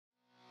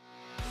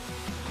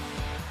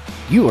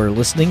You are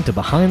listening to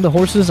Behind the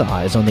Horse's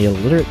Eyes on the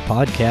Illiterate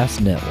Podcast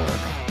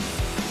Network.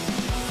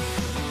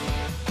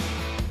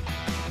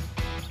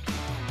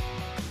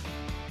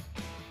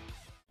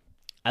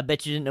 I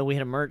bet you didn't know we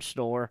had a merch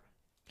store.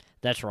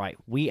 That's right,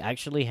 we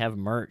actually have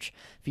merch.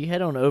 If you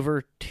head on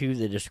over to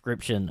the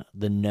description,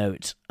 the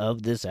notes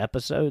of this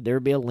episode, there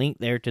will be a link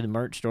there to the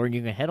merch store, and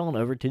you can head on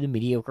over to the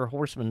Mediocre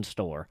Horseman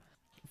store.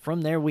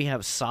 From there, we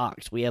have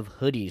socks, we have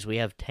hoodies, we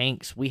have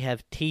tanks, we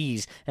have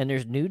tees, and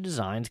there's new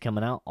designs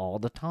coming out all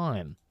the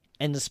time.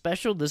 And the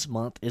special this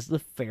month is the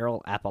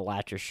Feral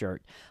Appalachia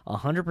shirt.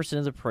 100%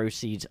 of the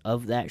proceeds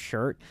of that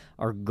shirt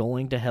are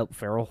going to help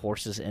feral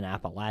horses in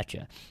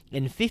Appalachia.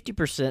 And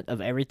 50%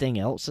 of everything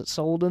else that's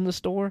sold in the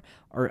store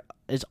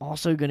is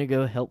also going to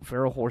go help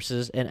feral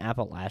horses in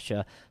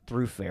Appalachia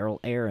through Feral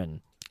Aaron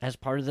as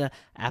part of the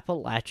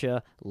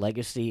Appalachia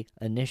Legacy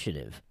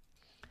Initiative.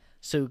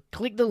 So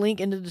click the link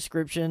in the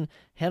description,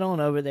 head on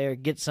over there,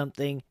 get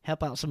something,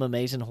 help out some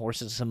amazing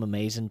horses, some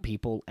amazing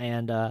people,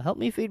 and help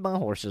me feed my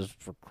horses,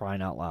 for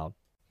crying out loud.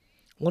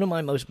 One of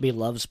my most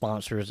beloved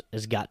sponsors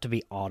has got to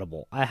be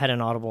Audible. I had an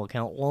Audible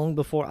account long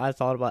before I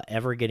thought about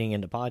ever getting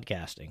into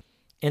podcasting.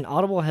 And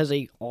Audible has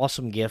an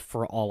awesome gift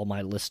for all of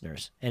my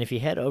listeners. And if you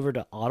head over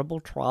to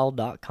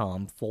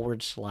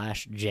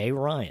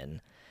audibletrial.com/JRyan,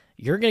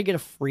 you're going to get a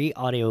free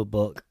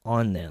audiobook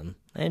on them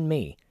and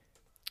me.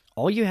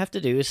 All you have to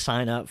do is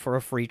sign up for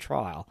a free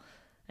trial.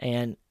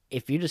 And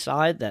if you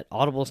decide that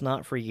Audible's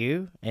not for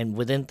you, and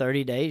within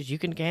 30 days, you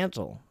can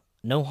cancel.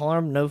 No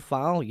harm, no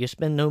foul, you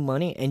spend no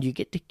money, and you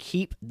get to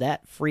keep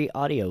that free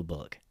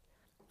audiobook.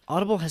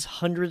 Audible has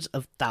hundreds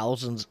of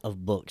thousands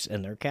of books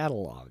in their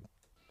catalog,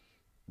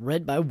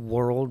 read by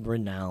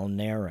world-renowned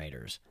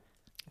narrators.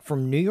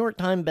 From New York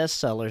Times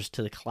bestsellers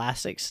to the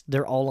classics,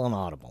 they're all on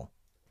Audible.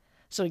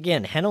 So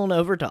again, head on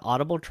over to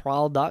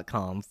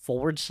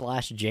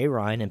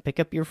audibletrial.com/JRyan and pick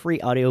up your free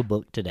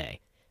audiobook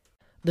today.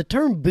 The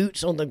term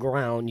boots on the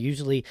ground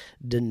usually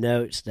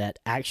denotes that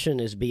action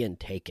is being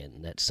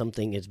taken, that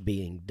something is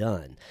being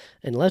done,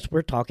 unless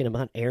we're talking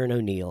about Erin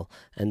O'Neill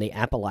and the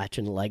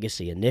Appalachian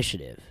Legacy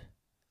Initiative.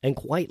 And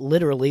quite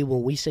literally,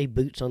 when we say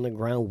boots on the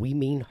ground, we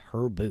mean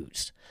her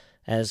boots,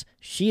 as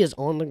she is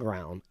on the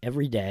ground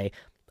every day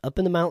up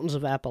in the mountains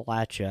of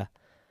Appalachia,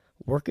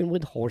 working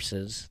with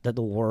horses that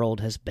the world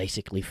has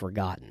basically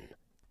forgotten.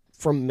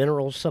 From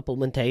mineral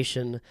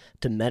supplementation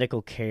to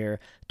medical care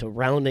to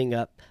rounding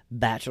up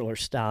bachelor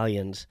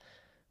stallions,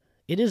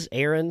 it is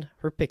Erin,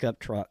 her pickup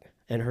truck,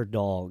 and her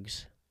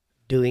dogs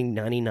doing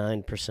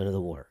 99% of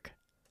the work.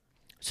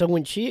 So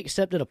when she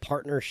accepted a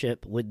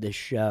partnership with this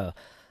show,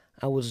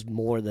 I was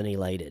more than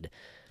elated.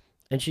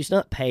 And she's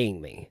not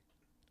paying me.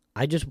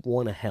 I just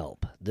want to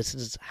help. This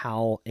is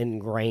how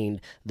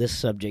ingrained this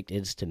subject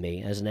is to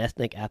me. As an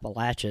ethnic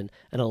Appalachian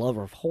and a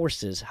lover of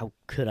horses, how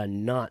could I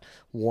not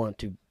want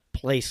to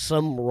play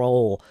some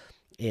role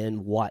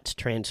in what's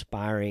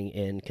transpiring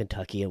in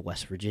Kentucky and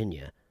West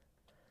Virginia?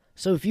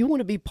 So if you want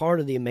to be part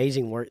of the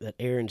amazing work that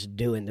Erin's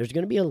doing, there's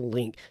going to be a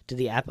link to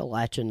the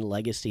Appalachian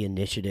Legacy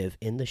Initiative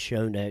in the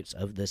show notes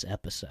of this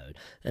episode,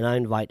 and I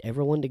invite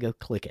everyone to go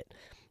click it.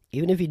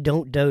 Even if you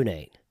don't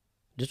donate,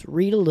 just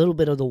read a little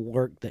bit of the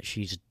work that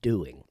she's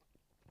doing,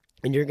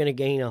 and you're going to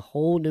gain a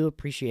whole new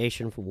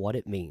appreciation for what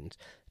it means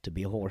to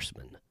be a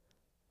horseman.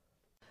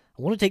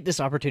 I want to take this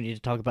opportunity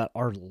to talk about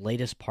our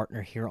latest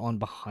partner here on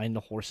Behind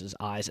the Horse's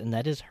Eyes, and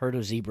that is Herd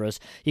of Zebras.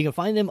 You can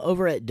find them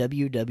over at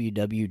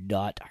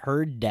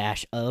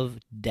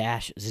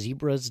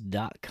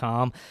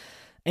www.herd-of-zebras.com.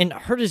 And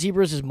Herd of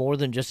Zebras is more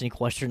than just an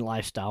equestrian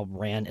lifestyle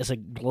brand. It's a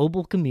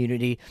global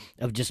community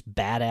of just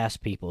badass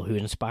people who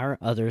inspire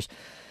others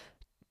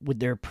with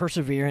their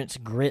perseverance,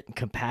 grit,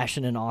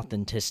 compassion, and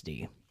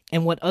authenticity.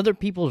 And what other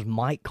people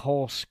might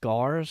call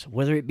scars,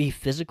 whether it be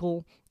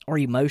physical or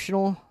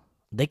emotional,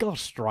 they call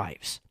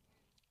stripes.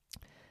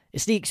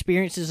 It's the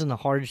experiences and the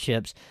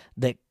hardships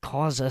that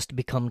cause us to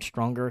become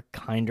stronger,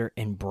 kinder,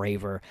 and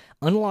braver.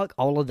 Unlock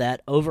all of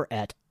that over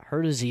at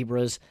Herd of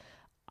Zebras.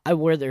 I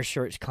wear their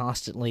shirts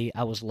constantly.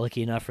 I was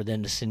lucky enough for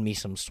them to send me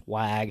some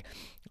swag.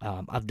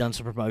 I've done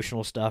some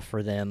promotional stuff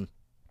for them.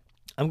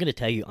 I'm going to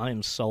tell you, I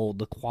am sold.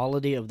 The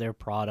quality of their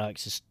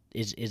products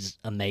is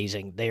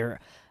amazing.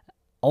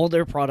 All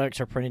their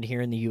products are printed here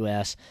in the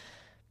U.S.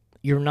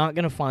 You're not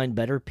going to find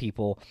better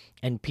people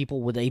and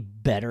people with a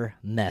better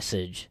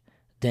message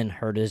than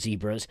Herd of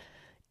Zebras.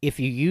 If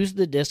you use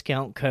the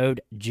discount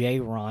code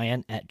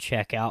JRyan at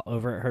checkout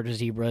over at Herd of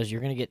Zebras,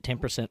 you're going to get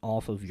 10%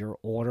 off of your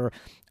order.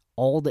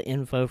 All the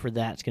info for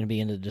that is going to be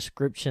in the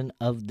description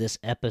of this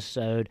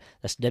episode.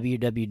 That's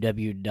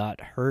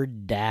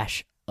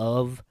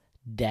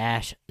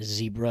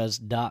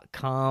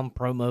www.herd-of-zebras.com.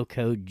 Promo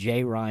code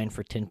JRyan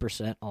for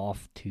 10%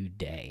 off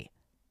today.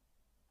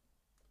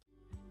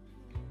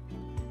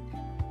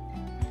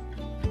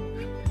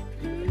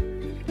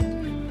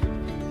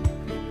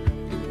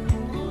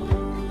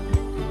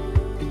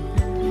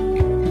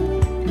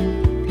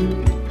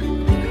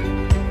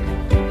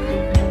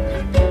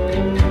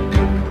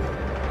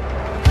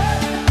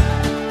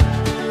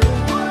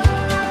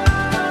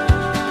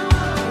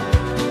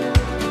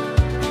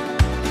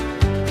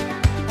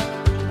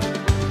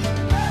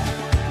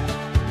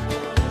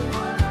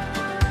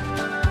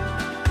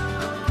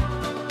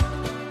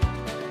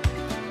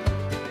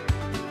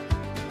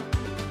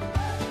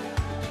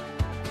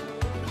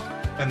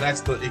 And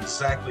that's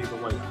exactly the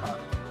way to find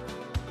it.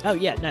 Oh,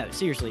 yeah, no,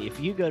 seriously, if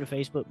you go to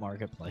Facebook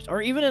Marketplace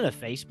or even in a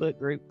Facebook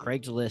group,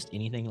 Craigslist,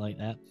 anything like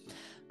that,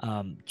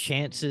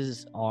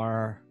 chances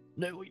are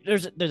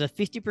there's a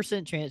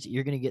 50% chance that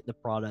you're going to get the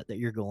product that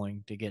you're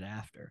going to get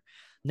after.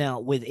 Now,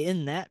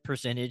 within that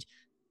percentage,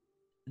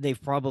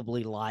 they've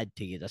probably lied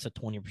to you. That's a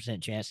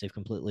 20% chance they've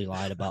completely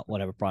lied about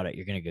whatever product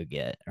you're going to go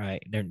get,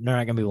 right? They're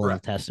not going to be willing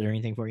to test it or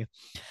anything for you.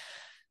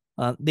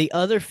 The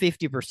other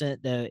 50%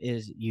 though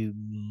is you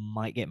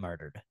might get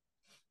murdered.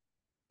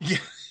 Yeah,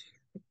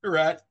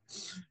 right.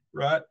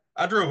 Right.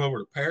 I drove over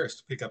to Paris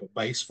to pick up a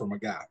bass from a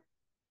guy.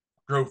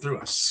 Drove through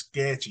a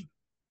sketchy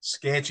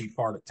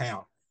part of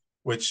town,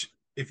 which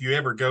if you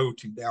ever go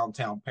to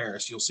downtown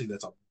Paris, you'll see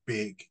that's a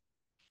big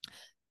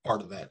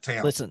part of that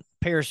town. Listen,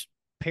 Paris,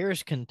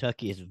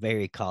 Kentucky is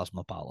very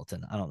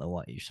cosmopolitan. I don't know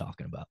what you're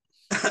talking about.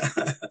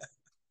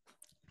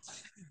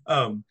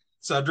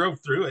 So I drove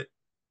through it,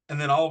 and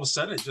then all of a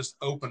sudden it just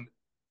opened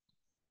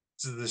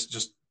to this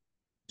just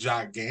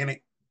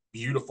gigantic,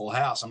 beautiful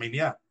house. I mean,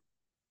 yeah,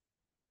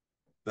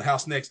 the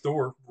house next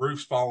door,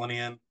 roof's falling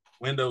in,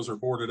 windows are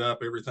boarded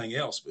up, everything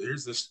else. But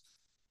here's this.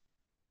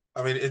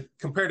 I mean,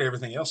 compared to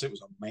everything else, it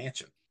was a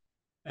mansion.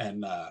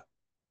 And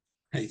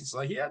he's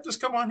like, "Yeah,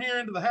 just come on here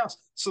into the house."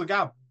 So the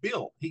guy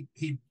built.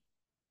 He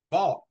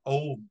bought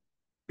old,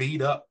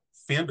 beat up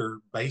Fender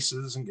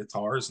basses and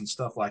guitars and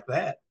stuff like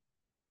that,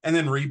 and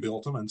then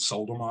rebuilt them and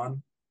sold them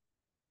on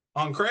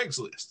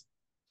Craigslist.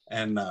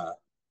 And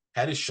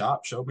had his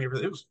shop, showed me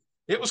everything.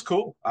 It was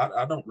cool.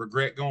 I don't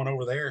regret going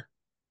over there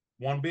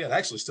one bit. I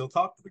actually still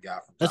talk to the guy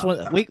from That's time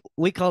to what time.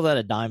 we call that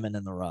a diamond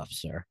in the rough,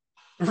 sir.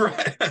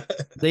 Right.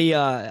 The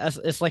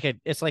it's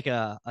like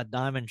a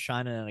diamond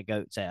shining in a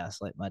goat's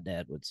ass, like my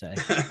dad would say.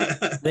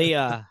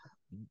 The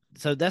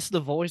so that's the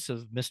voice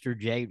of Mr.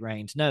 Jade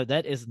Rains. No,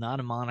 that is not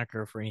a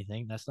moniker for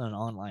anything. That's not an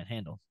online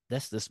handle.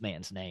 That's this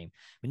man's name.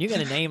 When you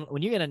get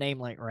a name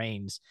like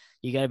Rains,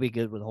 you got to be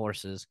good with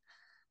horses.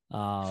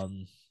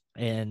 And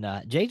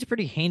Jade's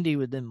pretty handy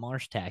with them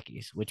marsh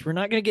tackies, which we're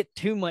not going to get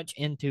too much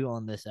into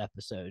on this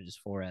episode as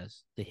far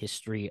as the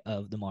history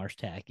of the marsh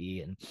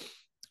tacky and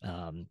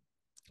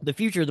the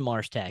future of the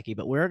marsh tacky,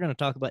 but we're going to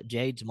talk about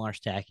Jade's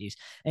marsh tackies.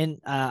 And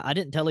I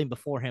didn't tell him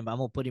beforehand, but I'm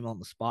going to put him on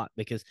the spot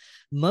because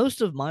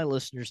most of my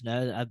listeners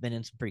know that I've been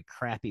in some pretty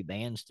crappy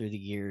bands through the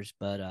years,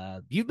 but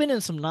you've been in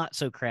some not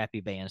so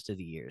crappy bands through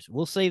the years.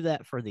 We'll save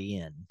that for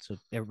the end so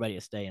everybody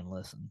will stay and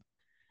listen.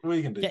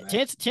 We can do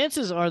that.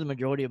 Chances are the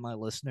majority of my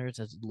listeners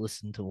has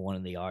listened to one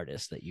of the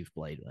artists that you've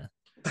played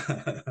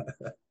with.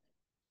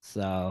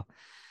 So,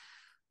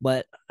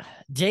 but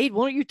Jade,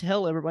 why don't you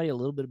tell everybody a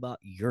little bit about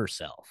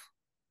yourself?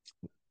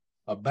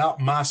 About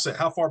myself.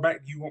 How far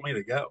back do you want me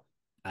to go?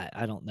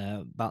 I don't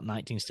know, about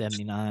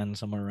 1979,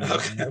 somewhere around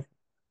Okay. there.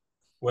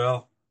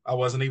 Well, I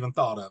wasn't even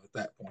thought of at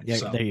that point. Yeah,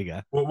 So there you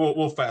go.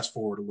 we'll fast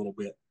forward a little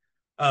bit.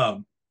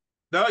 Um,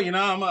 no,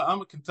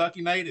 I'm a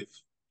Kentucky native.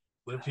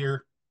 Lived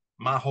here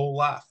my whole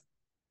life.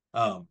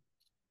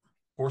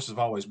 Horses have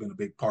always been a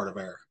big part of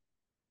our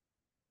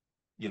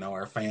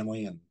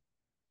family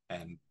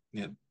and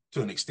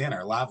to an extent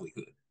our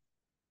livelihood.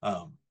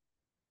 Um,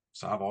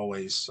 so I've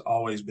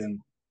always been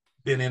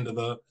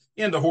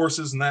into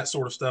horses and that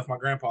sort of stuff. My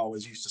grandpa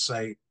always used to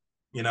say,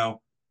 you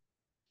know,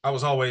 I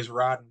was always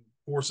riding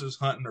horses,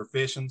 hunting or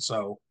fishing.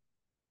 So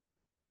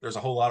there's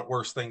a whole lot of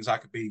worse things I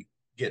could be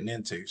getting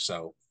into.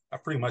 So I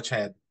pretty much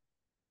had,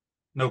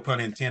 no pun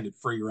intended,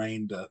 free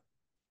reign to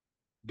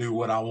do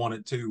what I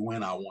wanted to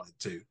when I wanted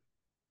to.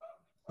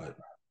 But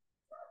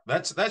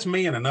that's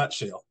me in a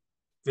nutshell.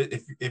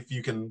 If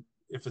you can,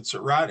 if it's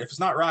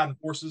not riding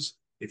horses,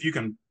 if you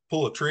can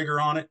pull a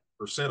trigger on it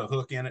or set a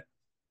hook in it,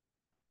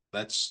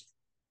 that's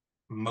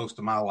most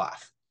of my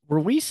life. Were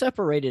we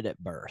separated at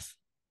birth?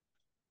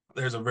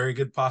 There's a very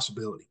good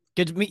possibility.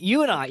 Because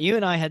you and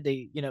I had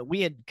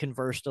we had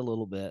conversed a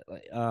little bit.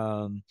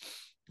 I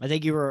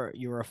think you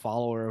were a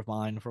follower of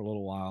mine for a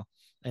little while,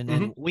 and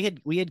then we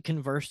had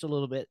conversed a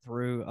little bit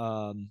through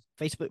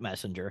Facebook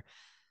Messenger,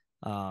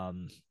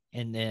 and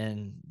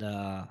then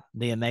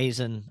the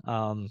amazing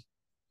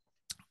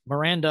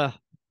Miranda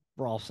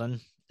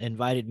Rawson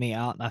invited me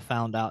out, and I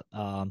found out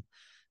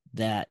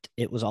that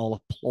it was all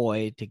a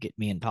ploy to get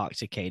me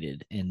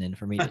intoxicated, and then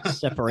for me to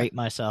separate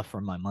myself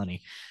from my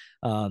money.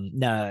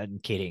 No, I'm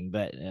kidding.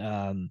 But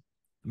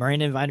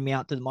Miranda invited me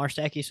out to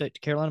the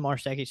Carolina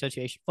Marsh Tacky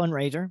Association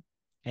fundraiser,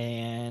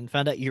 and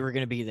found out you were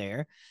going to be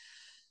there.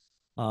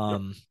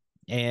 Yep.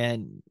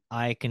 And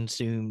I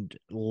consumed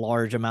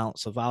large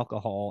amounts of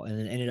alcohol, and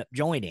then ended up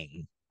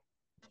joining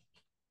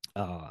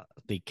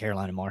the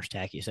Carolina Marsh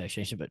Tacky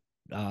Association. But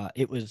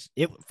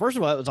first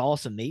of all, it was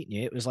awesome meeting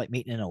you. It was like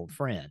meeting an old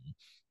friend.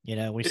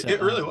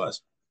 It really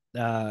was.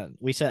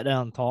 We sat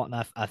down and talked,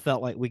 and I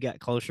felt like we got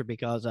closer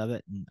because of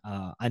it. And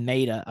I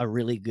made a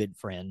really good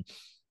friend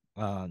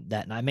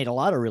that night. I made a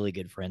lot of really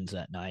good friends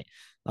that night.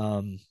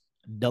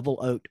 Double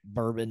oaked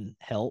bourbon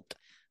helped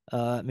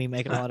me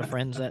make a lot of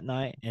friends that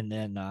night. And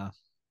then,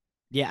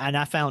 and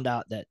I found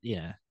out that,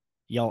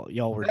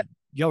 y'all were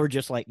y'all were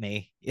just like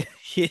me.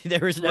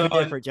 There was no Well, and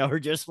difference. Y'all were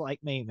just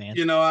like me,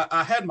 man.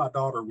 I had my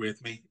daughter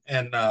with me,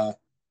 and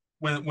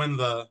when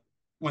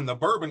when the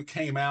bourbon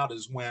came out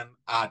is when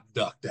I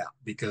ducked out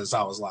because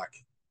I was like,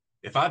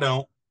 if I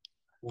don't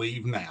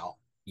leave now,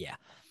 Yeah.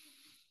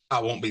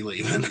 I won't be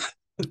leaving.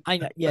 I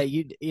know. Yeah,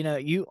 you know,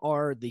 you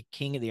are the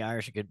king of the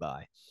Irish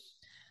goodbye.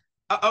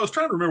 I was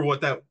trying to remember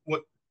what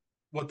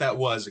that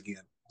was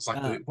again. It's like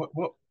Uh,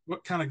 the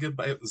what kind of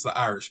goodbye? It was the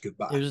Irish it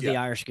goodbye. was the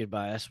Yeah, Irish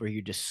goodbye. That's where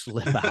you just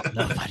slip out.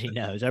 Nobody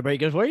knows. Everybody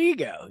goes, "Where do you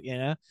go?" You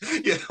know.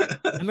 yeah.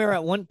 I remember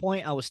at one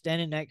point I was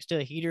standing next to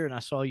a heater and I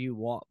saw you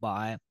walk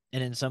by,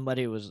 and then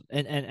somebody was,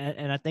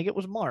 and I think it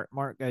was Mark.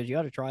 Mark goes, "You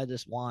ought to try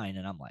this wine,"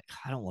 and I'm like,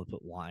 I don't want to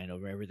put wine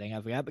over everything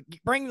I've got, but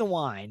bring the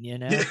wine, you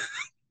know. Yeah.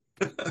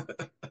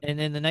 And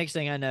then the next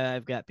thing I know,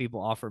 I've got people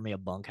offer me a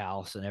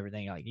bunkhouse and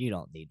everything. Like, you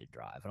don't need to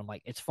drive. And I'm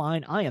like, it's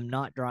fine. I am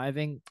not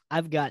driving.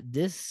 I've got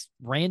this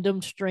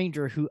random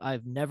stranger who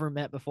I've never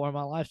met before in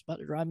my life about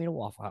to drive me to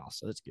Waffle House.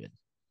 So it's good.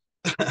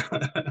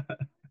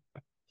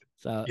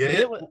 So, Yeah, but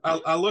it was,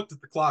 I looked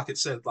at the clock. It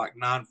said like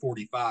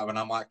 9:45, and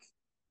I'm like,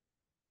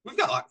 we've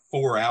got like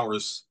 4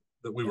 hours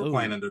that we were oh,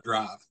 planning to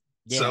drive.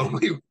 So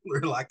yeah, we're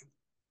like,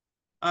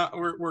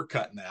 we're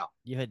cutting out.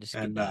 you had to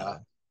And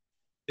skedaddle.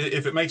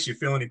 if it makes you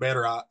feel any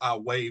better, I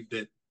waved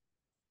at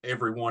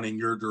everyone in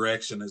your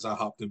direction as I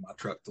hopped in my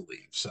truck to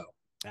leave. So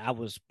I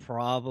was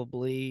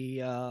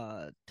probably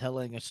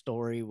telling a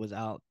story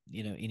without,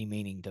 any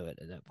meaning to it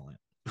at that point.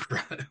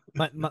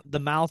 The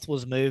mouth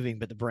was moving,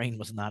 but the brain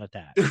was not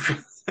attached.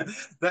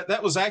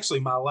 that was actually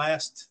my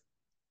last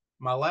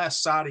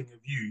sighting of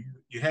you.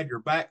 You had your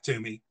back to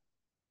me,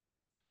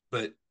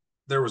 but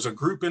there was a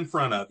group in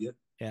front of you.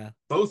 Yeah.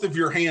 Both of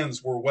your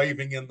hands were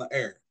waving in the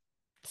air.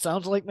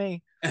 Sounds like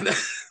me. And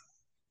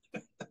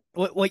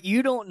What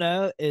you don't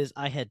know is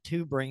I had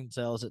two brain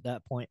cells at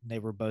that point, and they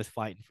were both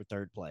fighting for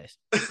third place.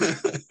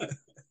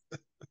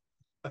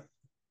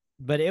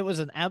 But it was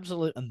an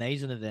absolute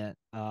amazing event.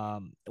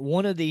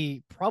 One of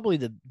probably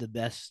the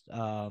best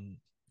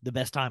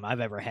time I've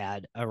ever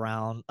had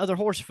around other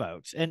horse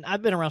folks, and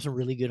I've been around some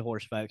really good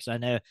horse folks. I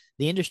know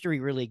the industry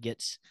really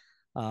gets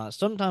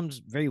sometimes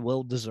very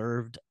well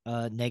deserved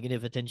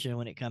negative attention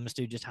when it comes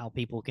to just how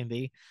people can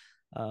be.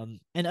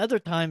 And other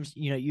times,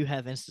 you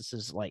have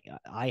instances like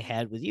I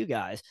had with you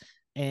guys,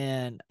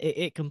 and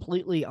it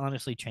completely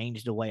honestly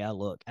changed the way I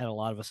look at a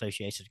lot of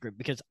associations group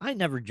because I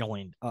never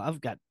joined.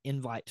 I've got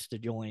invites to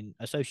join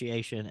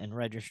association and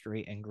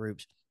registry and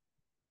groups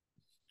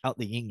out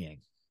the yin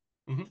yang.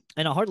 mm-hmm.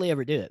 And I hardly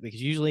ever do it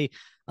because usually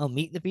I'll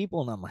meet the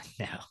people and I'm like,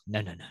 no,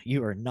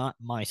 you are not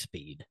my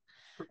speed.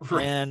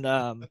 Right. And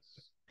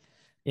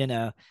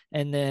and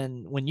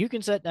then when you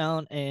can sit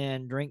down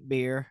and drink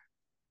beer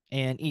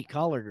and eat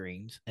collard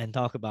greens and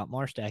talk about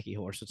Marstacky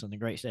horses in the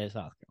great state of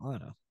South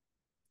Carolina.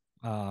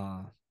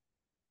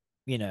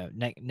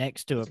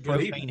 Next to a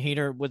propane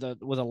heater with a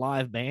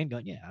live band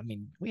going, yeah, I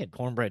mean, we had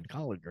cornbread and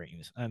collard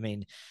greens. I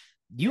mean,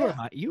 you were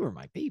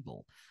my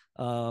people.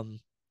 But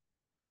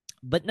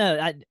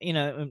no,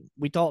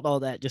 we talked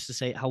all that just to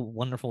say how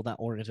wonderful that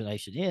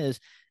organization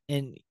is.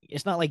 And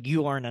it's not like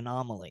you are an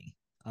anomaly.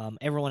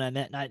 Everyone I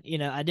met,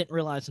 and I didn't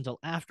realize until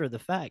after the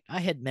fact,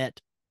 I had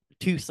met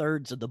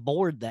 2/3 of the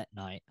board that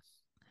night,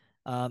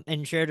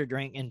 and shared a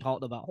drink and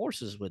talked about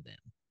horses with them.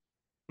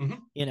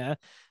 Mm-hmm.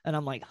 And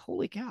I'm like,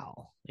 holy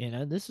cow,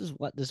 this is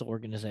what this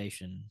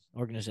organization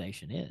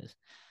is.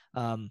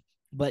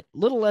 But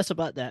little less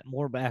about that,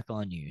 more back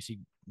on you. So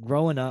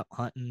growing up,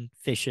 hunting,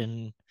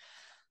 fishing,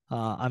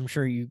 I'm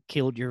sure you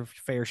killed your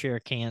fair share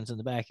of cans in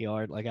the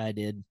backyard like I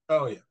did.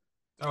 Oh yeah.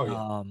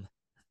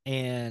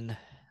 And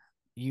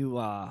you,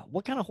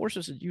 what kind of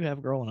horses did you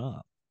have growing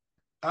up?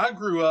 I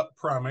grew up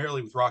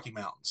primarily with Rocky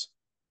Mountains.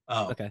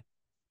 Okay.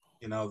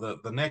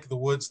 The neck of the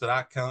woods that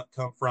I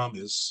come from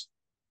is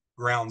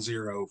ground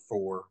zero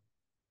for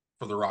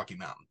the Rocky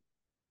Mountain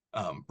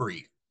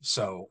breed.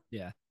 So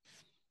yeah,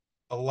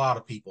 a lot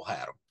of people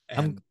had them.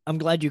 And I'm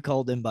glad you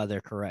called them by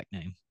their correct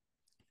name.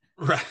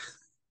 Right.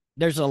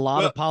 There's a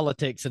lot of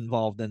politics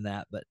involved in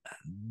that, but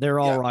they're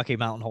all Rocky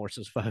Mountain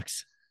horses,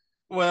 folks.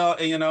 Well,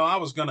 I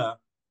was gonna.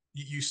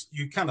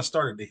 You kind of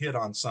started to hit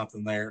on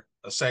something there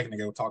a second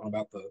ago, talking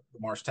about the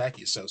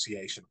Marstacky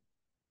Association.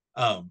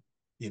 I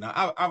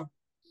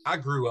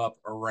grew up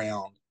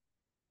around,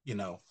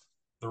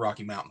 the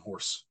Rocky Mountain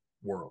horse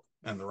world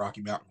and the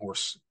Rocky Mountain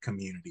horse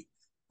community.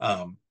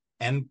 And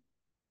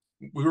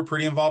we were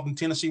pretty involved in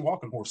Tennessee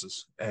walking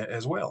horses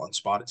as well, and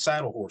spotted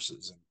saddle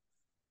horses, and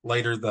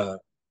later the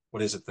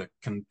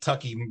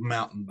Kentucky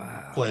Mountain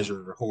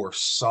Pleasure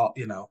horse.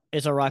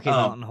 It's a Rocky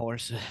Mountain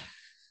horse.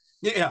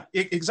 Yeah,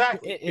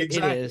 exactly. It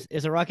is.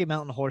 It's a Rocky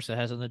Mountain horse that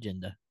has an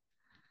agenda.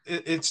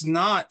 It's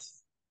not.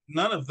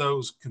 None of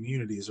those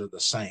communities are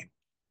the same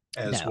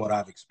as what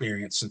I've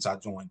experienced since I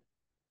joined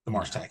the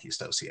Marstacky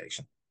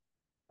Association.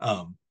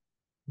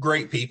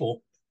 Great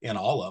people in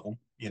all of them,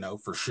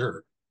 for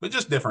sure, but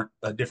just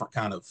a different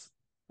kind of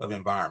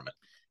environment.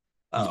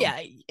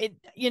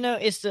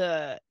 It's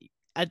I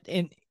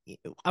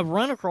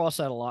run across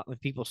that a lot with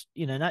people,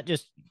 not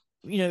just,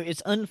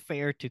 it's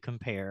unfair to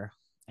compare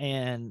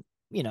And,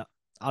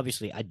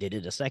 obviously I did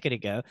it a second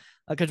ago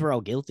because we're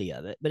all guilty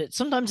of it, but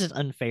sometimes it's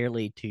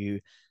unfairly to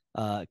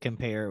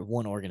compare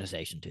one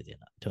organization to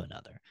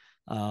another.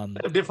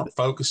 They have different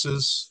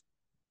focuses,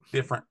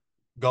 different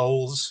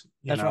goals.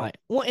 That's right.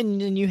 Well, and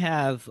then you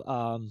have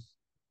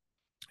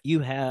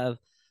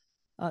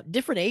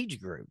different age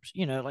groups.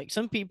 Like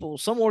some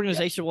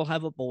organization will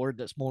have a board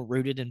that's more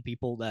rooted in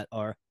people that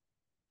are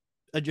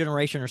a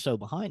generation or so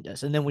behind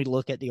us, and then we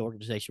look at the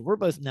organization we're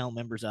both now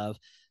members of,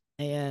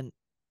 and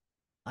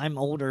I'm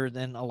older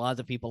than a lot of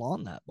the people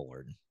on that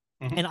board.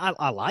 Mm-hmm. And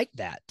I like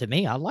that. To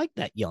me, I like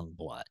that young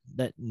blood,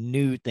 that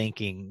new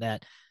thinking,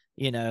 that,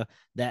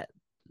 that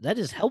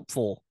is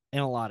helpful in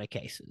a lot of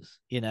cases,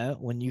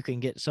 when you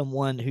can get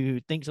someone who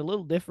thinks a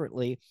little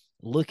differently,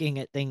 looking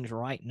at things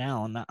right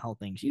now and not how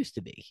things used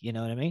to be, you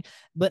know what I mean?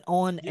 But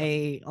on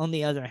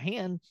the other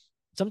hand,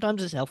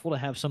 sometimes it's helpful to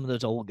have some of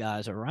those old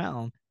guys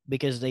around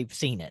because they've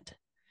seen it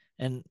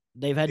and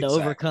they've had to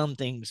overcome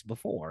things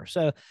before.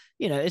 So,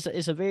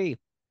 it's a very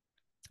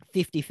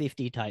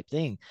 50-50 type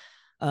thing.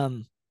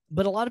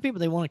 But a lot of people,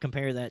 they want to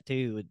compare that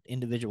to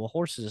individual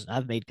horses.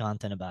 I've made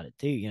content about it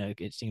too.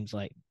 It seems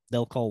like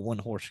they'll call one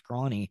horse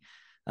scrawny,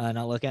 and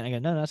I look at it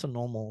and go, no, that's a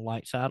normal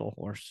light saddle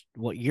horse.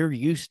 What you're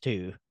used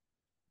to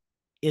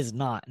is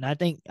not. And I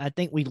think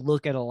we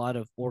look at a lot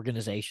of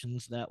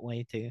organizations that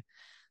way too.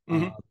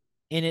 Mm-hmm.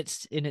 And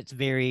it's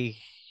very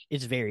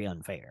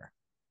unfair.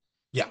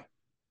 Yeah.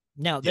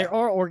 Now there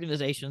are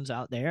organizations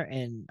out there,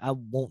 and I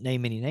won't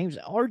name any names,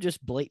 that are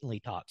just blatantly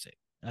toxic.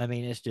 I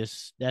mean, that's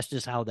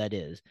just how that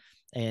is.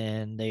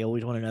 And they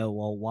always want to know,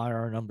 well, why are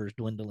our numbers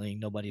dwindling?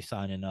 Nobody's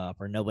signing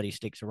up or nobody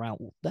sticks around.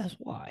 Well, that's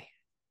why.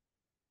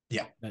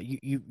 Yeah.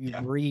 You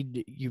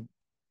breed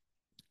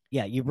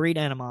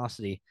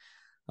animosity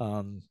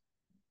in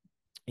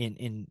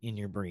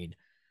your breed.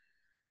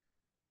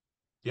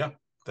 Yeah,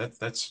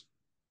 that's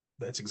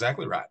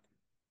exactly right.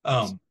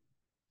 And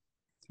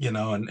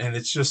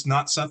it's just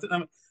not something. I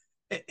mean,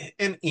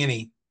 in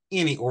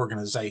any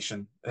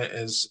organization,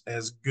 as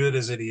good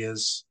as it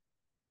is,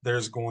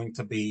 there's going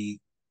to be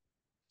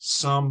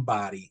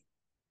somebody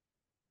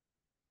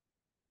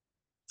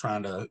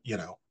trying to,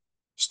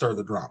 stir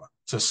the drama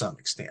to some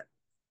extent.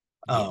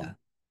 But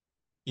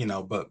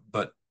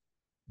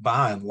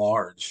by and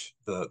large,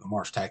 the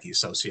Marsh Tacky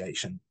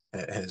Association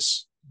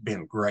has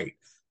been great.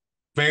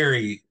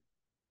 Very,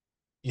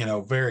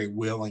 very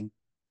willing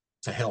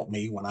to help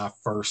me when I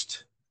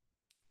first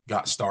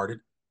got started.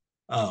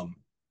 I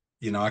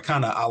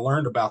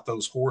learned about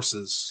those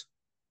horses.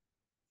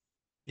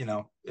 They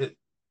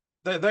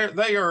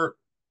are,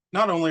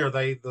 not only are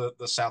they the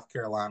South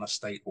Carolina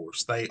state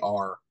horse, they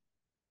are,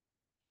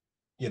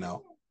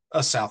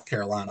 a South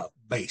Carolina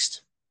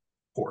based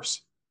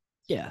horse.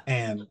 Yeah.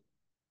 And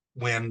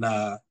when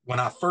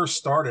I first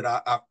started,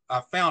 I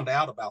found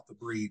out about the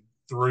breed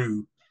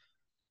through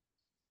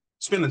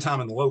spending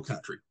time in the Low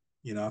Country.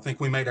 I think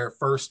we made our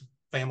first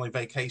family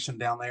vacation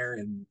down there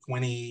in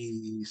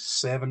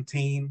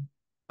 2017,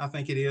 I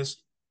think it is.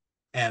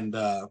 And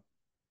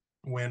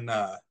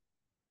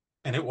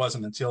and it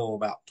wasn't until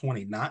about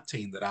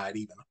 2019 that I had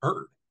even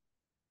heard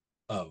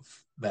of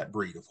that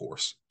breed of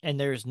horse. And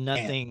there's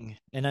nothing,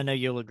 and I know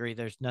you'll agree,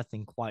 there's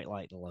nothing quite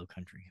like the Low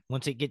Country.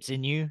 Once it gets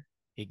in you,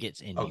 it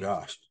gets in you. Oh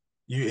gosh.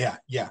 Yeah.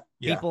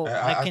 People,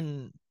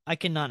 I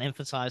cannot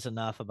emphasize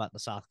enough about the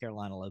South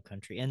Carolina Low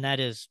Country. And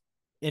that is,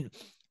 and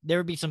there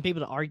would be some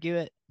people to argue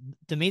it.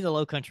 To me, the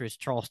Low Country is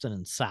Charleston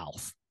and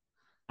south.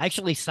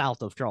 Actually,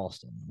 south of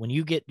Charleston. When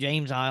you get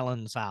James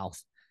Island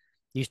south,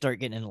 you start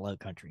getting in the Low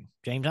Country.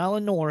 James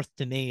Island north,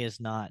 to me, is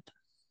not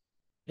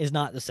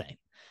the same.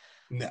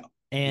 No.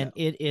 And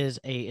it's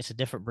a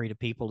different breed of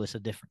people. It's a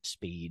different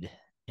speed,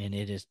 and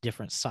it is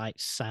different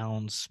sights,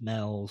 sounds,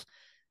 smells.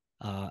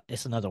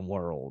 It's another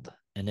world,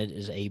 and it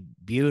is a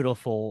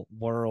beautiful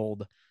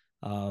world.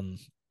 And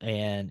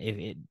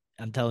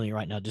I'm telling you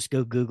right now, just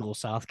go Google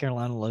South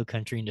Carolina Low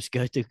Country and just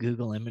go through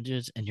Google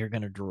Images, and you're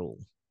going to drool.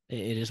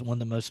 It is one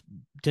of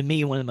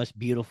the most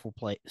beautiful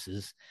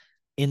places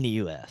in the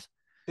U.S.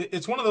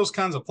 It's one of those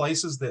kinds of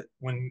places that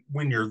when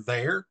you're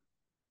there,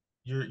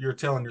 you're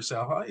telling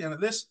yourself, oh,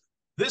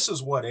 this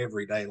is what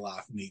everyday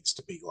life needs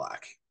to be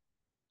like.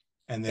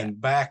 And then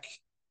back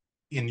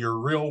in your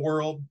real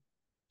world,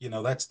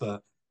 that's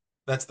the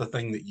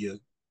thing that you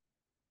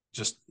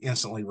just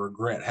instantly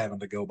regret having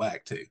to go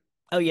back to.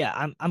 Oh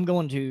yeah, I'm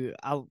going to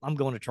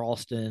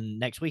Charleston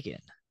next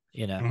weekend.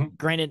 Mm-hmm.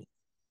 Granted,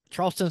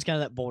 Charleston's kind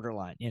of that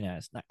borderline.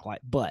 It's not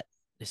quite, but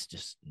it's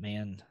just,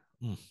 man,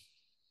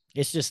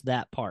 it's just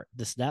that part.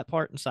 That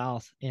part in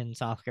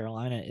South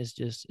Carolina is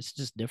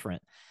just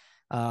different.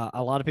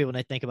 A lot of people, when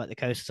they think about the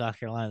coast of South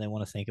Carolina, they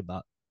want to think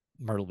about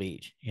Myrtle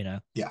Beach. Yeah.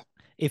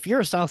 If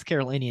you're a South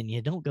Carolinian,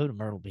 you don't go to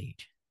Myrtle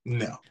Beach.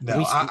 No,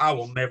 I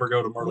will never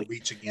go to Myrtle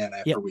Beach again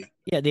after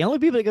the only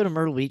people that go to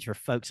Myrtle Beach are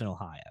folks in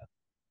Ohio.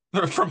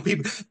 From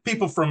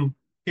people from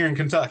here in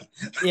Kentucky.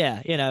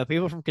 Yeah,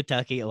 people from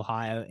Kentucky,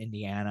 Ohio,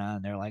 Indiana,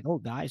 and they're like, "Oh,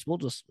 guys,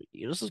 let's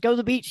just go to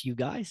the beach, you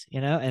guys,"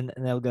 and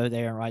they'll go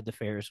there and ride the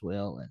Ferris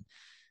wheel,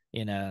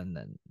 and and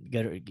then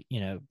go to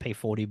pay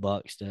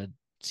 $40 to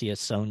see a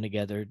sewn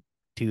together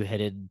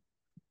two-headed,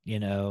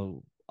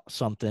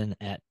 something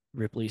at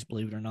Ripley's,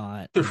 believe it or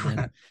not,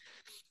 and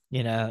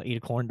then eat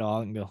a corn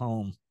dog and go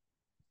home.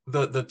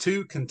 The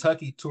two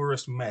Kentucky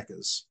tourist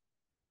meccas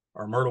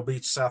are Myrtle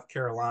Beach, South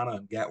Carolina,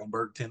 and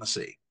Gatlinburg,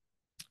 Tennessee.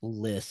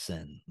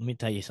 Listen, let me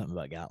tell you something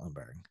about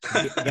Gatlinburg.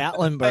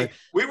 Gatlinburg. Hey,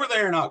 we were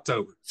there in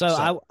October.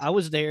 So I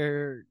was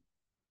there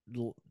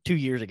 2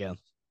 years ago.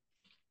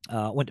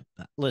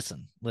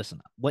 Listen,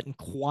 wasn't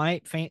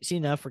quite fancy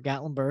enough for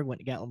Gatlinburg. Went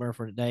to Gatlinburg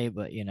for today,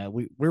 but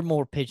we're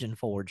more Pigeon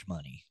Forge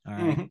money. All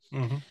right.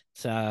 Mm-hmm.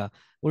 So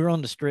we were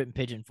on the strip in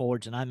Pigeon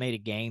Forge, and I made a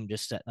game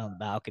just sitting on the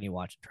balcony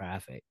watching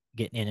traffic,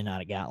 getting in and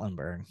out of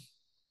Gatlinburg.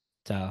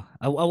 So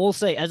I will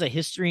say, as a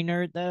history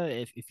nerd, though,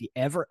 if you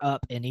ever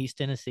up in East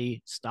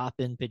Tennessee, stop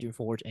in Pigeon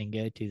Forge and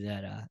go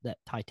to that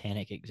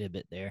Titanic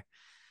exhibit there.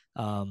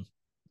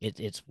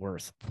 It's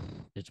worth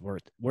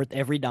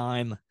every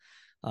dime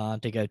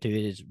to go to.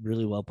 It is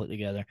really well put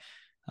together.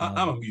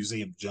 I'm a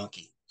museum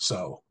junkie,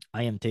 so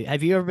I am too.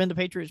 Have you ever been to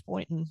Patriots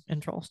Point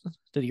in Charleston,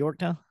 to the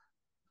Yorktown?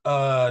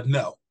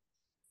 No.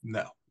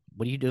 What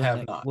are you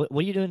doing? What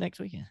are you doing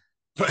next weekend?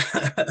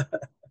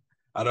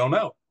 I don't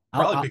know.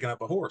 Probably picking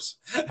up a horse.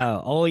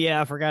 oh yeah,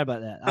 I forgot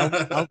about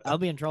that. I'll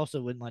be in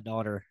Charleston with my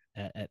daughter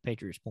at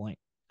Patriots Point.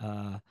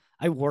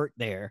 I worked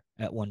there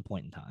at one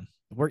point in time.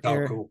 Worked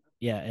there. Cool.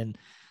 Yeah, and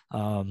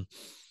I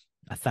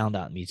found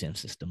out the museum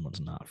system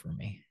was not for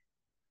me.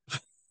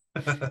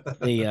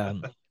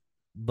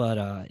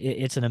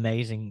 It's an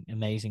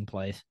amazing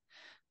place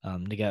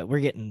to go.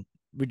 We're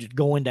just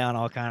going down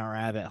all kind of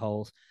rabbit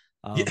holes.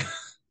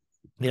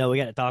 We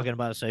got to talking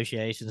about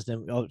associations.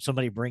 Then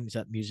somebody brings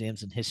up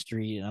museums and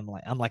history, and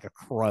I'm like a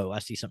crow. I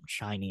see something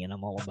shiny, and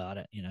I'm all about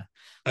it.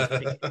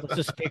 Let's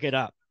just pick it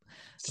up.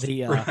 So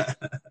you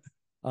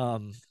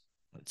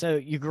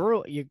grew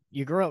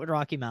up with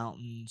Rocky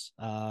Mountains.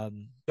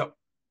 Yep.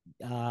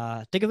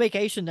 Took a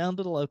vacation down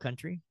to the Low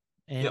Country,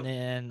 and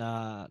then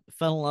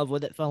fell in love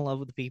with it. Fell in love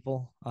with the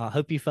people.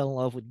 Hope you fell in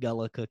love with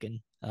Gullah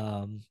cooking.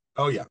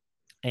 Oh yeah.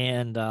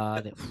 And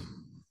man,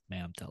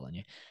 I'm telling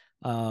you,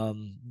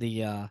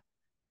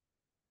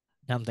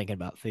 now I'm thinking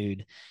about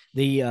food.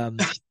 You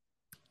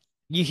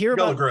hear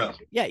about Grub.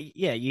 Yeah,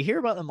 you hear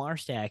about the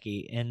marsh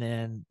tacky, and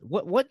then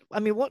what went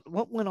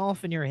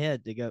off in your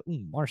head to go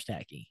marsh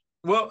tacky?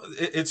 Well,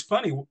 it's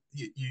funny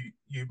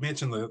you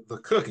mentioned the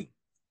cooking.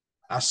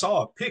 I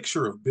saw a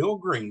picture of Bill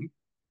Green,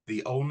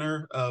 the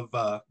owner of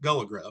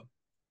Gullah Grub,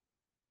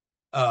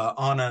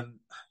 on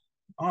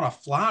a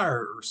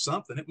flyer or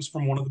something. It was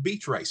from one of the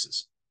beach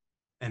races,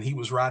 and he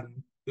was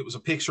riding. It was a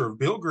picture of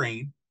Bill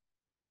Green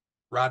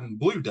riding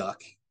Blue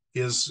Duck,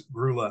 his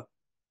Grula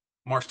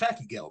marsh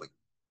tacky gelding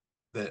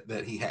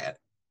that he had,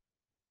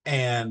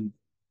 and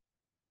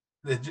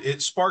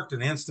it sparked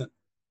an instant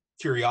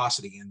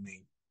curiosity in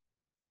me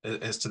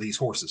as to these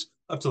horses.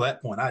 Up to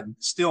that point, I'd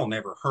still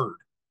never heard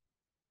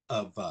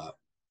of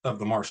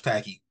the marsh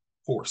tacky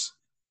horse.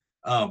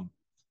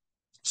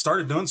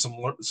 Started doing some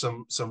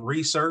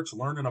research,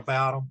 learning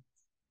about them,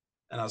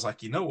 and I was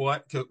like, you know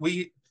what?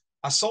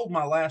 I sold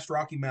my last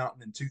Rocky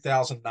Mountain in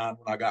 2009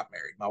 when I got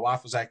married. My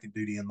wife was active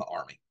duty in the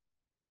Army.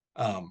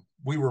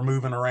 We were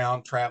moving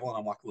around, traveling.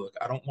 I'm like, look,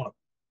 I don't want to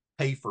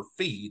pay for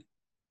feed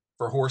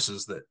for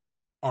horses that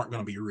aren't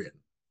going to be ridden.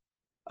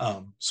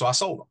 So I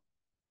sold them.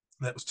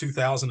 That was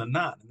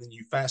 2009. And then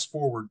you fast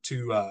forward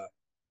to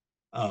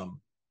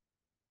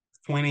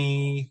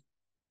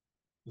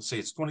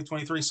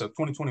 2023, so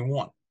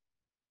 2021.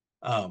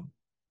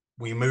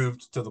 We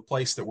moved to the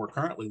place that we're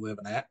currently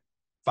living at,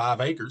 5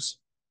 acres,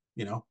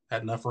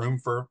 had enough room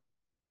for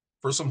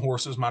some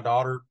horses. My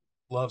daughter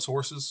loves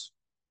horses.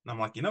 And I'm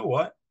like, you know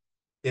what?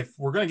 If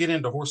we're going to get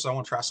into horses, I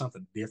want to try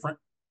something different,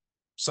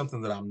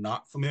 something that I'm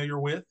not familiar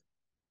with.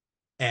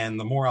 And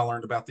the more I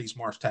learned about these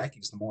marsh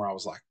tackies, the more I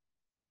was like,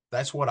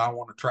 that's what I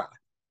want to try.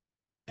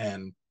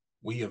 And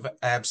we have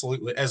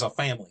absolutely, as a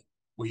family,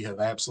 we have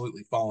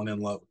absolutely fallen in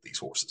love with these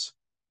horses.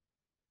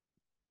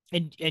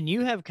 And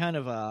you have kind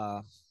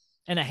of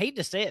and I hate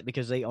to say it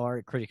because they are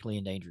a critically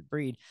endangered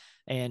breed,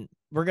 and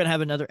we're going to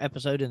have another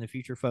episode in the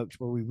future, folks,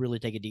 where we really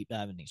take a deep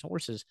dive in these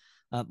horses.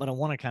 But I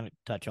want to kind of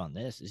touch on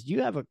this. Is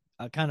you have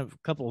a kind of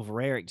couple of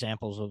rare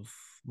examples of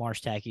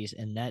marsh tackies,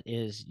 and that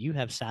is you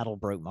have saddle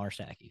broke marsh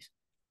tackies.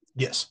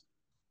 Yes.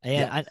 And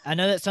yeah. I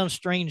know that sounds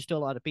strange to a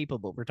lot of people,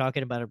 but we're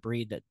talking about a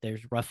breed that there's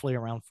roughly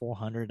around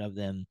 400 of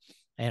them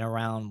and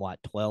around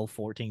 12,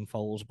 14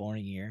 foals born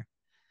a year.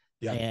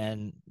 Yeah.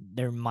 And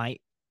there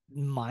might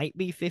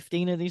be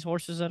 15 of these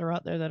horses that are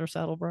out there that are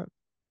saddle broke.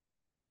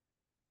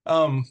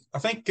 I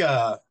think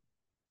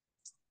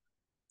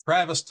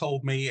Travis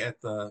told me at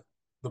the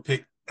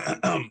pig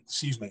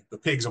the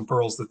Pigs and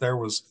Pearls that there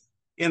was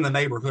in the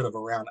neighborhood of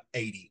around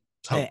 80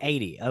 total.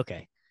 80,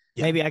 okay.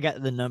 Yeah. Maybe I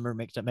got the number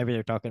mixed up. Maybe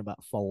they're talking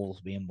about foals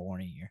being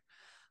born a year.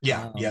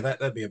 Yeah,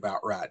 that'd be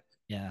about right.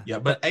 Yeah,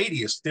 but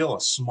 80 is still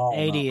a small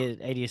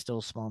 80 is still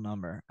a small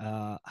number.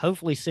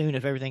 Hopefully soon,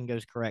 if everything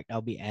goes correct,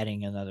 I'll be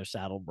adding another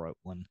saddle broke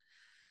one.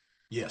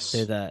 Yes.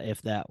 to the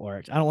if that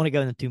works. I don't want to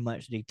go into too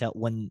much detail.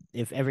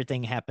 If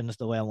everything happens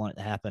the way I want it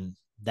to happen,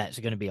 that's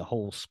going to be a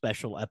whole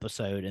special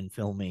episode and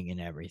filming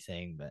and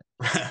everything. But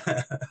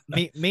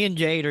me and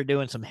Jade are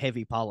doing some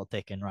heavy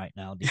politicking right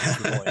now to get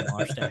your boy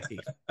Marstaki.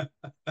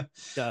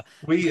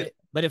 we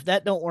But if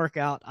that don't work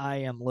out,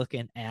 I am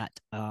looking at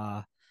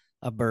a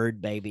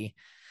bird baby.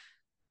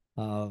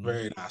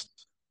 Very nice.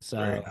 So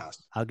Very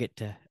nice. I get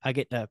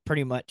to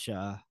pretty much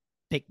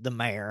pick the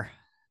mare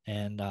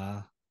and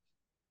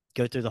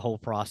go through the whole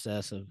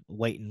process of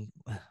waiting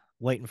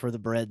for the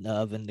bread in the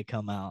oven to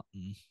come out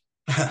and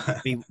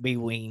be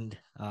weaned.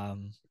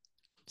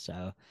 So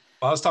Well,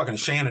 I was talking to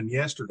Shannon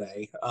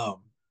yesterday.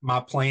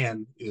 My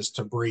plan is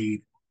to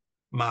breed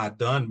my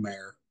dun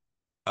mare,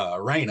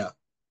 Raina,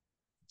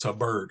 to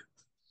bird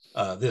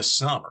this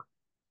summer,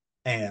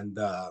 and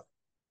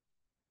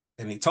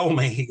he told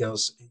me he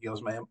goes,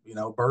 man, you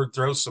know, bird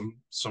throws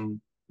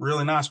some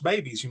really nice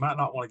babies. You might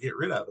not want to get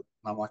rid of it.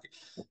 And I'm like,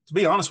 to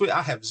be honest with you,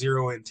 I have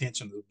zero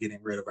intention of getting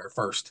rid of our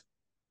first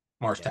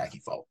Mars Tacky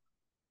foal.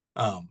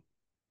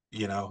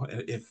 You know,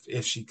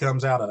 if she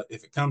comes out of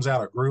if it comes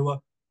out of Grula,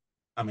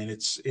 I mean,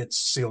 it's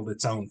sealed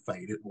its own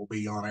fate. It will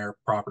be on our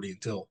property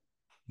until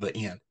the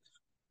end.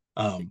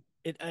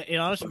 it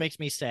honestly makes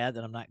me sad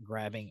that I'm not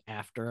grabbing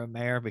after a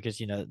mare because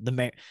the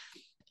mare,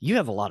 you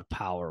have a lot of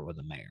power with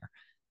a mare.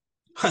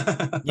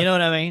 You know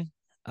what I mean?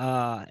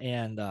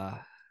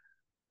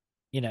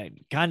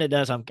 Kind of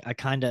does. I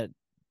kind of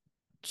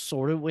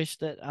sort of wish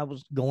that I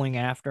was going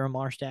after a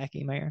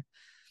Marstaki mare,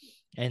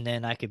 and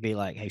then I could be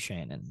like, "Hey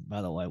Shannon,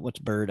 by the way, what's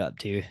Bird up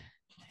to?"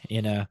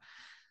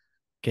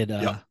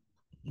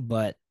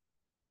 But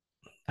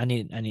I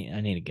need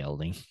a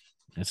gelding.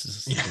 This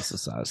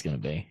is how it's gonna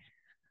be.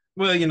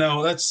 Well,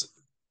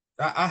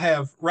 I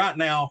have right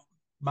now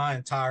my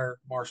entire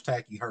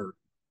Marstaki herd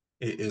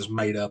is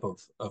made up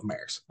of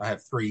mares. I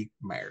have 3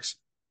 mares.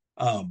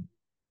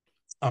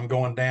 I'm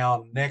going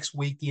down next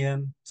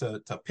weekend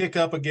to pick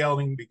up a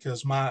gelding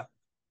because my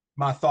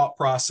thought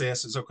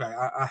process is okay.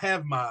 I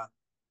have my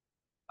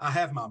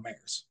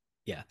mares.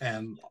 Yeah,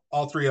 and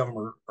all 3 of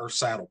them are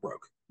saddle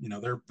broke.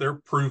 They're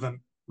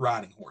proven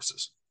riding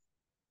horses,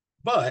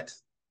 but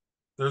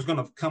there's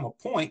going to come a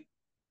point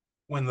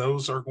when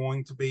those are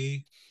going to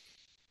be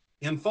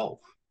in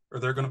foal or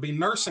they're going to be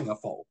nursing a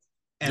foal,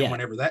 and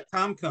whenever that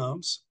time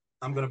comes,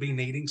 I'm going to be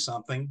needing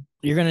something.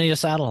 You're going to need a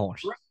saddle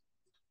horse.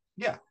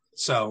 Yeah.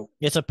 So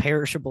it's a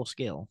perishable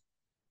skill.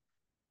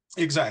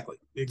 Exactly.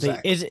 So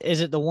is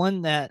it the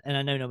one that, and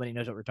I know nobody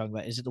knows what we're talking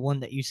about, is it the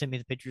one that you sent me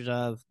the pictures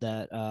of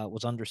that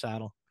was under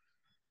saddle?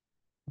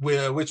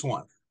 Which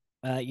one?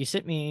 You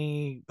sent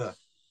me,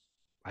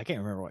 I can't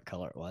remember what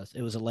color it was.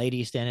 It was a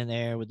lady standing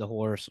there with the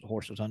horse. The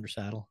horse was under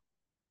saddle.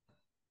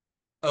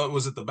 Oh,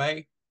 was it the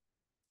bay?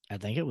 I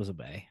think it was a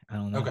bay. I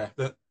don't know. Okay.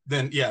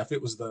 Then yeah, if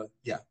it was then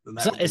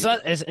it's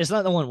not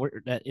the one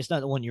it's not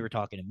the one you were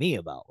talking to me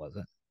about, was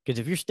it? Because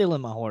if you're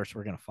stealing my horse,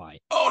 we're gonna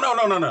fight. Oh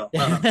no.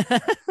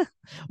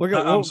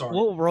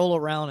 We'll roll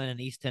around in an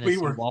East Tennessee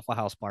Waffle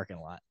House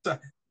parking lot.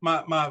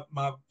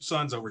 My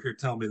son's over here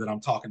telling me that I'm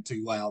talking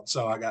too loud,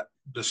 so I got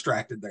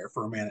distracted there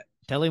for a minute.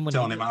 Telling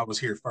him I was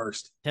here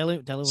first. Tell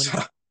him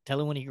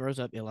when he grows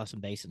up, he'll have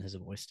some bass in his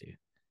voice too.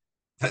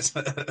 That's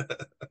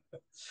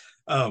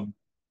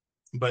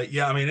but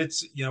yeah, I mean,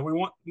 it's we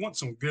want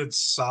some good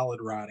solid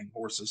riding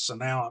horses. So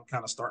now I'm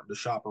kind of starting to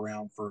shop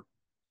around for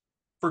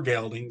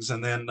geldings,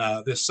 and then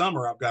this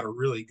summer I've got a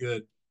really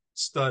good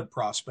stud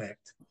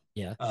prospect.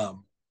 Yeah.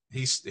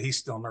 He's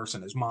still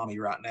nursing his mommy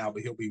right now,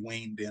 but he'll be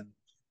weaned in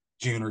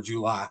June or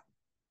July.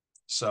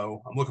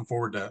 So I'm looking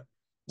forward to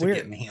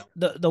getting him.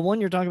 The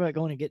one you're talking about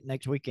going to get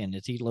next weekend,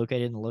 is he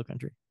located in the Low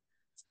Country?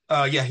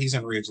 Yeah, he's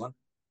in Ridgeland.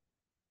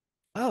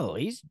 Oh,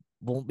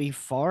 won't be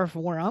far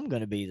from where I'm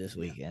going to be this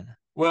weekend.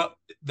 Well,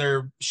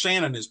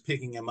 Shannon is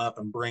picking him up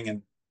and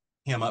bringing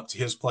him up to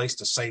his place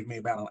to save me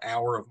about an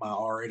hour of my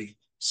already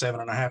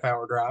 7.5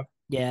 hour drive.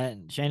 Yeah,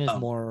 and Shannon's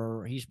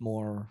he's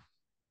more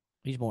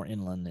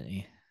inland than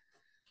he.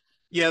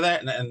 Yeah,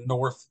 that and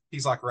north.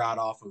 He's like right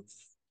off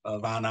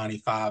of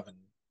I-95 and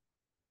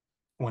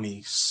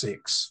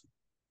 26.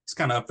 It's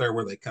kind of up there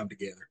where they come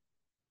together.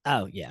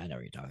 Oh yeah, I know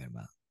what you're talking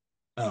about.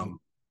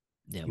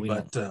 Yeah,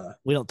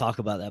 we don't talk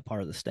about that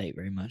part of the state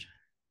very much.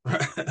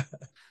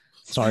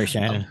 Sorry,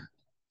 Shannon.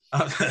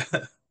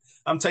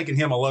 I'm taking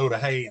him a load of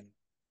hay, and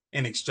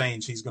in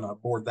exchange, he's going to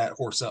board that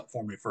horse up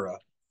for me for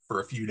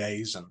a few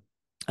days. And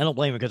I don't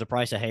blame him, because the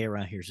price of hay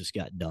around here just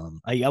got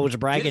dumb. I was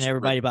bragging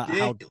everybody about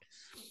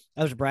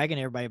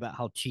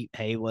how cheap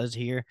hay was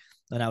here,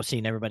 and I was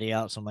seeing everybody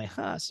else. I'm like,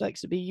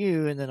 sucks to be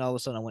you. And then all of a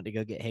sudden, I went to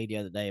go get hay the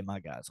other day, and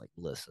my guy's like,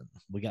 listen,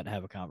 we got to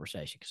have a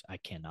conversation because I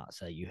cannot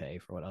sell you hay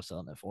for what I was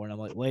selling it for. And I'm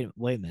like, wait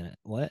a minute,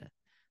 what?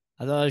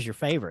 I thought it was your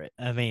favorite.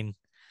 I mean,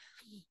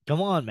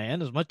 come on,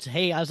 man. As much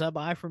hay as I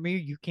buy from you,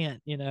 you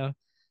can't,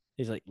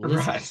 He's like, listen.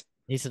 Right.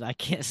 He said, I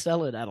can't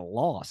sell it at a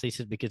loss. He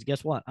said, because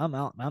guess what? I'm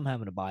out and I'm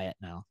having to buy it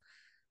now.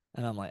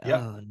 And I'm like,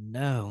 oh,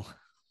 no.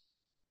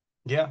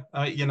 Yeah.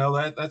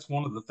 That's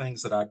one of the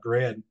things that I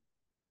dread,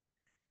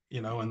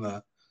 in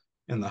the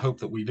hope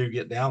that we do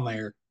get down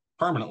there.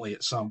 permanently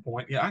at some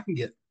point, yeah, I can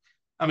get.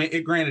 I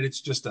mean, granted, it's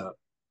just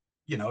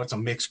it's a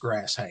mixed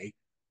grass hay,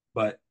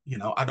 but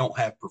I don't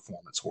have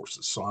performance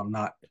horses, so I'm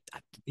not, I,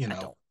 you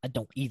know, I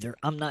don't either.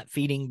 I'm not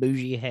feeding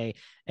bougie hay,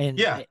 and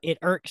yeah, it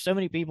irks so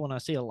many people. And I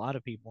see a lot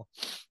of people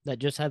that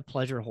just have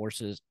pleasure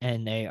horses,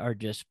 and they are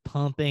just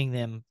pumping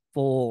them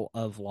full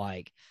of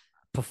like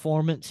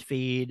performance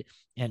feed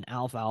and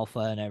alfalfa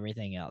and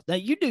everything else.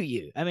 That you do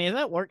you. I mean, if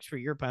that works for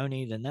your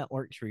pony, then that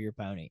works for your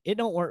pony. It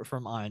don't work for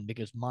mine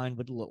because mine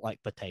would look like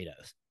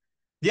potatoes.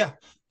 yeah,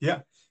 yeah.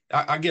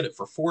 I get it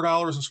for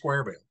 $4 a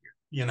square bale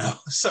here.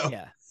 So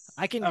Yeah,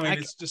 I can. I mean,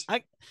 it's just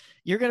I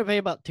you're gonna pay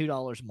about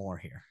 $2 more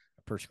here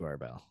per square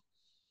bale.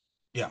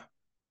 yeah.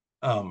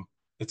 Um,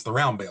 it's the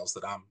round bales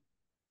that I'm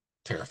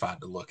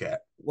terrified to look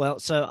at. Well,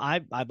 so I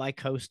buy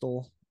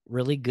coastal,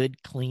 really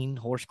good, clean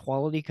horse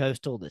quality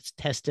coastal that's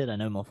tested. I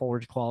know my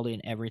forage quality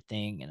and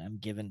everything, and I'm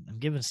giving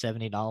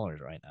 $70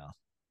 right now.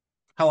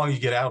 How long you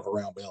get out of a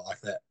round bale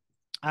like that?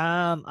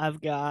 Um, I've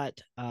got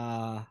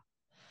uh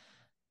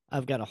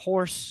I've got a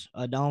horse,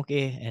 a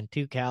donkey, and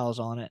two cows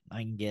on it. I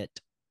can get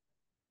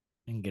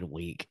a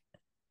week.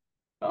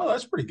 Oh,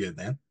 that's pretty good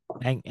then.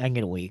 I can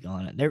get a week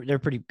on it. They're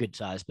pretty good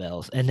size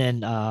bells. And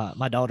then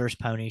my daughter's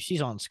pony,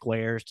 she's on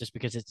squares just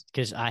because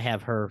I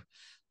have her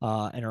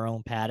in her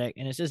own paddock,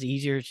 and it's just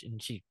easier.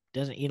 And she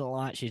doesn't eat a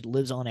lot. She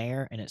lives on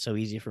air, and it's so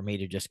easy for me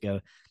to just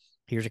go.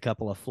 Here's a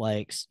couple of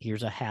flakes.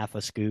 Here's a half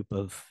a scoop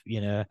of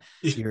your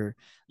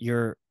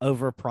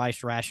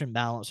overpriced ration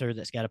balancer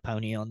that's got a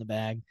pony on the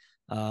bag.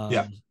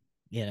 Yeah,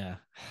 You know,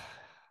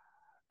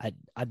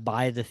 I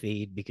buy the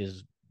feed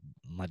because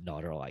my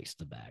daughter likes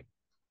the bag.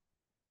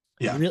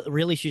 yeah.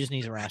 Really, she just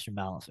needs a ration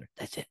balancer.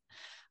 That's it.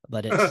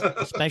 But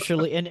it's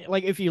especially, and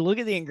like if you look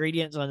at the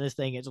ingredients on this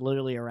thing, it's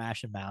literally a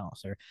ration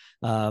balancer.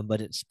 But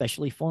it's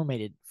specially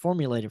formulated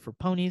for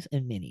ponies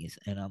and minis.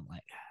 And I'm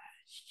like,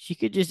 she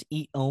could just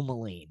eat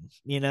Omaline,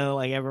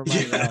 like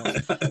everybody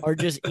else, or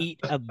just eat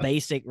a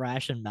basic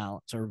ration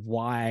balancer.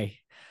 Why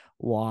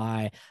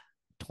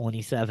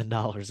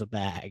 $27 a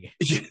bag?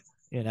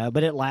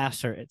 But it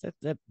lasts her.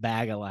 That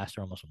bag will last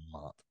her almost a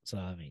month. So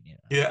I mean,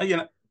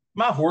 Yeah,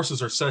 my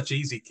horses are such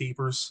easy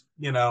keepers.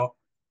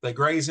 They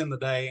graze in the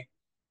day.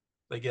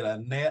 They get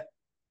an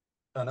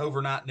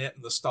overnight net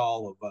in the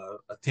stall of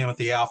a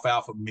Timothy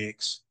alfalfa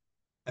mix,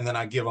 and then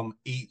I give them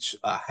each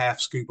a half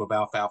scoop of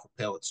alfalfa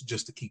pellets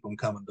just to keep them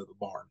coming to the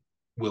barn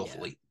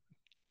willfully.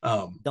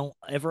 Don't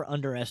ever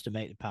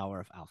underestimate the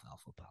power of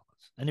alfalfa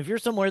pellets. And if you're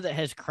somewhere that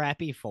has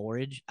crappy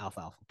forage,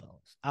 alfalfa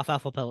pellets.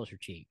 Alfalfa pellets are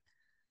cheap.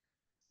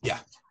 Yeah,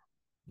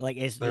 Like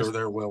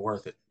they're well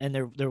worth it, and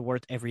they're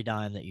worth every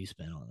dime that you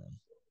spend on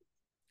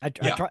them.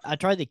 Yeah, I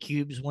tried the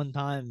cubes one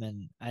time,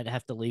 and I'd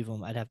have to leave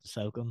them. I'd have to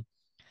soak them.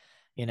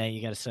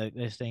 You got to soak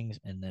those things,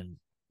 and then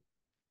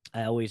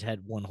I always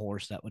had one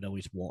horse that would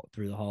always walk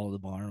through the hall of the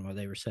barn while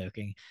they were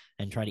soaking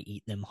and try to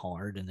eat them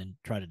hard, and then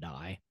try to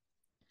die.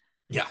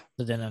 yeah.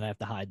 So then I'd have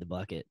to hide the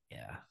bucket.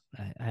 Yeah,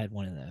 I had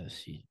one of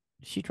those.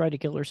 She tried to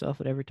kill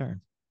herself at every turn.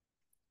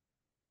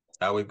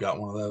 We've got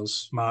one of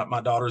those.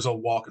 My daughter's a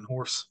walking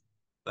horse.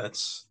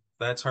 That's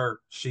her.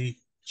 She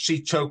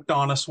choked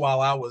on us while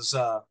I was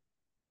uh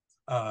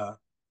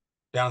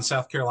down in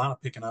South Carolina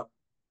picking up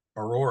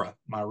Aurora,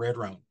 my red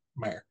roan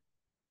mare,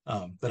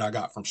 that I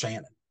got from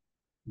Shannon.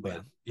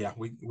 But yeah,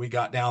 we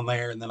got down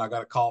there, and then I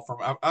got a call from.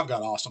 I've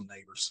got awesome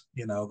neighbors.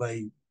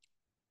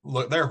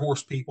 They're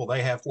horse people.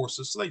 They have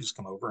horses, so they just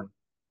come over and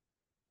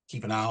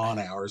keep an eye on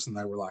ours. And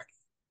they were like,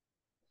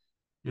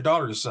 "Your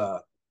daughter's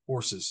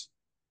horse is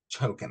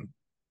choking."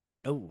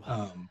 Oh,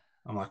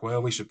 I'm like,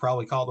 "Well, we should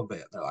probably call the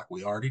vet." They're like,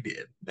 "We already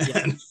did."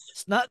 yeah.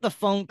 It's not the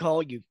phone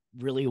call you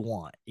really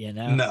want,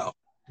 No,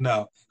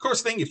 no. Of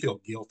course, then you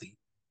feel guilty.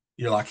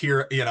 You're like,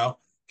 here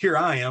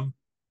I am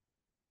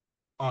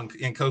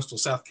in coastal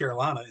South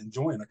Carolina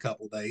enjoying a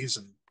couple of days,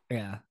 and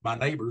Yeah. my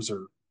neighbors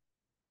are,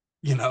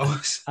 you know,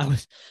 I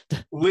was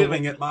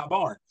living at my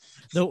barn.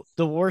 The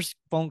worst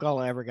phone call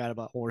I ever got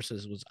about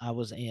horses was I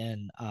was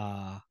in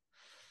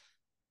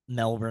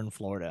Melbourne,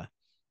 Florida,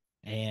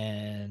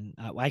 and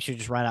actually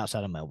just right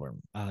outside of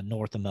Melbourne,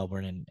 north of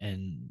Melbourne,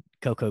 and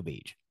Cocoa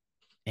Beach,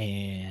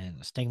 and I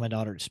was taking my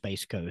daughter to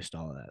Space Coast,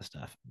 all of that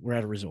stuff. We're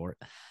at a resort.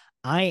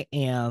 I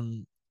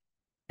am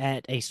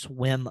at a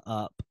swim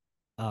up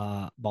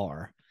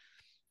bar,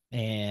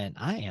 and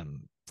I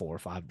am 4 or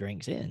 5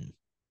 drinks in,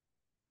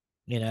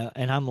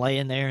 and I'm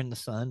laying there in the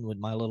sun with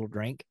my little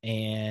drink,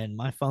 and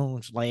my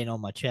phone's laying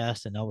on my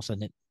chest, and all of a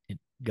sudden it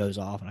goes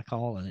off, and I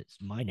call, and it's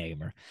my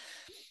neighbor,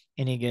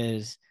 and he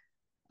goes,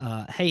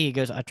 hey, he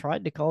goes, I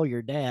tried to call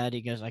your dad.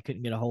 He goes, I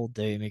couldn't get a hold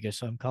of him. He goes,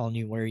 so I'm calling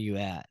you. Where are you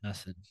at? And I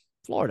said,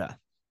 Florida.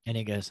 And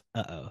he goes,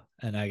 uh-oh.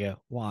 And I go,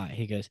 why?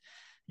 He goes,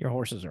 your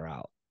horses are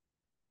out.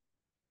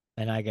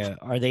 And I go,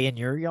 are they in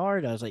your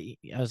yard? I was like,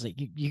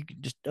 you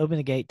just open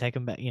the gate, take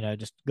them back,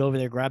 just go over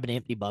there, grab an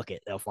empty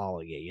bucket. They'll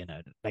follow you,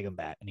 take them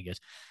back. And he goes,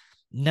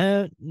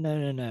 no.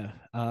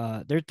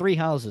 They're 3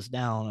 houses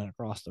down and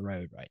across the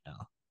road right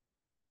now.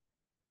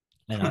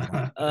 And I'm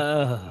like,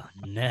 oh,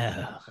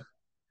 no.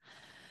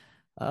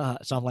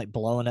 So I'm like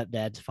blowing up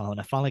dad's phone.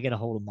 I finally get a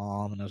hold of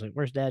mom and I was like,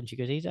 where's dad? And she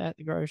goes, he's at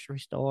the grocery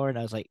store. And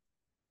I was like,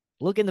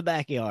 look in the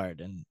backyard.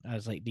 And I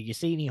was like, do you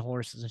see any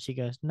horses? And she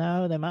goes,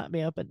 no, they might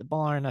be up at the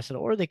barn. I said,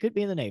 or they could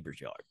be in the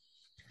neighbor's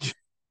yard.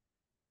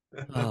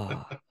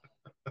 Oh.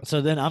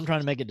 So then I'm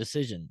trying to make a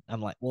decision.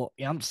 I'm like, well,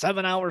 yeah, I'm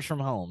 7 hours from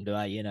home. Do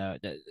I,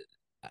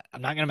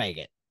 I'm not going to make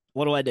it.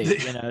 What do I do?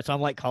 So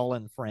I'm like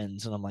calling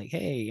friends and I'm like,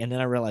 hey. And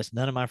then I realized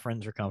none of my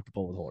friends are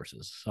comfortable with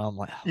horses. So I'm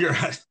like, You're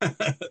right.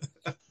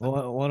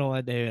 what do I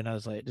do? And I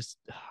was like,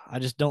 I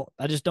just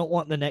don't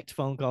want the next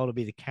phone call to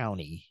be the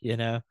county,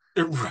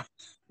 Right.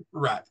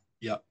 Right.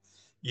 Yep.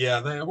 Yeah,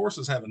 the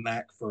horses have a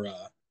knack for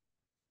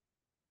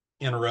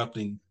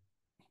interrupting,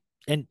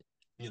 And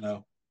you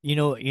know. you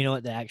know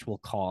what the actual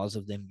cause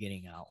of them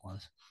getting out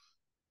was?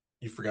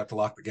 You forgot to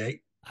lock the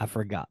gate. I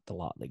forgot to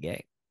lock the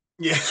gate.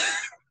 Yeah.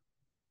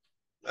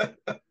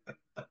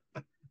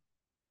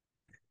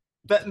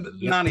 That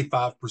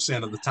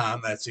 95% of the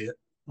time, that's it.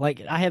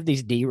 Like I have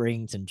these D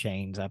rings and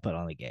chains I put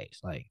on the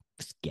gates. Like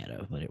it's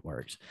ghetto, but it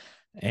works.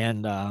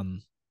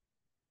 And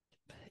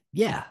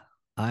yeah,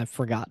 I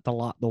forgot to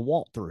lock the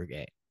walk through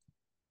gate.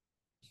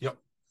 Yep.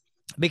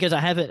 Because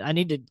I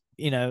need to,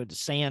 the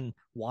sand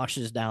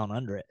washes down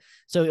under it.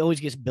 So it always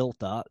gets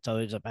built up. So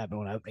it ends up happening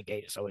when I open the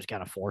gate. It's always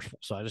kind of forceful.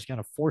 So I just kind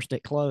of forced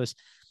it closed.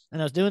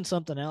 And I was doing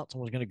something else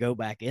and was going to go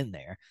back in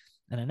there.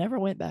 And I never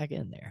went back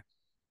in there.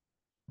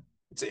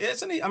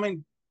 I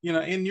mean,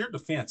 in your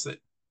defense, it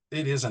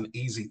is an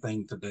easy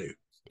thing to do.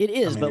 It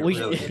is, but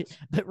really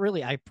but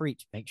really, I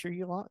preach. Make sure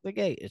you lock the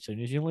gate as soon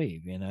as you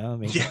leave. I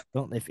mean, yeah.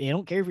 If you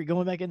don't care if you're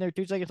going back in there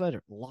 2 seconds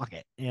later, lock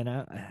it.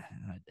 I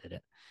did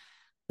it.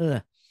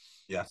 Ugh.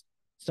 Yeah.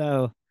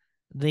 So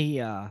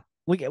the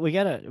we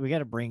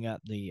gotta bring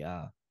up the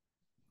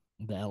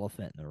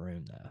elephant in the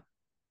room though.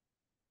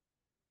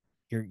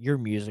 Your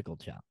musical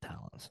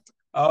talents.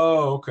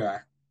 Oh, okay.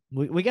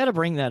 We got to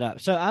bring that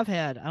up. So I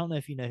don't know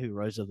if you know who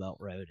Roosevelt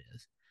Road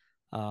is.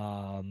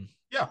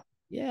 Yeah.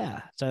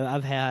 Yeah. So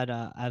I've had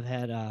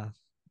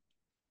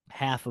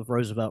half of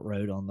Roosevelt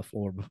Road on the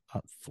floor.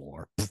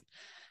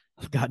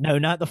 God, no,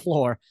 not the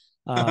floor.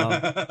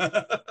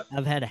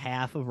 I've had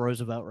half of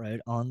Roosevelt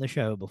Road on the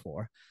show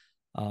before.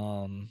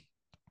 And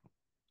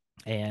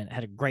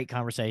had a great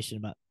conversation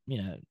about,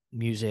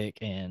 music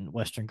and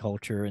Western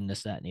culture and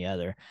this, that, and the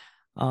other.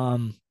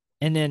 And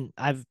then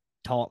I've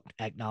talked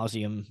ad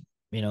nauseum,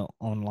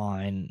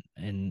 online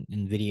and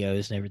in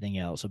videos and everything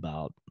else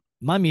about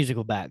my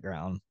musical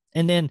background.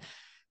 And then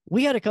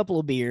we had a couple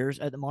of beers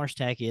at the Marsh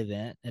Tacky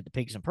event at the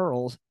Pigs and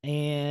Pearls.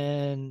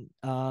 And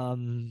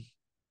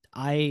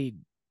I,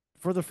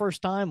 for the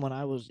first time when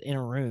I was in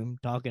a room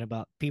talking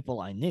about people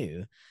I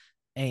knew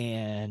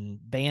and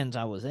bands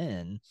I was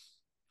in,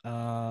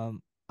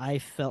 I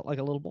felt like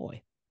a little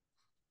boy.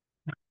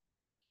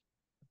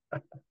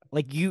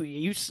 Like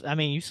you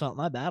sunk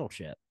my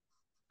battleship.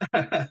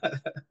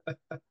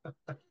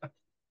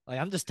 Like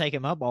I'm just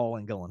taking my ball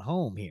and going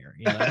home here,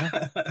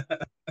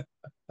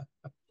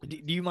 Do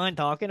you mind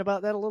talking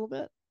about that a little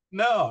bit?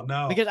 No.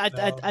 Because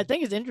I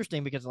think it's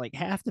interesting because like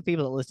half the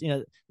people that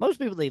listen, most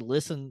people they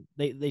listen,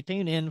 they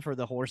tune in for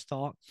the horse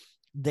talk,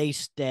 they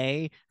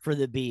stay for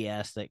the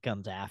BS that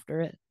comes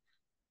after it.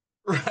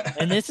 Right.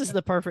 And this is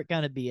the perfect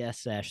kind of BS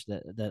sesh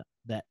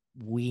that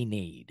we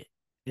need.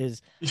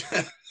 Is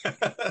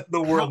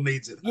the world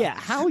needs it. Yeah,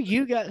 how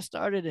you got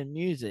started in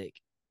music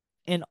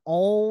and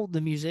all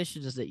the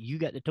musicians that you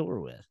got to tour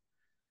with.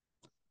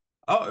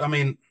 Oh, I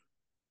mean,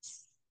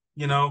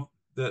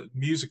 the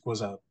music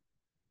was a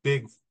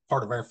big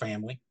part of our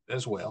family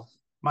as well.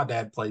 My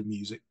dad played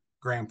music,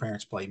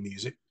 grandparents played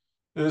music.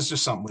 It was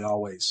just something we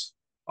always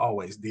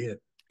did.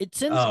 It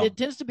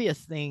tends to be a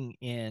thing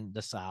in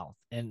the South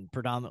and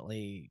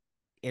predominantly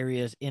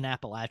areas in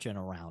Appalachia and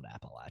around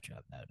Appalachia,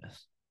 I've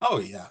noticed. Oh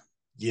yeah.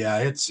 Yeah,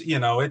 it's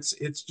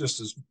just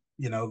as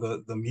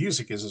the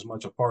music is as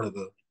much a part of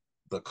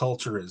the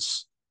culture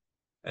as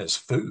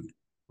food,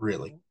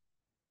 really.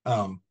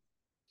 And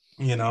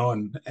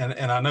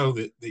I know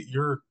that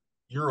you're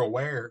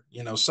aware,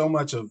 so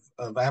much of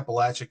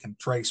Appalachia can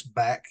trace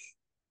back,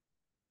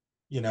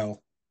 to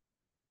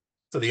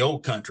the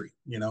old country,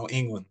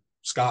 England,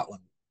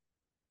 Scotland,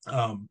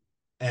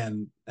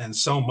 and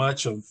so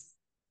much of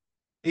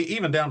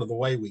even down to the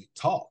way we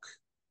talk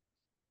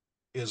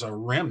is a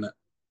remnant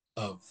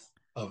of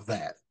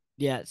that.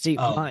 Yeah, see,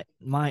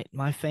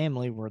 my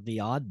family were the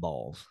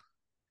oddballs.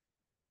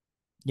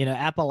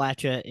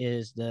 Appalachia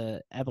is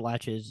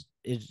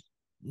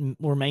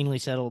we're mainly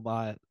settled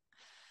by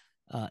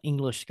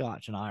English,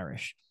 Scotch, and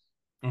Irish.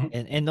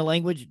 Mm-hmm. And the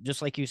language,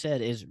 just like you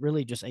said, is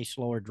really just a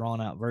slower,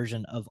 drawn-out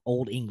version of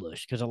Old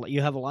English. Because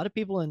you have a lot of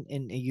people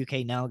in the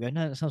UK now go,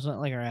 no, it sounds not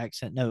like our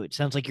accent. No, it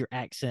sounds like your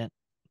accent,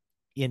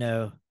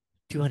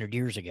 200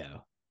 years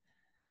ago.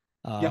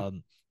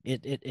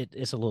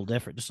 It's a little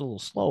different, just a little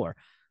slower.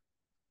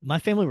 My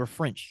family were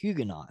French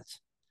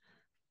Huguenots.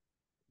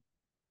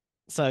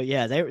 So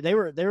yeah, they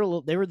were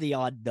the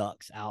odd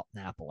ducks out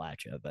in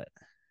Appalachia, but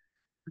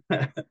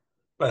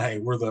but hey,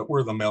 we're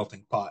the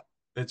melting pot.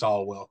 it's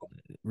all welcome,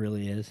 It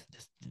really is.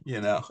 Just,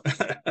 you know.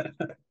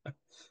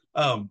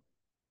 um,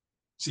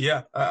 so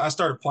yeah, I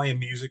started playing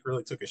music,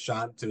 really took a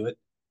shine to it.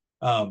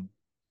 Um,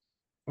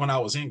 when I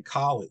was in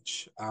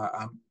college,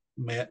 I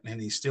met,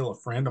 and he's still a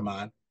friend of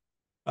mine.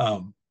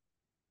 Um,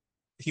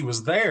 he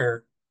was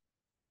there,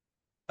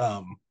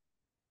 um,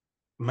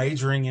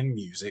 majoring in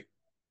music.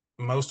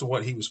 Most of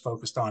what he was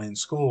focused on in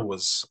school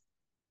was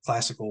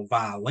classical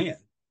violin.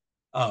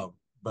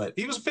 But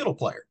he was a fiddle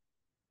player.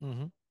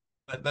 mm-hmm.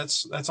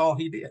 That's all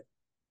he did.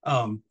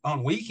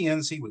 On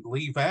weekends, he would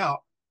leave out,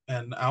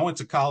 and I went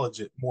to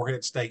college at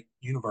Morehead State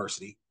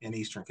University in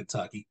Eastern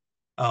Kentucky.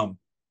 Um,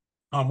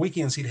 on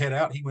weekends, he'd head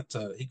out.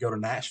 He'd go to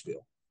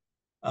Nashville,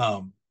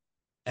 um,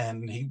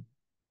 and he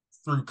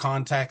through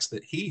contacts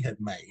that he had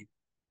made,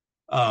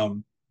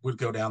 would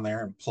go down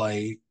there and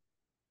play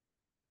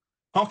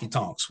honky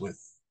tonks with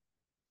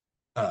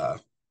uh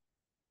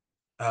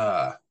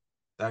uh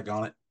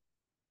daggone it.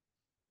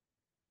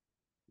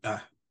 Uh,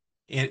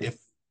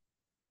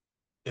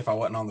 if I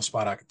wasn't on the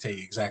spot, I could tell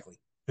you exactly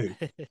who.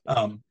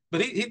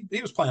 But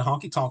he was playing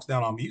honky tonks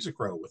down on Music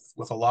Row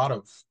with a lot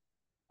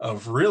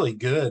of really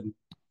good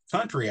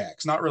country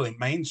acts. Not really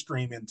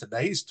mainstream in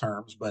today's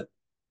terms, but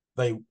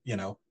they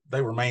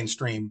were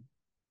mainstream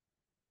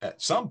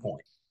at some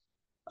point.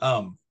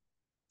 Um,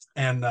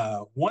 and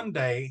one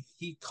day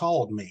he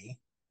called me.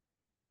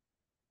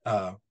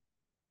 It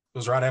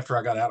was right after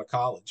I got out of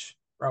college,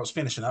 or I was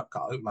finishing up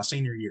college. It was my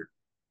senior year.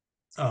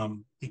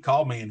 He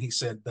called me and he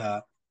said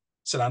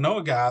I know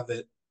a guy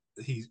that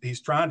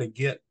he's trying to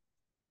get.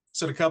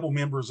 Said a couple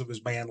members of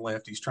his band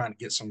left. He's trying to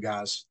get some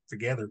guys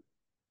together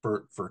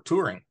for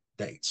touring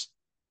dates.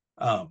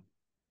 Um,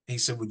 he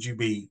said, "Would you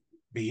be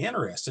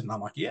interested?" And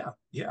I'm like, "Yeah,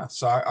 yeah."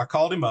 So I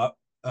called him up.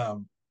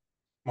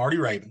 Marty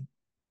Raybon.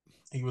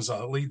 He was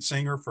a lead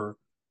singer for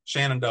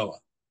Shenandoah.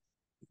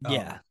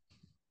 Yeah.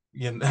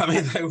 I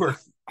mean, they were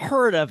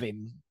Heard of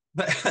him.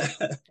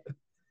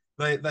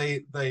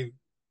 they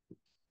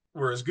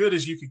were as good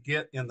as you could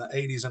get in the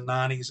 80s and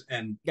 90s,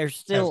 and They're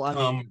still,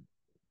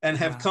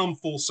 have come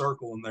full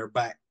circle, and they're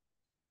back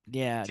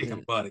yeah.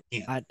 kicking butt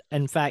again.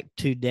 In fact,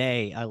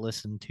 today I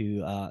listened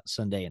to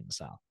Sunday in the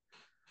South.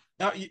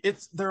 Now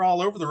they're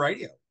all over the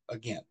radio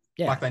again,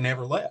 like they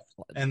never left,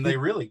 and they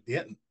really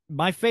didn't.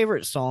 My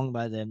favorite song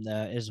by them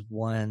though is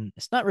one.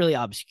 It's not really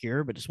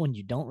obscure, but it's one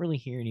you don't really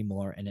hear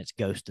anymore, and it's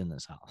 "Ghost in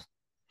This House."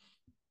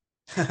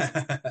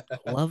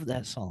 Love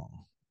that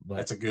song. But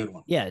that's a good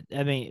one. Yeah,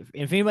 I mean,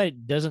 if anybody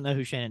doesn't know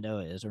who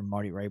Shenandoah is or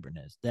Marty Raybon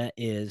is, that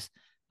is,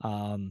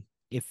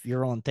 if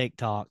you're on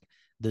TikTok,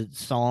 the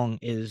song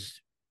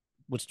is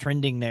what's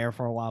trending there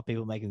for a while.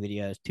 People making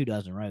videos. 2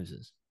 Dozen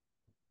Roses.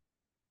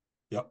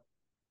 Yep.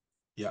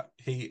 Yeah.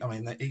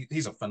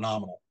 He's a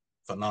phenomenal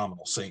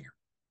singer.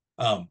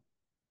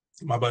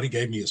 My buddy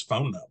gave me his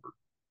phone number.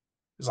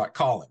 He's like,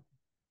 call him.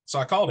 So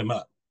I called him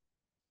up,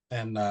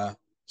 and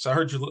so I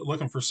heard you're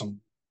looking for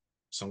some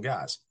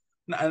guys.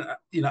 And,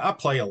 I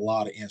play a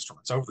lot of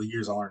instruments. Over the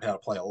years, I learned how to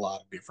play a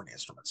lot of different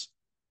instruments.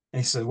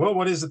 And he said, "Well,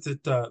 what is it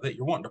that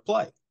you're wanting to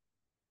play?"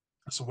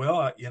 I said, "Well,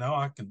 I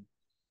can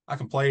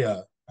play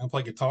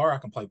guitar. I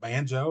can play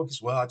banjo." He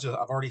said, "Well, I've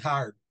already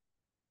hired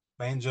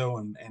banjo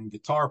and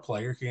guitar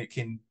player.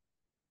 Can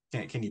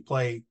you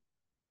play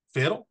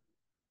fiddle?"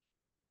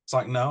 It's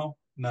like, no,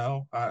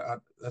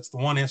 that's the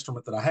one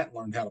instrument that I hadn't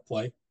learned how to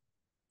play.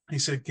 He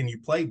said, "Can you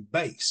play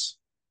bass?"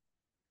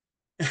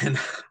 And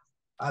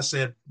I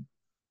said,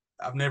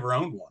 "I've never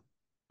owned one.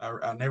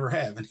 I never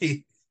have." And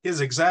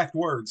his exact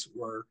words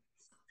were,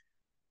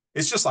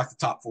 "It's just like the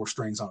top 4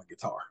 strings on a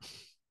guitar."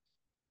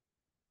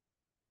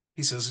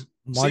 He says,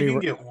 "See if you can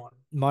get one."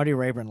 Marty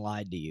Raybon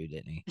lied to you,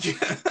 didn't he?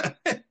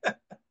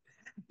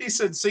 He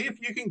said, "See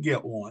if you can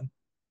get one."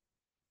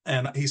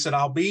 And he said,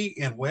 "I'll be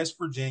in West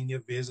Virginia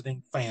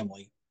visiting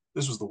family."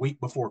 This was the week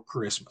before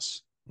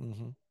Christmas.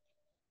 Mm-hmm.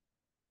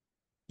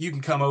 "You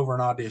can come over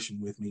and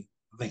audition with me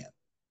then."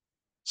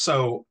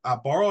 So I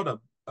borrowed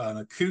an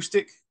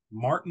acoustic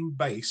Martin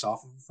bass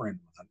off of a friend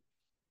of mine,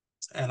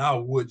 and I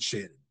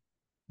woodshedded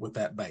with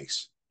that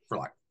bass for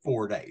like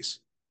 4 days.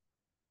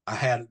 I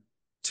had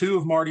 2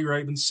 of Marty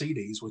Raybon's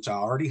CDs, which I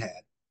already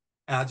had,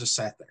 and I just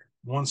sat there,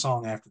 one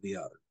song after the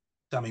other.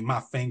 I mean, my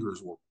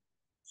fingers were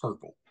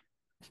purple.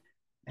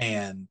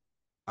 And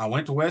I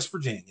went to West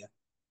Virginia.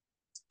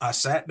 I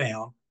sat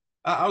down.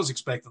 I was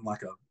expecting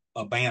like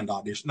a band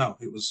audition. No,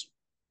 it was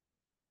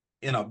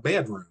in a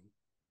bedroom.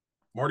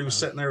 Marty was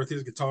sitting there with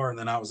his guitar, and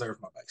then I was there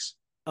with my bass.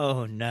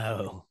 Oh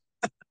no!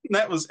 And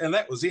that was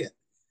it.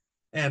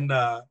 And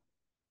I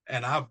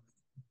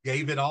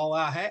gave it all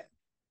I had.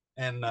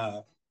 And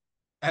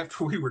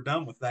after we were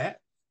done with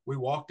that, we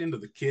walked into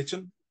the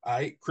kitchen. I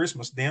ate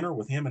Christmas dinner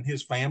with him and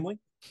his family.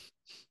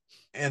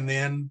 And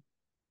then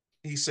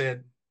he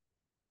said,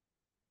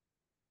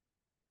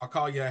 "I'll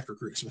call you after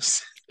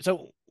Christmas."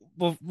 So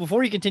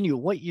before you continue,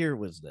 what year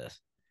was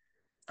this?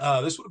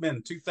 This would have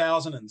been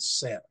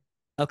 2007.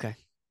 Okay.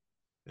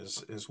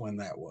 Is when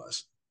that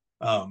was.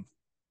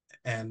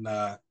 And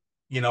I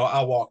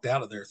walked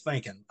out of there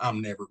thinking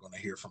I'm never going to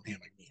hear from him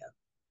again.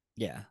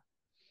 Yeah.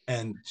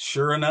 And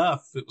sure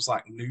enough, it was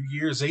like New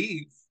Year's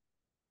Eve.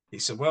 He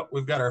said, "Well,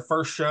 we've got our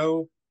first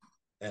show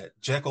at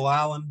Jekyll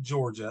Island,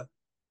 Georgia,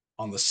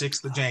 on the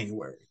 6th of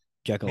January.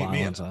 Jekyll Meet me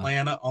in Island's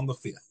Atlanta on the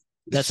 5th."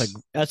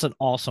 that's an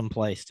awesome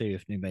place too,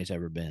 if anybody's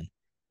ever been.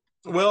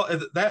 Well,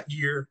 that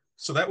year,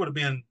 so that would have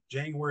been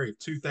January of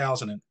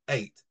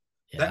 2008.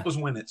 Yeah. That was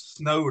when it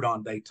snowed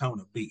on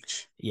Daytona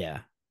Beach.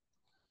 Yeah.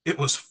 It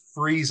was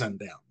freezing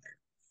down there.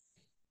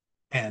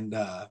 And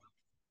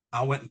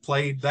I went and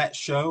played that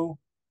show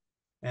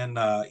and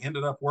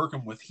ended up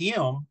working with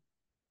him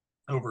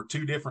over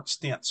 2 different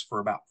stints for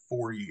about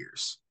 4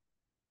 years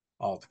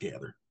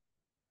altogether.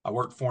 I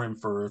worked for him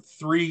for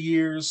 3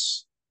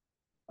 years,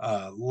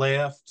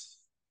 left,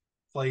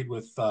 played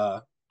with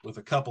a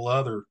couple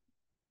other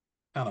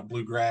kind of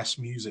bluegrass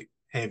music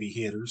heavy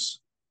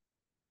hitters.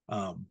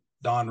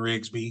 Don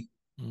Rigsby.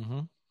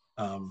 Mm-hmm.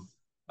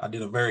 I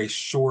did a very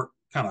short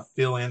kind of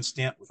fill-in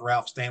stint with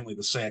Ralph Stanley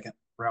II,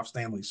 Ralph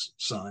Stanley's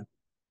son,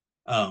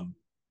 and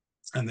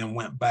then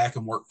went back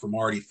and worked for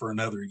Marty for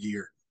another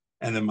year.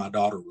 And then my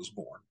daughter was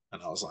born,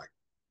 and I was like,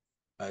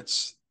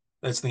 "That's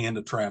the end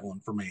of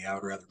traveling for me. I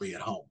would rather be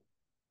at home."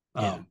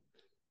 Yeah.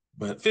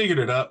 But figured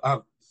it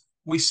up.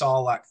 We saw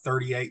like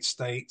 38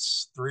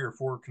 states, 3 or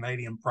 4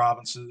 Canadian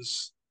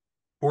provinces,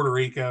 Puerto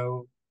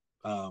Rico.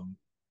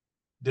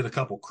 Did a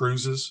couple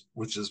cruises,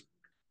 which is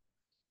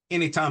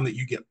anytime that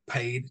you get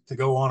paid to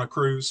go on a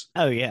cruise.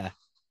 Oh yeah,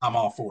 I'm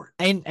all for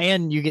it.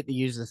 And you get to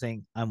use the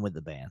thing. I'm with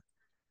the band.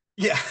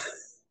 Yeah.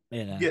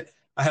 Yeah.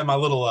 I have my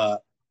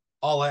little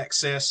all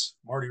access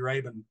Marty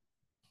Raybon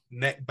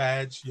neck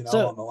badge,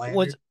 on the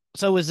lanyard.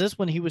 Was this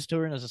when he was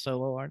touring as a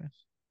solo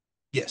artist?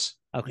 Yes.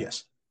 Okay.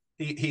 Yes.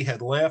 He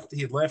had left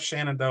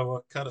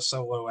Shenandoah, cut a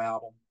solo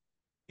album,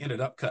 ended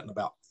up cutting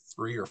about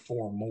 3 or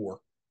 4 more.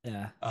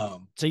 Yeah.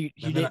 So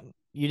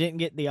you didn't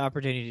get the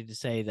opportunity to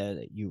say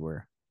that you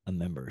were a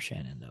member of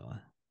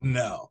Shenandoah.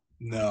 No.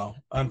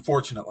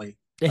 Unfortunately,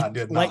 I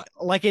did not.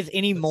 Like it's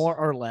any more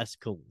or less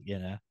cool,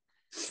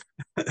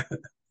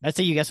 I'd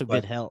say you got some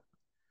good help.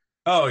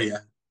 Oh yeah.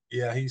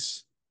 Yeah,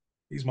 he's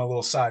my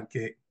little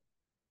sidekick.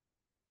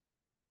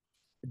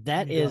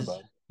 That is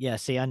yeah,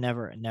 see, I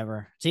never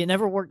see it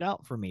never worked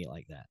out for me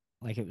like that.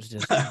 Like it was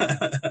just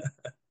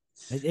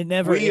it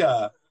never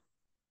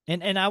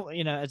and I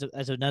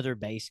as another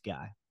bass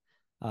guy,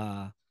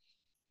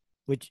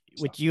 which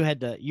you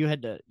had to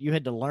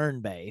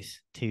learn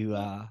bass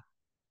to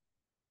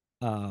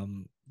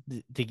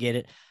get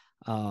it.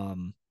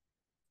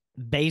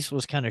 Bass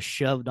was kind of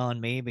shoved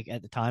on me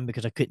at the time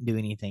because I couldn't do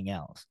anything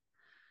else,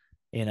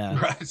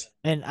 Right.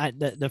 And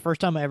the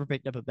first time I ever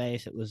picked up a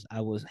bass,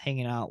 I was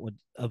hanging out with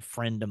a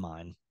friend of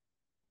mine,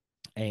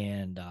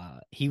 and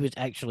he was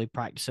actually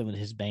practicing with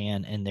his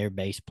band, and their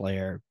bass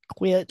player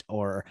quit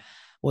or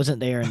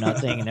wasn't there or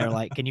nothing, and they're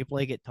like, "Can you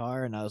play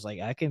guitar?" And I was like,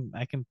 "I can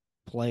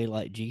play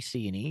like G,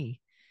 C, and E."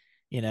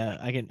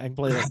 I can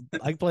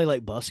play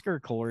like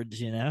busker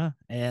chords,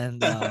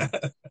 and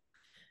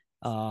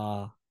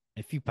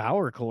a few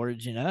power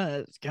chords,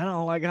 it's kind of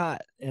all I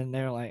got. And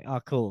they're like,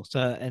 "Oh, cool." So,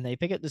 and they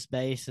pick up this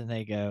bass and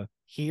they go,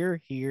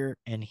 "Here, here,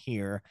 and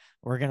here.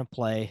 We're going to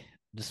play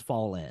this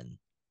Fall In."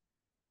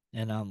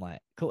 And I'm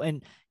like, cool.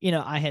 And,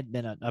 I had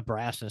been a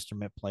brass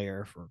instrument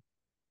player for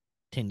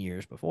 10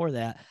 years before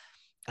that.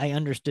 I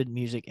understood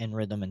music and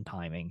rhythm and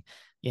timing.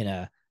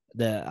 I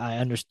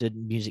understood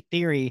music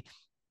theory.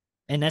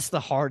 And that's the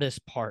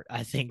hardest part,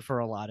 I think, for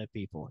a lot of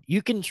people.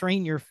 You can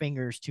train your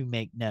fingers to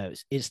make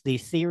notes. It's the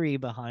theory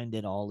behind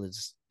it all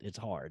it's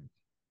hard.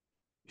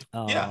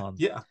 Yeah.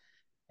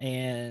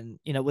 And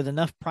with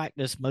enough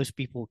practice, most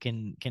people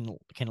can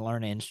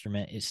learn an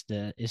instrument. It's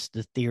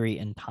the theory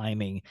and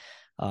timing.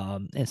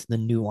 It's the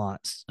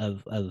nuance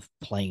of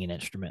playing an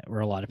instrument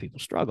where a lot of people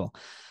struggle.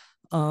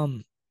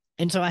 And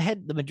so I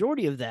had the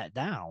majority of that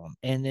down,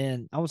 and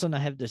then all of a sudden I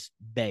have this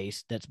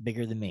bass that's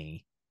bigger than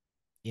me,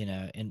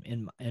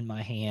 in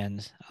my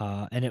hands,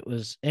 and it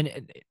was it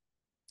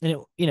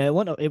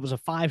was a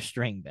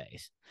 5-string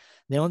bass.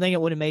 The only thing that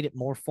would have made it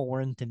more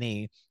foreign to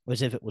me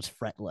was if it was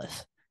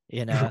fretless,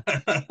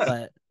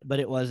 but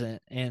it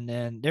wasn't. And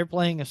then they're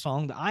playing a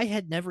song that I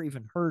had never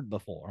even heard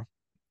before,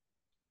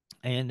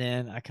 and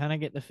then I kind of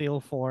get the feel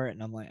for it,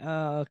 and I'm like,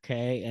 oh,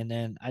 okay. And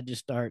then I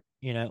just start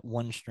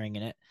one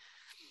stringing it,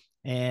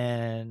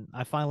 and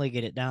I finally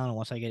get it down. And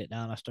once I get it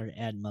down, I started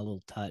adding my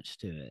little touch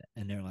to it.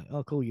 And they're like,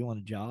 "Oh, cool. You want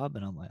a job?"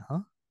 And I'm like, "Huh?"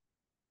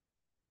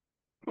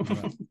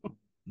 Like,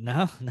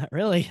 no, not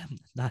really.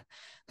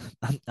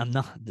 I'm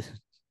not. It's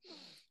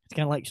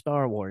kind of like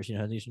Star Wars.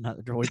 These are not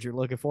the droids you're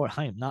looking for.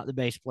 I am not the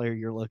bass player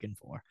you're looking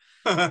for.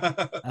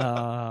 But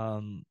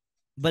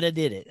I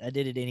did it. I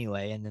did it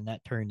anyway. And then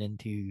that turned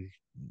into,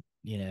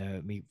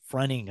 me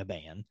fronting a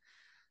band.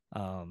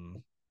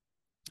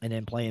 And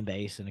then playing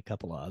bass and a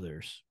couple of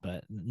others,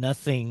 but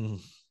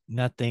nothing.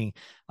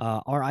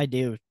 Our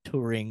idea of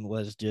touring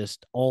was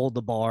just all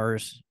the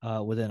bars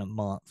within a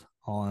month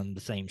on the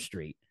same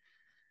street,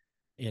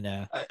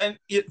 And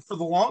for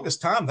the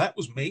longest time, that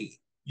was me.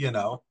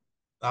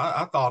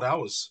 I thought I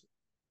was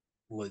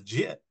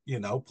legit.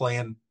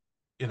 Playing,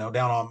 down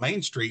on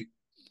Main Street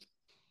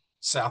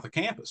south of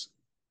campus.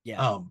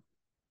 Yeah.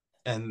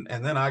 And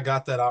then I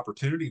got that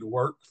opportunity to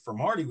work for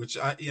Marty, which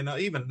I,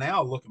 even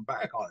now looking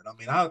back on it, I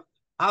mean,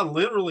 I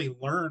literally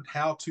learned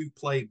how to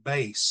play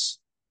bass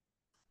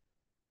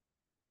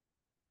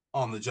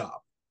on the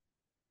job.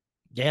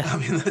 Yeah. I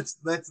mean,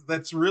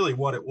 that's really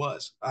what it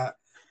was.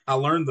 I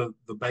learned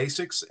the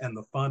basics and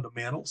the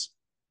fundamentals,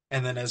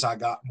 and then as I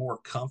got more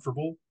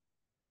comfortable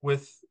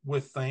with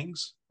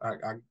things, I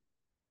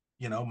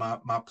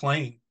my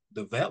playing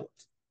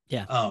developed.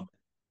 Yeah.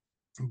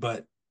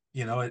 But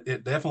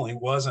it definitely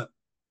wasn't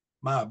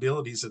my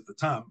abilities at the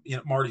time.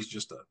 Marty's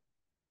just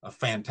a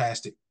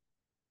fantastic,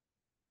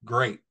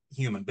 great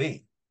human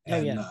being, Oh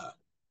yeah.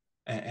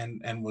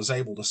 and was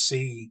able to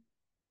see,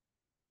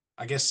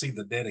 I guess, see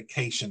the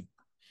dedication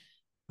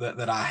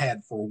that I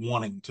had for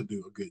wanting to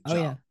do a good Oh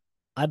yeah. job.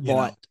 I You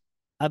bought know,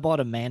 I bought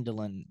a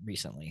mandolin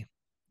recently,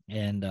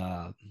 and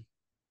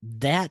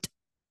that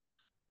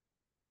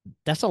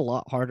that's a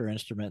lot harder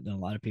instrument than a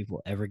lot of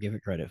people ever give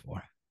it credit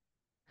for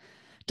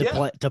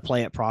yeah, to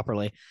play it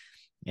properly.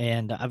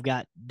 And I've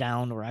got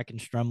down where I can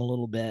strum a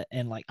little bit,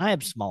 and like I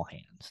have small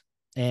hands,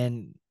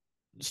 and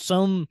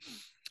some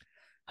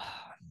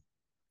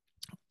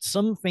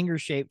some finger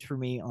shaped for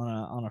me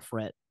on a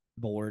fret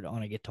board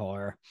on a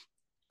guitar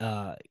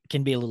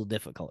can be a little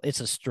difficult. It's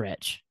a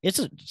stretch.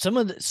 Some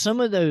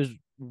of those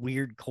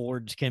weird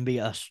chords can be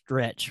a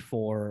stretch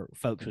for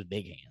folks with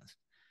big hands,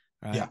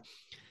 right? yeah.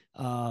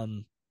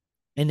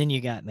 And then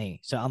you got me,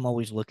 so I'm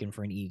always looking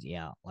for an easy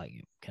out. Like,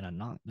 can I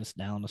knock this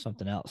down to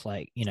something else?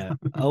 Like,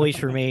 always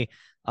for me,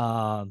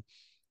 um,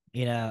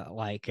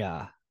 like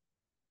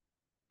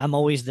I'm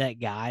always that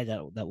guy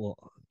that will,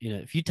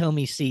 if you tell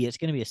me C, it's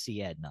going to be a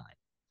C add 9.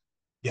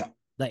 Yeah.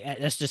 Like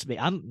that's just me.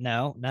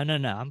 No.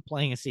 I'm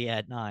playing a C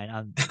add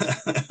 9.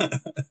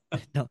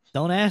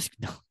 Don't ask.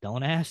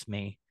 Don't ask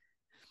me.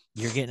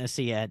 You're getting a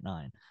C add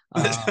 9.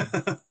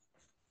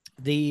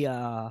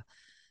 The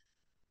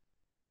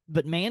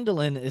But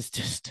mandolin is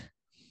just.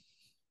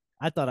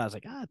 I thought I was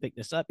like, I picked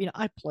this up.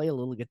 I play a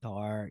little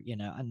guitar.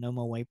 I know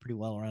my way pretty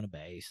well around a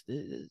bass.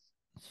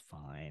 It's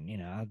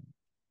fine. I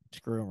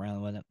screw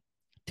around with it.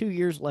 2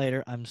 years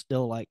later, I'm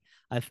still like,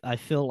 I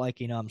feel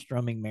like, I'm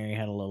strumming Mary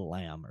Had a Little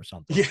Lamb or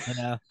something.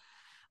 Yeah.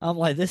 I'm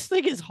like, this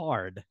thing is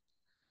hard.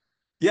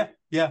 Yeah,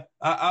 yeah.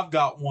 I've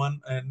got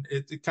one, and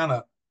it's kind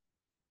of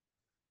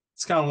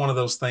one of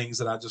those things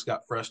that I just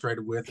got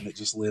frustrated with, and it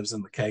just lives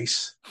in the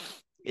case.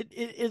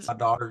 It's My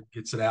daughter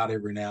gets it out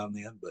every now and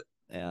then, but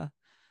yeah.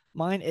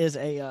 Mine is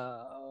I'm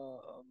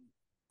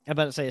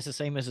about to say it's the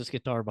same as this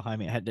guitar behind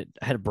me. I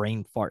had a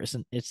brain fart.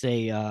 It's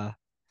a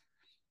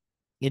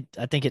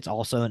I think it's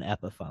also an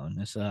Epiphone.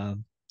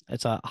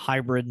 It's a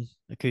hybrid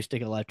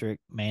acoustic electric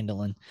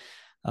mandolin.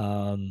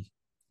 Um,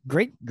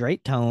 great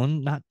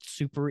tone, not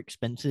super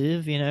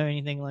expensive,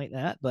 anything like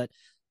that, but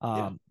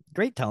yeah.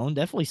 great tone.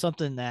 Definitely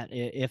something that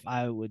if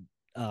I would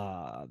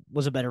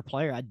was a better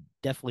player, I'd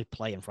definitely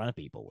play in front of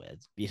people with.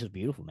 It's a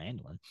beautiful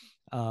mandolin.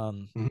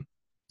 Mhm.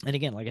 And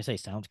again, like I say,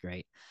 sounds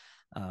great.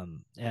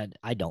 And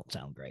I don't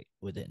sound great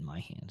with it in my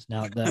hands.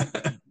 Now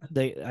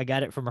I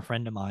got it from a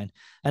friend of mine,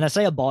 and I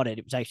say I bought it.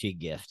 It was actually a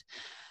gift.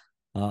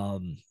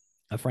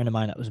 A friend of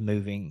mine that was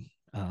moving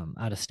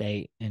out of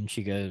state, and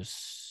she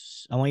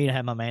goes, "I want you to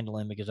have my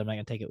mandolin because I'm not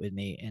gonna take it with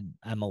me, and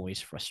I'm always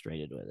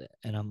frustrated with it."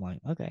 And I'm like,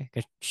 "Okay,"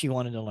 because she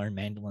wanted to learn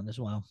mandolin as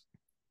well,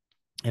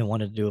 and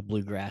wanted to do a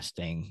bluegrass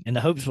thing. And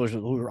the hopes was we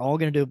were all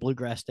gonna do a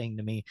bluegrass thing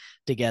to me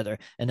together.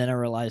 And then I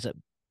realized that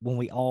when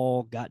we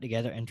all got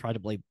together and tried to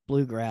play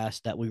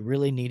bluegrass, that we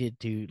really needed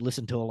to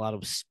listen to a lot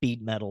of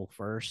speed metal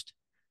first.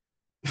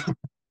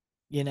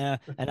 And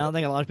I don't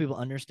think a lot of people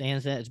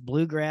understands that. It's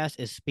bluegrass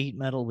is speed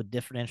metal with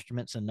different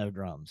instruments and no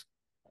drums.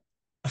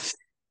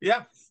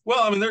 Yeah. Well,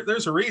 I mean,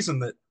 there's a reason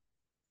that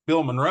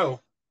Bill Monroe,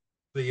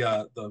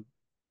 the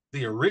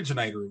the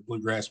originator of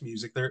bluegrass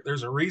music,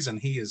 there's a reason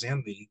he is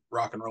in the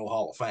Rock and Roll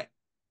Hall of Fame.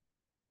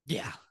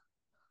 Yeah.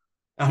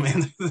 I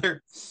mean, I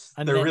there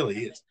met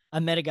really is. I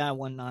met a guy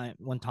one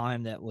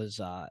time that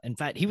was in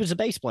fact he was a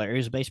bass player. He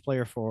was a bass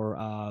player for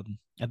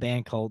a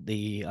band called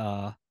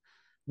the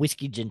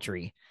Whiskey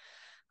Gentry.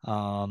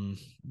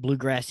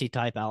 Bluegrassy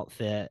type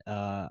outfit.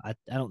 I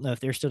don't know if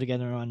they're still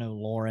together. I know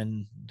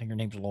Lauren, I think her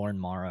name's Lauren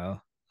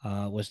Morrow,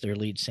 was their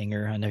lead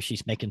singer. I know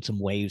she's making some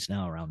waves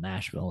now around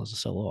Nashville as a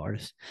solo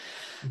artist.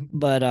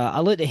 But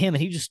I looked at him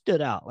and he just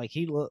stood out. Like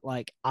he looked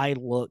like I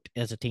looked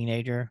as a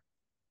teenager,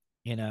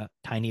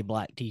 tiny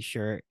black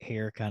t-shirt,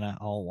 hair kind of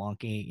all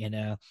wonky,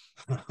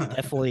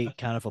 definitely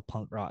kind of a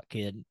punk rock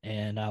kid.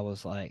 And I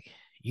was like,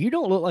 you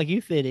don't look like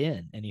you fit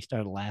in. And he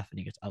started laughing.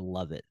 He goes, I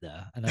love it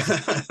though. And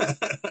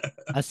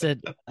I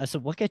said,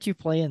 what got you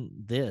playing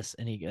this?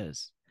 And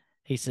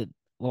he said,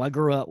 well, I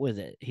grew up with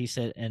it. He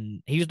said,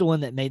 and he's the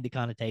one that made the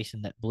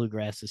connotation that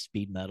bluegrass is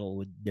speed metal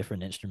with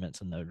different instruments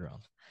and no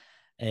drums.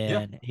 Yeah.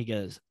 And he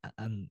goes,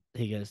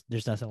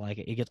 there's nothing like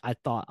it. He goes, I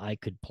thought I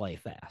could play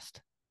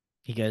fast.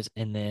 He goes,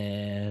 and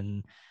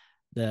then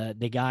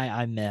the guy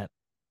I met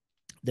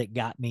that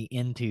got me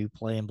into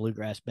playing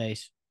bluegrass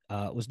bass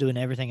was doing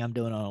everything I'm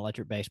doing on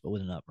electric bass, but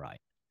with an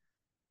upright.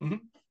 Mm-hmm.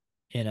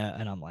 And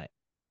I'm like,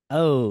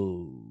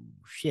 Oh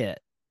shit.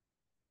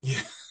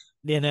 Yeah.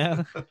 You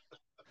know?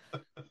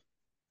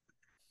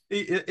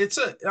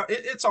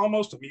 It's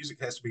almost a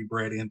music has to be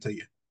bred into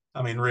you.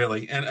 I mean,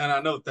 really. And I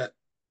know that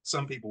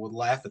some people would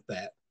laugh at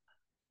that,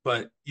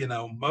 but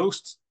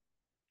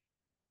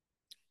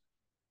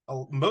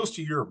most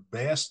of your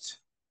best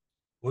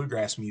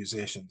bluegrass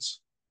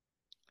musicians,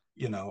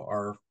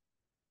 are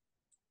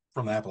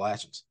from the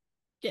Appalachians.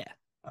 Yeah.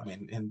 I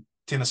mean, in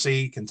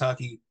Tennessee,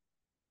 Kentucky,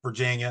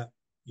 Virginia,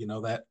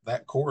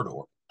 that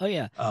corridor. Oh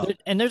yeah. Um,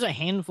 And there's a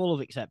handful of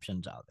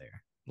exceptions out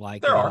there.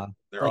 there are,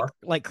 there are,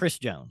 Like Chris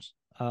Jones.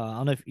 I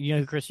don't know if you know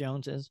who Chris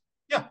Jones is.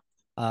 yeah,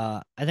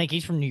 I think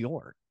he's from New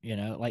York,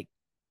 like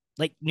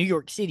New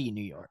York City,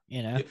 New York,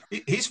 yeah.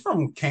 He's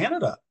from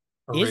Canada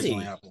Is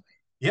originally, he? I believe.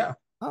 Yeah,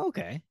 Oh,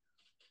 okay.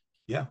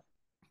 yeah.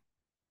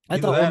 I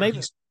Either thought, well, that or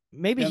he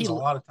maybe spends a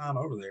lot of time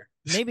over there.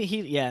 maybe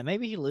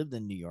he lived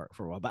in New York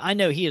for a while, but I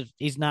know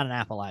he's not an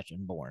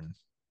Appalachian born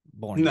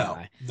No,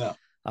 guy. no.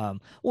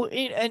 Well,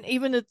 and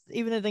even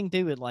the thing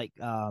too with like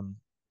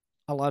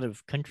a lot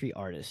of country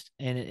artists,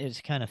 and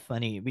it's kind of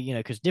funny, but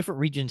because different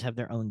regions have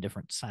their own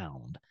different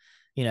sound.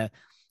 You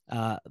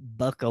know,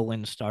 Buck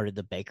Owens started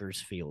the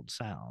Bakersfield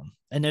sound,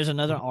 and there's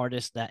another Mhm.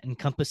 artist that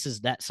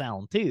encompasses that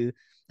sound too,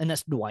 and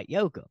that's Dwight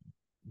Yoakam.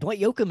 Dwight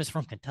Yoakam is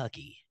from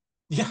Kentucky.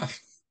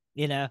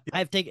 Yeah, I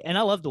have tickets, and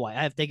I love Dwight.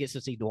 I have tickets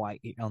to see Dwight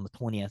on the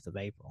 20th of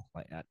April.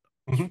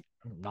 Mhm.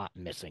 I'm not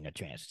missing a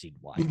chance to see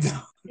Dwight.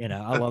 No.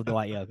 I love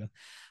Dwight Yoakam.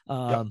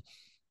 Yep.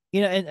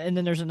 And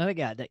then there's another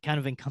guy that kind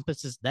of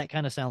encompasses that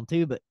kind of sound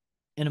too, but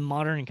in a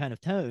modern kind of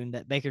tone,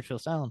 that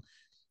Bakersfield sound.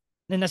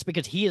 And that's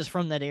because he is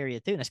from that area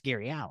too, and that's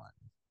Gary Allen.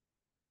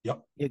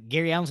 Yep.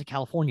 Gary Allen's a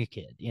California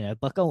kid.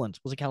 Buck Owens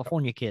was a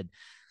California kid.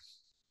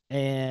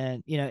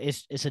 And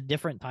it's a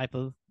different type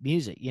of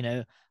music.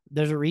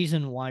 There's a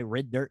reason why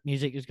red dirt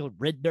music is called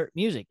red dirt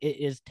music. It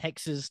is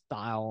Texas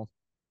style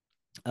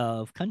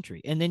of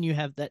country. And then you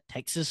have that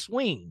Texas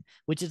swing,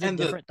 which is a And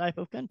different type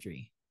of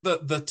country.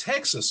 the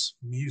Texas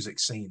music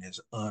scene is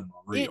It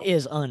unreal.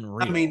 is I mean,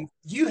 unreal.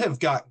 you have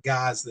got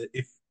guys that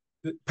if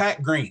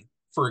Pat Green,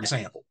 for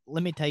example.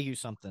 Let me tell you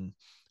something.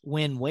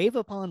 When Wave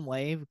Upon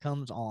Wave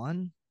comes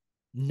on,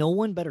 no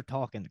one better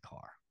talk in the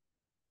car.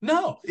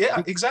 No,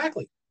 yeah,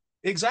 exactly.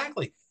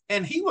 Exactly.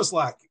 And he was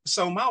like,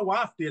 so my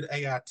wife did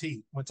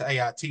AIT, went to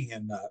AIT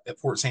at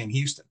Fort Sam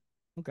Houston.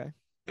 Okay.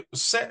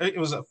 It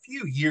was a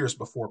few years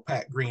before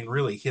Pat Green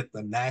really hit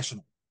the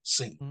national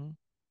scene. Mm-hmm.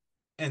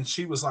 And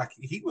she was like,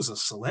 he was a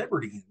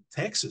celebrity in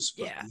Texas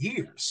for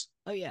years.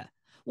 Oh yeah.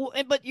 Well,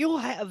 but you'll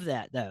have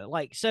that though.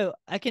 Like, so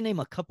I can name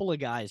a couple of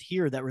guys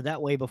here that were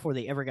that way before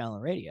they ever got on the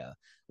radio.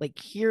 Like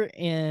here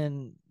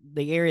in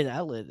the area that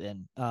I live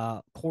in,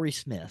 Corey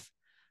Smith.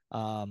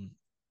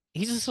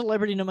 He's a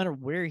celebrity no matter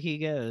where he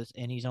goes,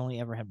 and he's only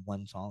ever had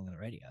one song on the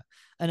radio.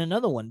 And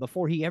another one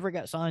before he ever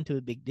got signed to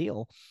a big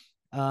deal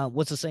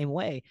was the same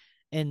way,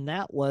 and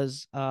that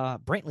was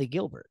Brantley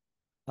Gilbert.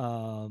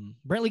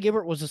 Brantley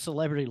Gilbert was a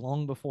celebrity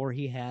long before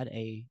he had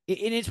and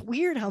it's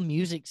weird how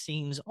music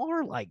scenes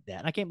are like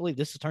that. I can't believe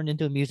this has turned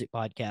into a music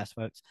podcast,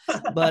 folks.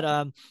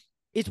 But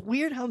it's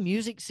weird how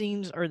music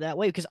scenes are that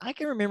way, because I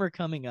can remember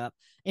coming up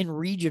in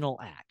regional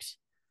acts.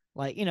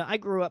 Like, I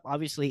grew up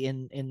obviously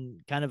in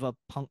kind of a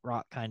punk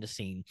rock kind of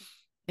scene.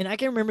 And I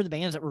can remember the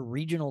bands that were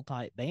regional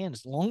type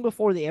bands long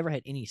before they ever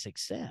had any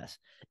success.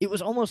 It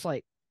was almost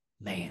like,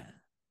 man,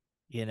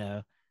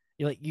 you're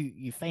like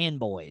you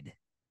fanboyed.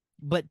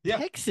 But Yeah.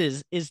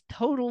 Texas is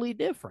totally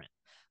different.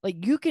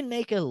 Like, you can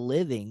make a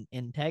living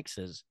in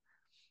Texas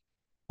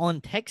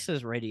on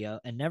Texas radio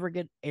and never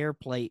get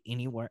airplay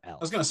anywhere else.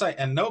 I was going to say,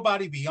 and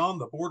nobody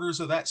beyond the borders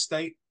of that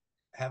state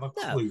have a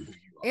clue who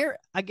you are.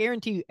 I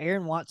guarantee you,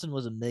 Aaron Watson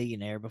was a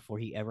millionaire before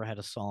he ever had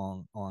a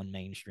song on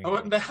mainstream. I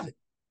wouldn't doubt it.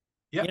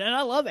 Yeah, and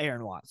I love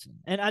Aaron Watson,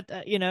 and I,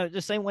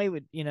 the same way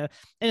with and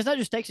it's not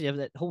just Texas. You have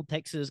that whole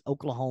Texas,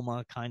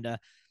 Oklahoma kind of.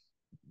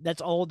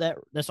 That's all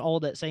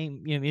that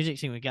same music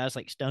scene with guys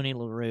like Stoney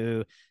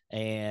LaRue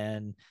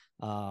and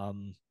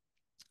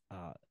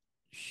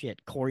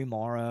Corey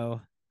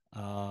Morrow,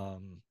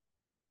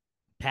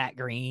 Pat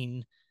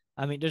Green.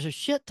 I mean, there's a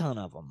shit ton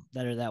of them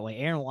that are that way.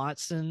 Aaron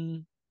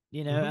Watson,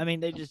 Mhm. I mean,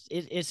 they just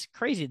it's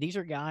crazy. These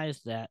are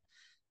guys that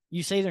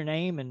you say their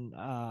name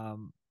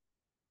and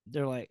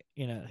they're like,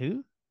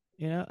 who?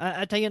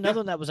 I tell you another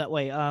one that was that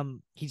way.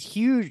 He's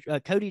huge.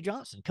 Cody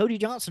Johnson. Cody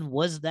Johnson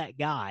was that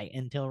guy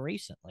until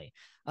recently.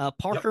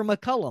 Parker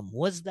McCullum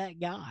was that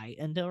guy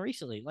until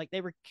recently. Like,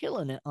 they were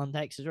killing it on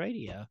Texas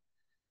radio.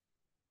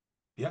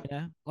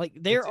 Yeah. Like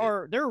there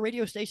are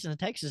radio stations in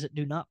Texas that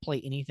do not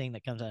play anything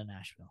that comes out of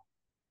Nashville.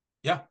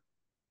 Yeah.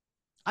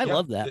 I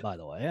love that, by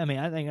the way. I mean,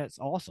 I think that's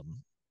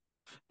awesome.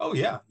 Oh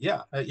yeah,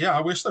 yeah, yeah.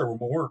 I wish there were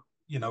more,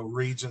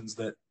 regions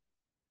that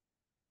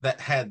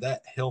had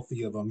that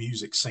healthy of a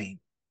music scene.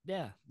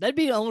 Yeah, that'd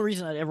be the only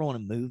reason I'd ever want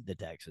to move to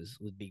Texas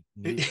would be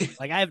music.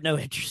 Like, I have no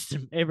interest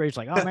in. Everybody's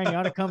like, "Oh man, you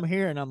ought to come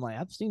here," and I'm like,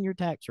 "I've seen your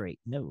tax rate."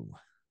 No.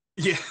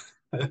 Yeah.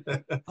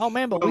 Oh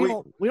man, but we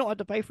don't have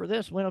to pay for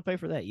this. We don't pay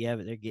for that. Yeah,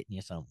 but they're getting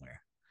you somewhere.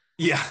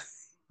 Yeah,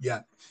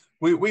 yeah.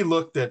 We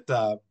looked at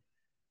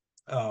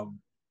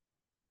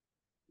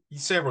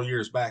several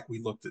years back, we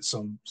looked at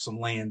some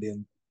land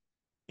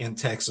in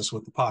Texas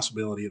with the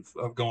possibility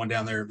of going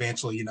down there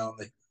eventually,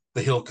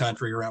 the hill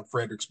country around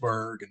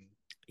Fredericksburg and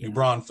New Yeah.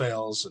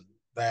 Braunfels and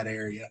that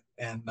area.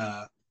 And,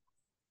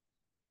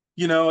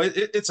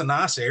 it's a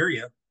nice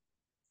area.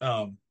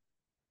 Um,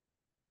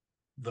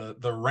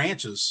 the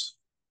ranches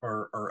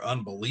are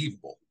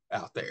unbelievable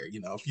out there.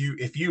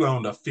 If you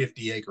owned a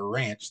 50-acre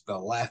ranch,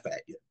 they'll laugh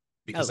at you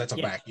because Oh, that's a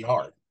yeah.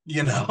 backyard,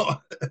 Yeah.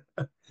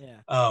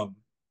 Yeah.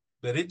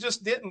 but it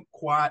just didn't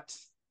quite.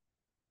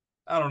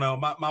 I don't know.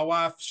 My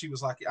wife, she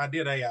was like, I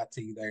did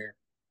AIT there.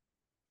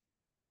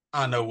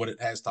 I know what it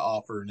has to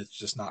offer, and it's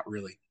just not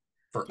really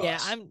for Yeah,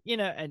 us. and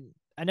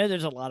I know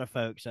there's a lot of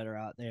folks that are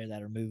out there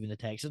that are moving to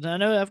Texas. And I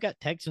know I've got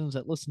Texans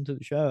that listen to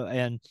the show,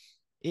 and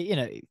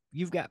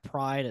you've got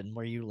pride in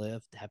where you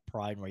live. Have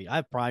pride in where I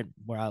have pride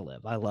where I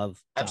live. I love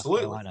South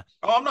Absolutely. Carolina.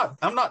 Oh,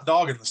 I'm not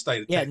dogging the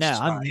state of Yeah, no, Texas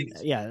by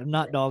any. I'm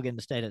not dogging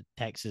the state of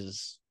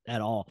Texas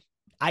at all.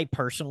 I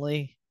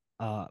personally,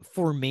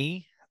 for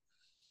me,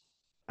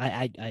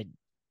 I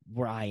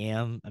where I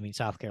am, I mean,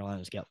 South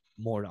Carolina's got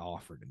more to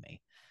offer to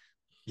me.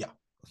 Yeah.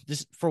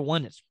 Just for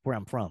one, it's where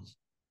I'm from.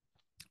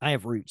 I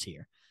have roots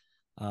here.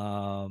 It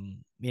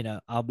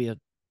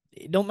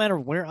don't matter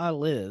where I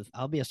live,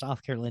 I'll be a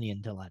South Carolinian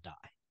until I die.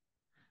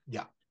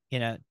 Yeah.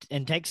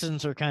 And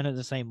Texans are kind of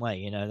the same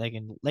way.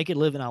 They could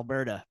live in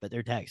Alberta, but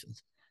they're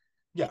Texans.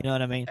 Yeah. You know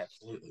what I mean?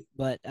 Absolutely.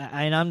 But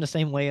I'm the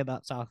same way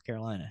about South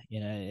Carolina.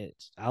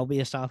 I'll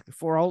be a South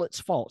for all its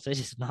faults. It's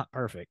just not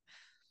perfect.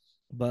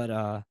 But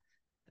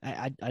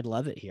I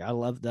love it here. I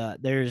love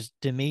there's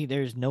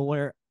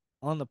nowhere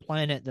on the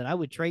planet that I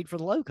would trade for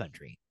the Low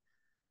Country.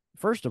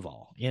 First of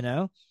all,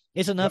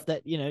 it's enough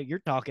Yep. that you're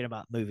talking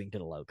about moving to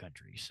the Low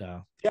Country.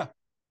 So Yeah.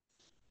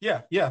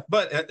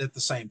 But at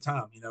the same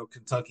time,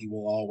 Kentucky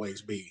will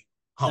always be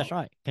home. that's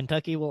right.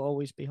 Kentucky will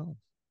always be home.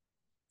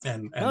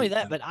 And Not only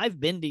that, but I've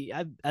been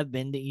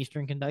to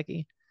Eastern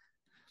Kentucky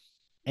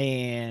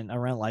and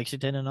around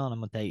Lexington and on. I'm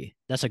gonna tell you,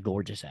 that's a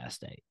gorgeous ass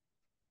state.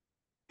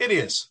 it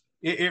is.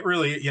 It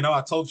really.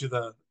 I told you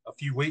a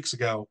few weeks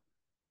ago,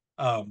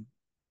 um,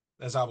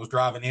 as I was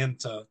driving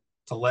into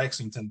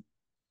Lexington,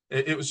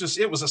 it was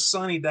a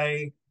sunny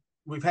day.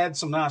 We've had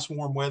some nice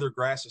warm weather.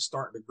 Grass is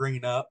starting to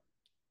green up,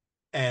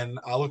 and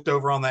I looked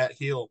over on that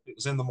hill. It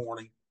was in the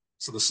morning,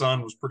 so the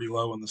sun was pretty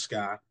low in the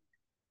sky.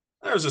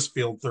 There was this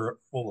field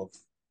full of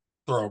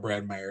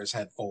thoroughbred mares,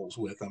 had foals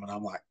with them, and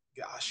I'm like,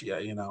 gosh, yeah,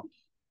 I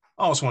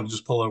almost want to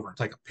just pull over and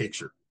take a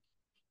picture.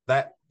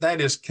 That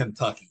is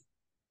Kentucky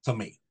to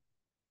me.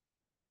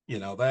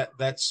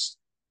 That's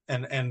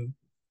and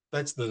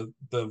that's the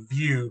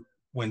view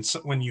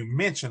when you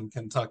mention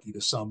Kentucky to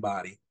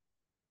somebody,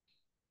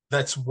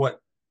 that's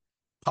what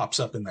pops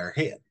up in their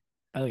head.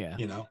 Oh yeah.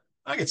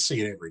 I get to see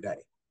it every day.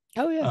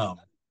 Oh yeah.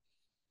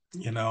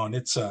 And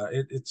it's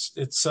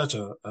such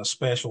a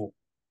special,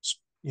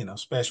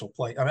 special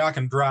place. I mean, I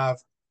can drive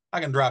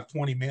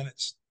 20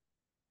 minutes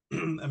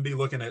and be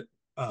looking at,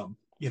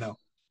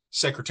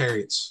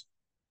 Secretariat's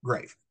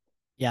grave.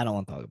 Yeah, I don't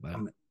want to talk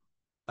about it.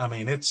 I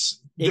mean,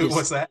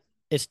 What's that?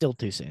 It's still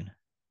too soon.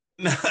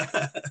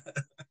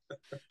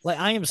 Like,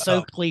 I am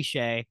so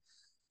cliche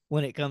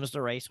when it comes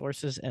to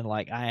racehorses, and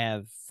like I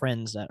have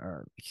friends that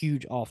are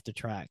huge off the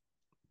track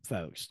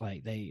folks.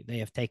 Like they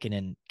have taken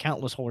in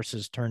countless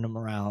horses, turned them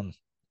around,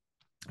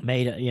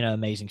 made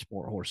amazing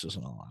sport horses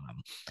and all of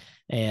them,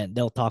 and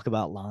they'll talk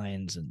about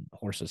lines and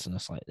horses and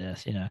this like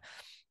this,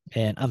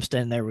 and I'm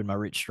standing there with my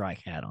Rich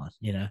Strike hat on,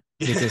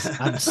 because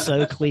I'm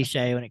so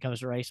cliche when it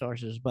comes to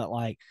racehorses. But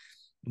like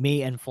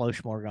me and Flo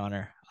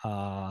Schmorgoner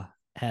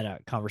had a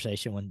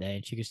conversation one day,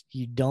 and she goes,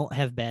 "You don't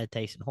have bad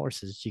taste in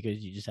horses." She goes,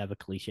 "You just have a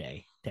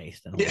cliche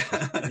taste in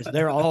horses." Because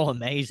they're all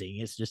amazing.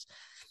 It's just,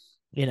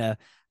 I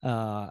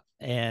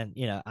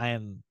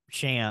am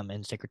Sham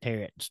and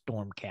Secretariat and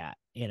Stormcat,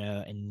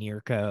 and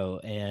Nirko,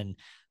 and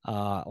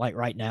like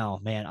right now,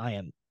 man,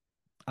 I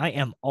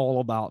am all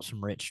about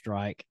some Rich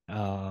Strike.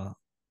 Not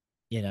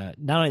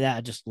only that,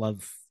 I just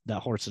love the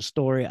horse's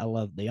story. I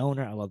love the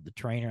owner. I love the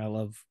trainer. I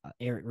love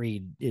Eric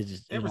Reed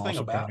is everything an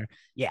awesome about trainer.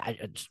 Yeah, I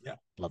just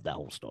love that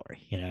whole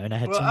story. And I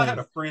had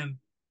a friend,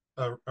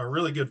 a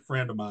really good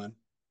friend of mine.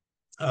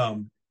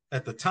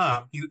 At the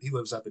time, he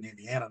lives up in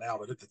Indiana now,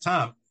 but at the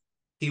time,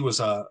 he was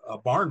a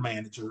barn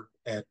manager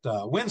at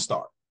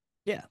WinStar.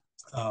 Yeah.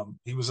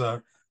 He was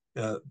the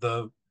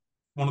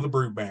one of the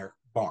broodmare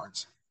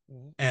barns.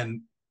 Mm-hmm.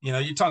 And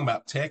you're talking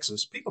about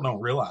Texas. People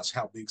don't realize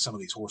how big some of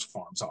these horse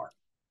farms are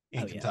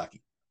in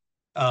Kentucky.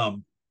 Yeah.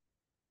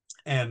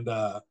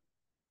 To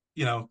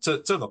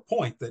the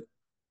point that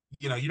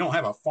you don't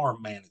have a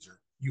farm manager,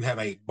 you have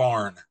a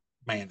barn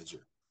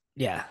manager.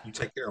 Yeah. You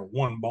take care of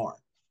one barn.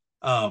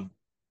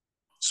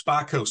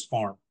 Spy Coast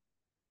Farm,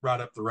 right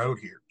up the road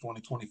here,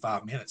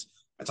 25 minutes.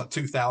 That's a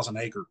 2,000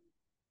 acre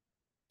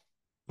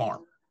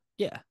farm.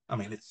 Yeah. I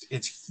mean,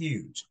 it's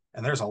huge,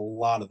 and there's a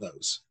lot of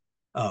those.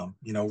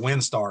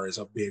 WinStar is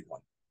a big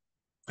one,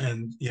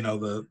 and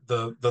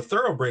the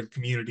thoroughbred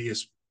community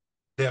is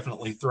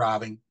definitely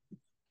thriving.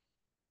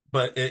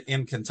 But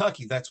in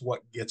Kentucky, that's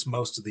what gets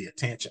most of the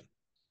attention.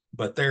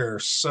 but there are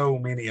so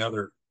many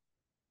other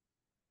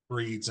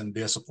breeds and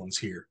disciplines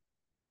here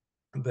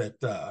that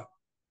the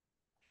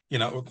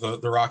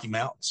Rocky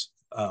Mountains,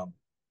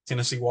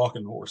 Tennessee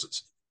walking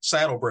horses,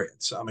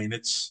 saddlebreds. I mean,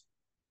 it's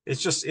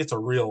a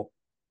real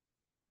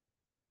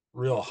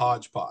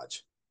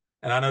hodgepodge.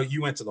 And I know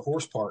you went to the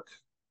horse park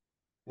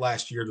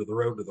last year to the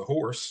Road to the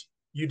Horse.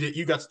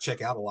 You got to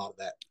check out a lot of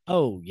that,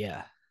 Oh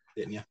yeah.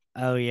 didn't you?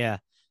 Oh yeah.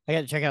 I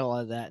got to check out a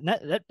lot of that.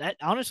 And that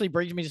honestly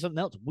brings me to something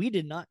else we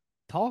did not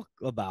talk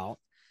about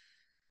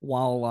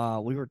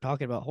while we were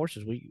talking about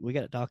horses. We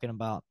got to talking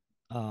about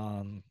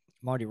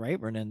Marty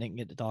Rayburn and didn't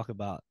get to talk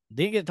about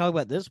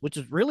this, which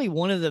is really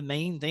one of the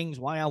main things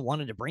why I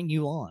wanted to bring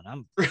you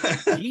on.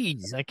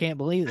 Jeez, I can't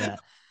believe that.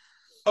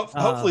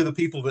 Hopefully the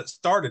people that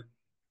started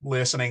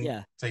listening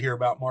Yeah, to hear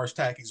about Mars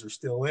Tackies are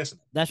still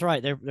listening. that's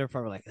right. They're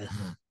probably like,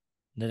 "Ugh."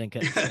 They didn't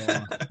cut so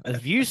long.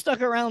 If you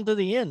stuck around to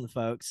the end,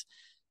 folks,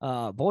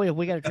 boy, have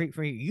we got a treat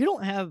for you.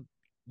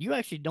 You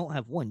actually don't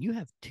have one. You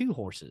have two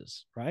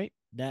horses, right?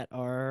 That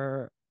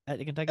are at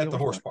the Kentucky At the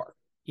horse Park. park.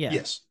 Yeah,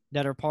 Yes.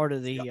 that are part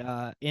of the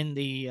Yep. in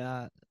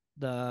the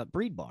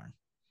breed barn.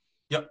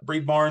 Yep.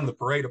 Breed barn, the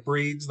parade of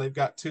breeds. They've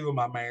got two of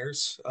my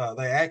mares.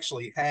 They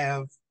actually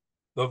have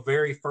the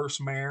very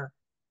first mare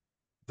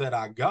that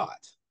I got.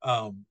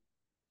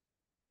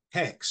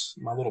 Hex,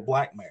 my little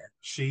black mare.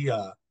 She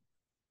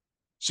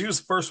was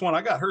the first one.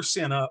 I got her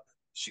sent up.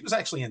 She was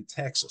actually in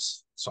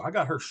Texas, so I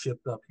got her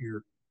shipped up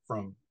here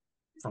from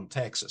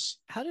Texas.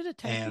 How did a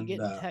tacky And get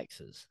in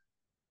Texas?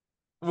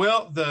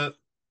 well, the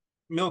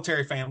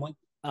military family,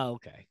 Oh,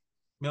 okay.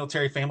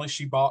 military family.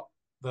 She bought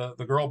the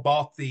girl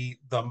bought the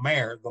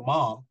mare, the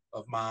mom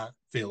of my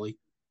filly,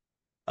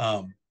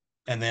 um,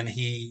 and then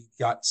he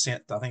got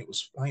sent. I think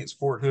it's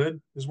Fort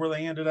Hood is where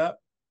they ended up.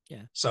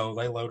 Yeah. So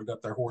they loaded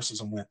up their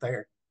horses and went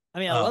there. I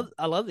mean, Um,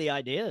 I love the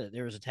idea that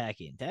there was a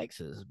tacky in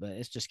Texas, but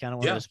it's just kind of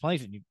one of yeah. those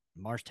places when you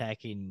marsh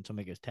tacky and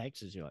somebody goes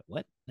Texas, you're like,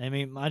 what? I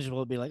mean, might as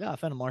well be like, oh, I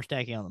found a marsh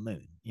tacky on the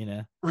moon, you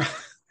know?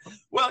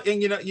 Well,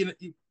 and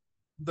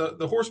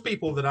the horse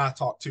people that I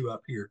talk to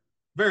up here,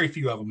 very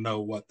few of them know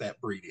what that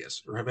breed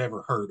is or have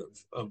ever heard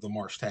of the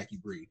Marsh Tacky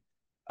breed.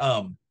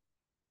 Um,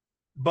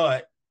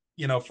 but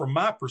from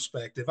my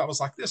perspective, I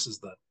was like, this is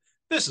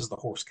the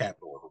horse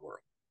capital of the world.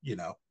 You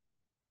know,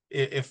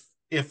 if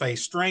a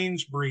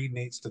strange breed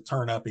needs to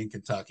turn up in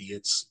Kentucky,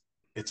 it's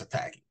a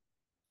tacky.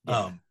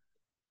 Yeah.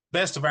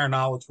 Best of our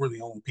knowledge, we're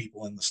the only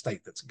people in the state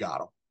that's got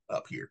them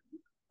up here.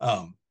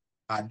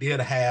 I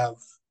did have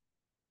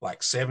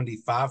like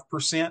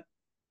 75%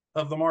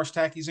 of the Marsh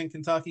Tackies in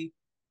Kentucky,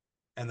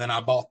 and then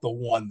I bought the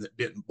one that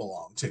didn't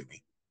belong to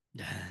me,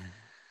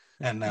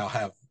 and now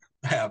have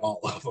all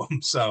of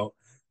them. So,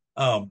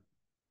 um,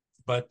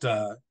 but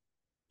the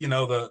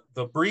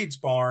breeds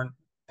barn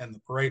and the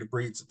parade of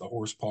breeds at the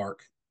horse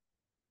park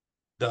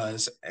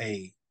does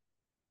a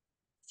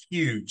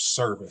huge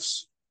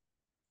service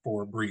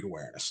for breed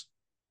awareness,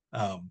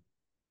 um,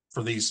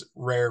 for these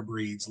rare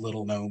breeds,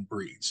 little known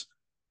breeds,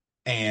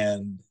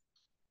 and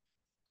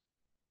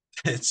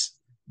it's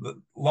the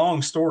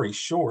long story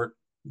short,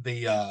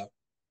 the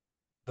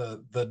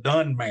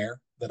dun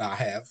mare that I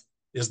have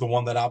is the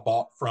one that I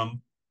bought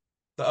from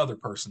the other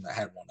person that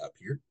had one up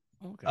here.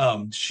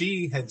 Okay.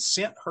 She had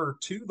sent her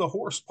to the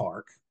horse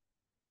park,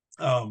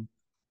 um,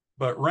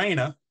 but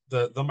Raina,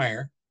 the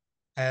mare,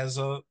 has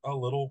a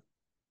little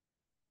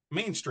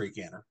mean streak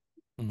in her.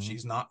 Mhm.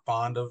 She's not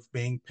fond of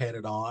being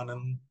petted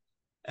on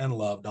and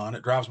loved on.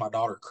 It drives my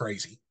daughter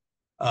crazy.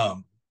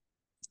 Um,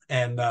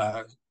 and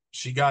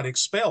she got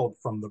expelled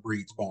from the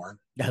breed's barn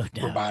Oh,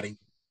 for no. biting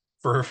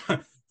for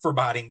for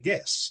biting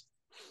guests.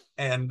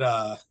 And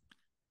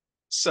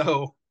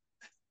so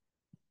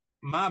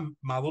my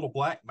little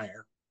black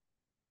mare,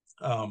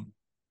 um,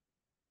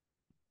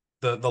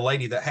 the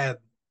lady that had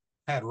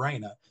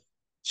Raina,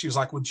 she was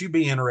like, "Would you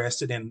be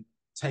interested in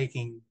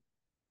taking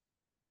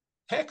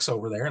Hex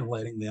over there and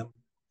letting them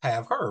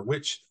have her?"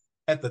 Which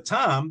at the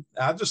time,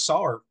 I just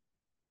saw her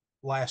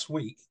last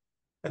week.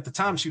 At the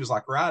time, she was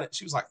like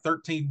she was like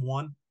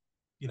 13-1,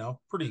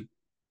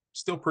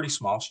 still pretty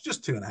small. She's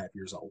just 2.5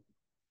 years old.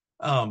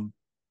 Um,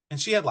 and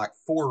she had like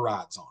 4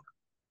 rides on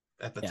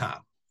her at the Yeah.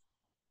 time.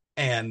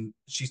 And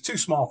she's too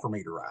small for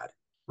me to ride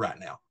right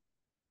now.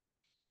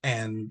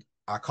 And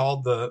I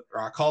called the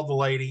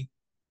lady,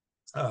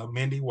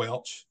 Mindy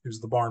Welch, who's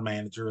the barn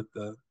manager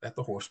at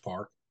the horse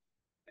park,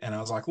 and I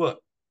was like,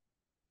 "Look,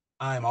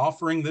 I am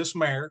offering this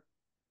mare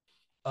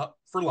up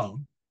for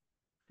loan.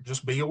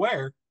 Just be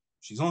aware,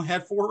 she's only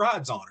had 4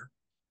 rides on her.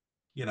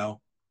 You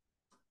know,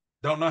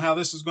 don't know how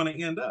this is going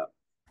to end up."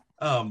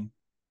 Um,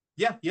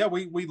 yeah,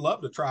 we'd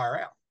love to try her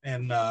out,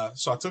 and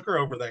so I took her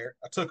over there.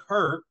 I took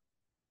her,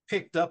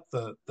 picked up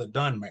the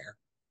dun mare,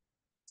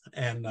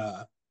 and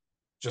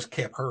just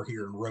kept her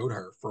here and rode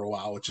her for a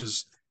while, which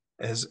is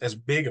as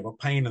big of a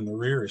pain in the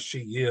rear as she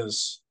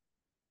is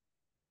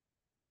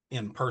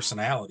in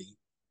personality.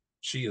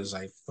 She is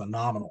a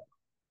phenomenal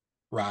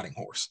riding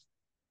horse.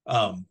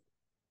 Um,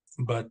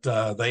 but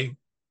they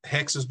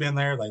Hex has been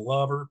there. They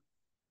love her,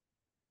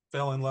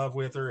 fell in love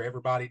with her.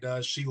 Everybody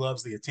does. She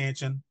loves the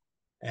attention,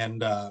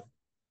 and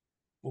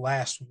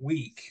last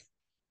week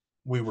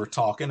we were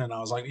talking, and I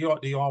was like, do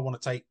you all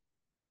want to take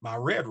my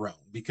red roan?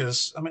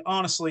 Because I mean,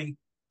 honestly,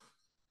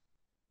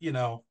 you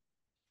know,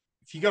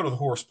 if you go to the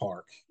horse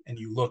park and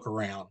you look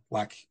around,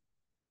 like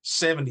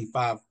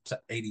 75 to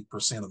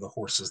 80% of the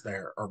horses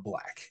there are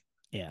black.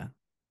 Yeah.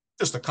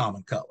 Just a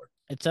common color.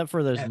 Except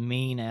for those And,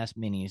 mean ass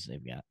minis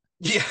they've got.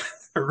 yeah,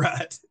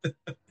 right.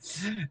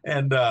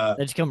 And they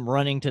just come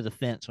running to the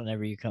fence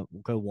whenever you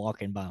go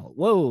walking by.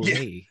 Whoa, yeah.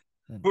 hey.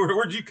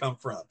 Where'd you come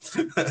from?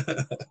 Go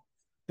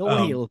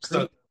away, you little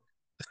creep.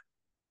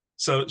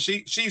 So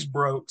she's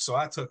broke, so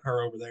I took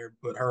her over there and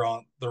put her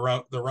on the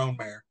roan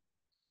mare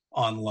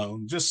on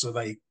loan, just so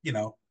they,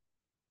 kind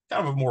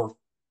of a more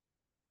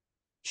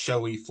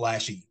showy,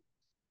 flashy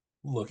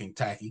looking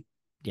tacky.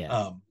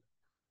 Yeah.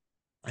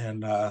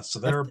 And so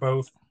they're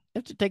both. You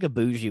have to take a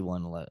bougie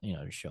one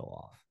to show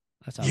off.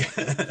 That's how.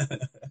 Yeah.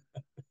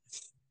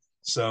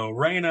 So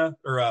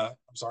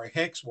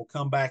Hex will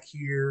come back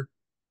here.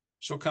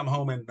 She'll come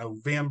home in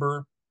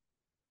November,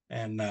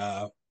 and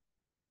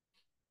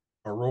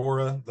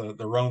Aurora,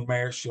 the roan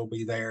mare, she'll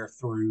be there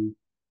through,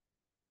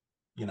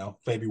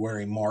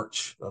 February,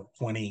 March of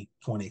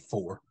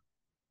 2024.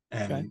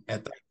 And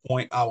at that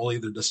point, I will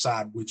either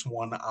decide which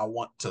one I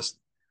want to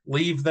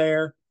leave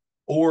there,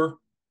 or,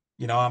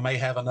 I may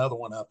have another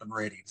one up and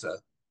ready to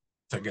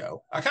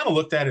go. I kind of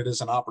looked at it as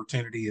an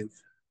opportunity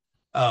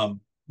of,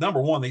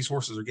 number one, these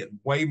horses are getting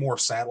way more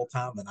saddle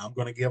time than I'm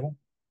going to give them.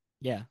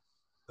 Yeah.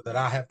 That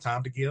I have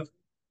time to give.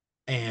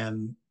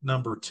 And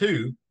number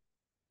two,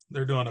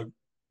 they're doing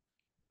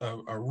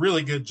a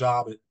really good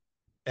job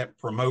at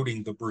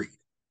promoting the breed,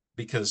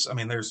 because I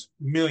mean, there's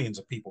millions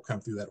of people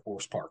come through that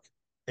horse park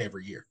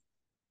every year.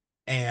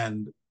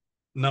 And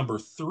number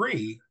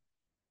three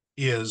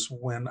is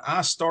when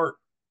I start,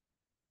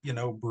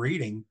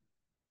 breeding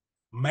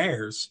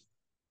mares,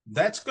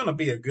 that's going to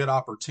be a good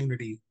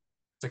opportunity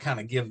to kind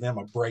of give them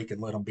a break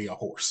and let them be a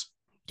horse.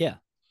 Yeah.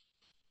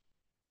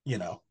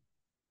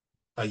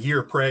 A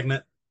year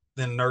pregnant,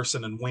 then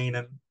nursing and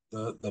weaning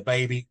the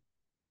baby,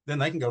 then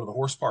they can go to the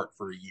horse park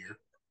for a year,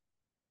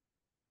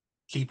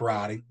 keep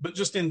riding, but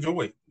just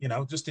enjoy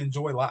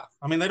life.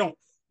 I mean, they don't,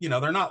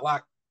 they're not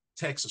like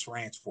Texas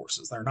ranch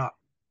horses. They're not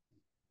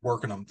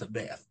working them to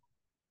death.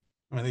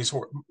 I mean,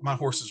 my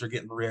horses are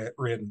getting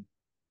ridden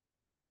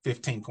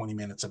 15, 20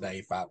 minutes a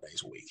day, 5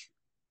 days a week.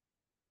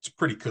 It's a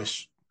pretty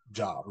cush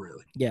job,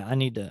 really. Yeah, I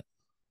need to.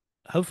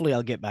 Hopefully,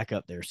 I'll get back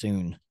up there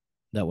soon.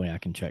 That way, I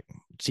can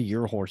see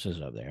your horses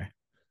up there.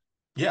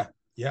 Yeah.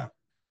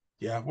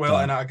 Well,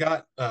 and I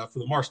got for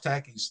the Mars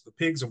Tackies, the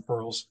Pigs and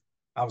Pearls,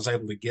 I was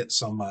able to get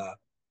some, or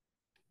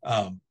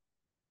I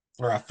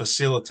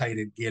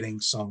facilitated getting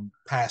some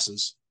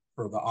passes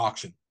for the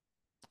auction.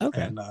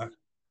 Okay. And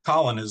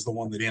Colin is the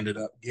one that ended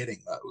up getting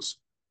those.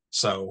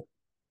 So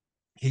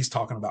he's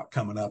talking about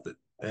coming up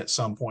at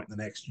some point in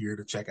the next year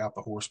to check out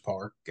the horse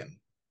park and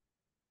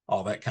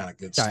all that kind of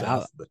good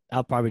stuff.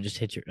 I'll probably just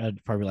hit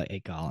I'd probably like,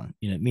 hey, Colin,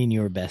 me and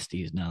you are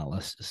besties now.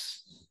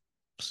 Let's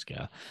just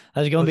go. I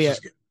was going to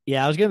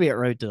be at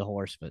Road to the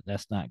Horse, but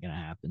that's not going to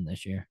happen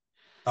this year.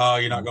 Oh,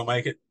 you're not going to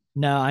make it?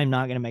 No, I'm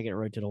not going to make it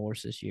Road to the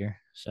Horse this year.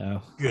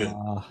 So good.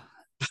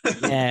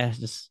 Yeah,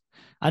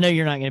 I know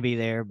you're not going to be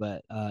there,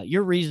 but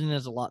your reason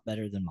is a lot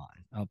better than mine.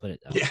 I'll put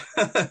it that way.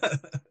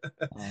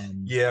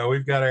 Yeah,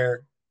 we've got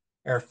our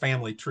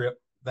family trip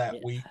that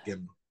week,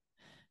 and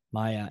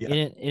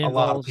it a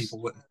lot of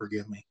people wouldn't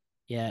forgive me.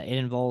 Yeah, it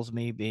involves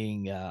me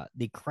being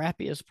the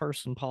crappiest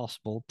person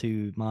possible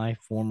to my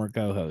former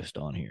co-host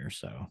on here.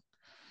 So,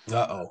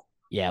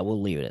 yeah,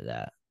 we'll leave it at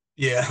that.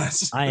 Yeah,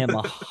 I am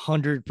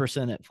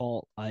 100% at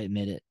fault. I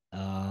admit it.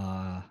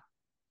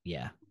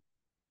 Yeah,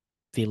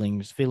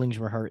 feelings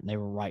were hurt, and they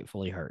were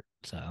rightfully hurt.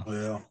 So,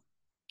 well,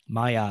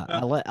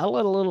 I let a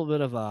little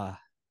bit of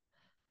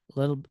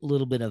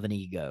an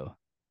ego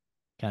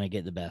kind of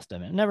get the best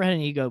of it. I never had an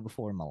ego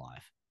before in my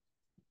life.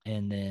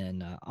 And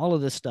then all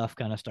of this stuff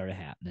kind of started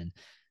happening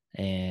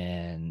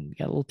and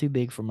got a little too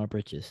big for my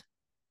britches.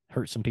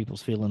 Hurt some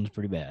people's feelings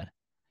pretty bad.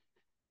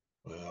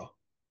 Well,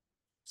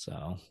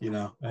 so,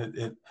 here's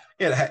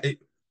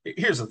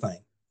the thing.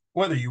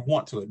 Whether you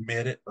want to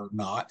admit it or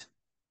not,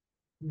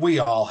 we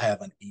all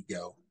have an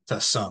ego to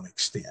some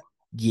extent.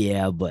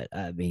 Yeah, but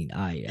I mean,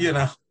 it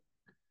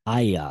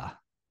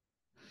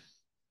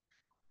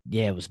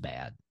was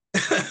bad.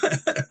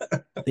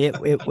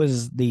 It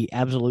was the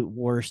absolute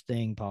worst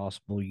thing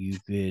possible you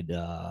could do.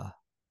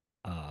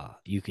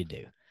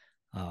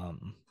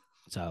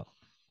 So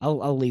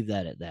I'll leave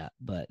that at that.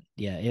 But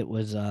yeah, it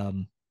was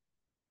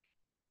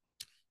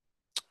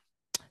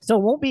so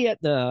won't be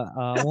at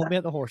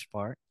the horse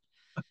park.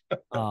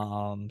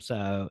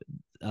 So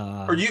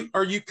are you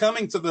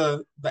coming to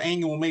the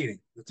annual meeting?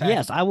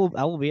 Yes, I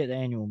will be at the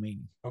annual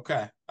meeting.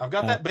 Okay. I've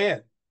got that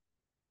bed.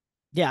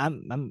 Yeah, I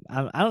don't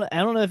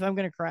know if I'm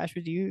gonna crash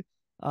with you.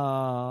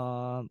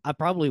 I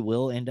probably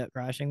will end up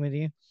crashing with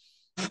you.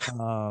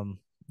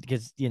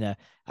 Because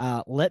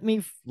let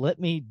me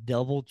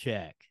double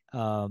check.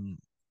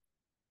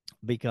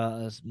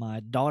 Because my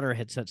daughter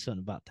had said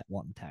something about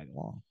wanting to tag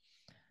along.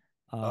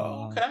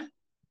 Okay.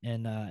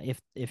 And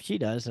if she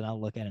does, then I'll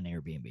look at an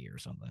Airbnb or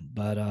something.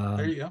 But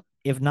There you go.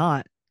 if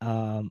not,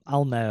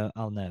 I'll know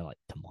like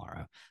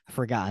tomorrow. I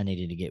forgot I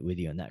needed to get with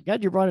you on that.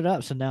 God, you brought it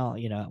up, so now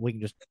we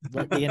can just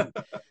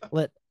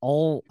let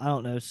all, I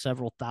don't know,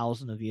 several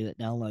thousand of you that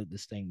download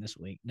this thing this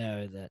week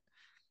know that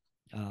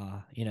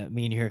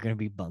me and you are going to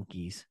be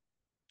bunkies.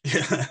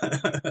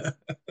 Yeah.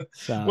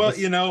 So Well,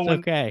 it's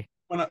okay.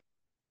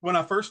 When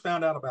I first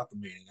found out about the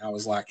meeting, I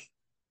was like,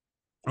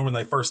 and when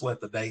they first let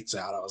the dates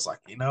out, I was like,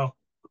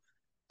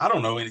 I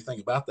don't know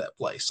anything about that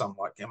place. I'm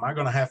like, am I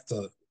going to have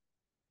to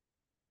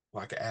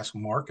like ask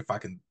Mark if I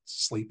can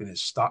sleep in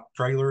his stock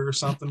trailer or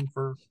something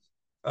for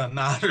a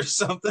night or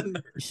something?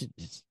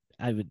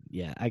 I would,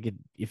 yeah, I could.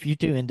 If you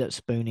two end up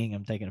spooning,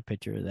 I'm taking a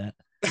picture of that.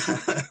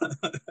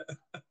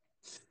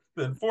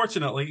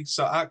 Unfortunately,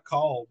 so I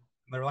called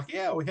and they're like,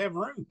 yeah, we have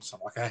rooms. I'm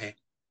like, hey,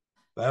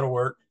 that'll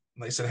work.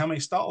 And they said, how many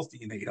stalls do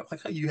you need? I'm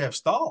like, oh, you have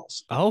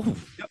stalls. Oh,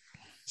 yep.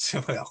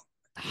 So, well,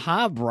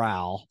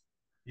 highbrow.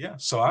 Yeah.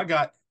 So I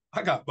got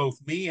both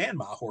me and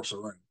my horse a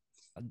room.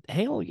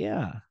 Hell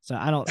yeah. So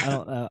I don't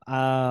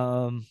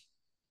know.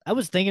 I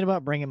was thinking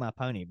about bringing my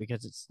pony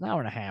because it's an hour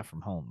and a half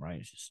from home,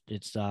 right?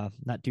 It's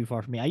not too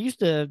far from me. I used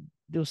to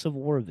do a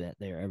Civil War event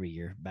there every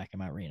year back in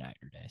my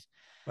reenactor days.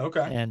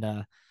 Okay.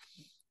 And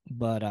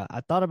but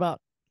I thought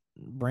about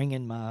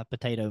bringing my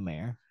potato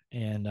mare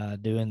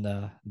and doing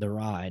the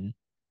ride,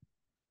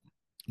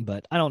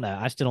 but I don't know.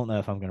 I still don't know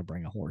if I'm going to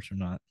bring a horse or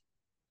not.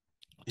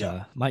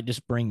 Yeah. Might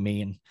just bring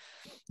me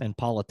and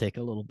politic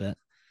a little bit.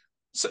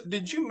 So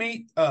did you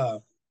meet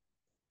at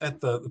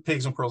the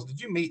Pigs and Pearls? Did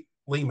you meet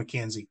Lee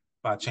McKenzie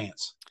by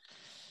chance?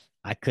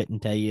 I couldn't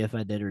tell you if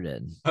I did or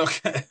didn't.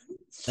 Okay.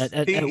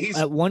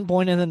 At one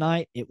point in the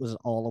night, it was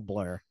all a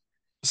blur.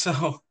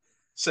 So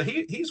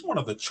he's one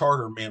of the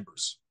charter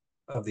members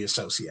of the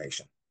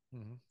association.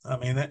 Mm-hmm. I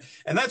mean,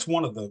 that's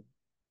one of the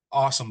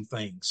awesome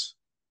things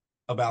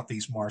about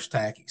these marsh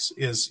tackies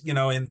is,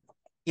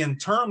 in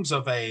terms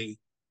of a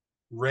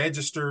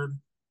registered,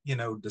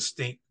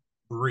 distinct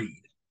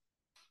breed,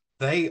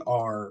 they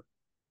are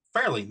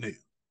fairly new.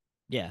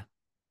 Yeah.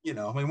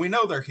 I mean, we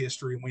know their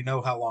history and we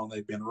know how long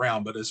they've been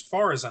around, but as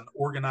far as an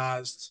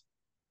organized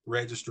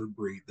registered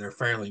breed, they're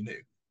fairly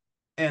new.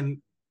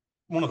 And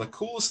one of the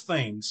coolest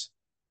things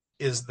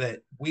is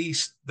that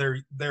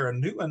they're a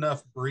new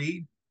enough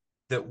breed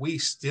that we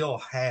still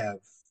have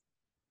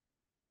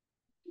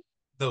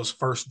those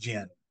first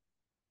gen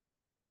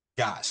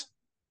guys.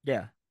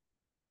 Yeah.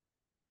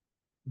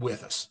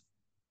 With us.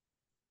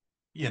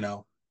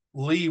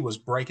 Lee was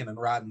breaking and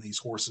riding these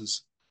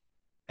horses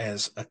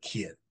as a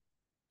kid,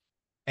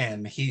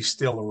 and he's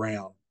still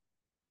around.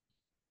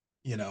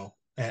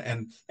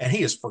 And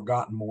he has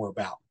forgotten more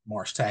about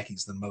marsh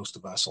tackies than most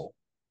of us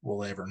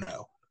will ever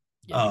know.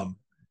 Yeah.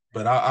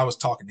 But I was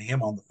talking to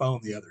him on the phone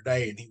the other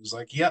day, and he was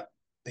like, "Yep."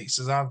 He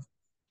says,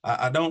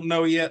 I don't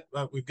know yet.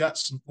 We've got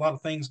a lot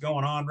of things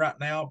going on right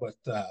now, but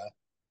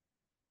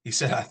he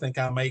said, I think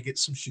I may get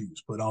some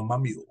shoes put on my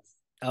mule.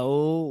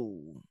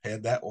 Oh,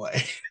 head that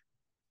way.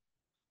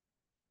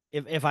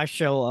 If I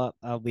show up,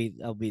 I'll be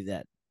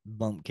that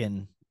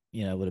bumpkin,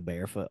 with a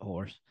barefoot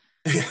horse.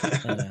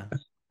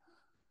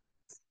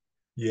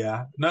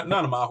 Yeah, none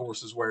of my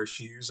horses wear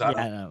shoes. I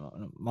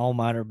know. All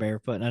mine are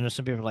barefoot. And I know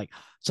some people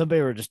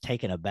are just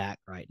taken aback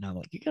right now. I'm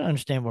like, you gotta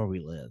understand where we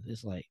live.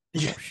 It's like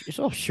it's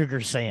all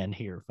sugar sand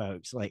here,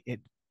 folks. Like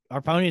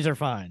our ponies are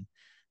fine.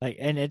 Like,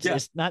 and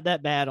it's not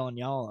that bad on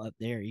y'all up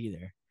there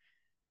either.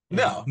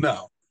 No.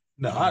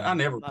 I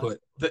never put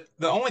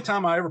the only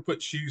time I ever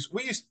put shoes.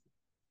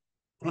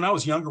 When I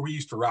was younger, we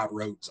used to ride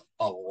roads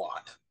a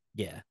lot.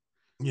 Yeah.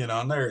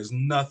 And there is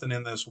nothing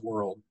in this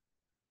world,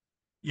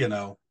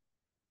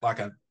 like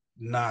a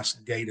nice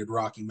gated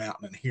Rocky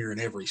Mountain and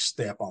hearing every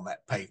step on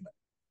that pavement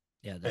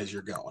as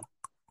you're going.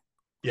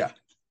 Yeah.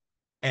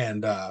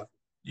 And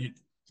you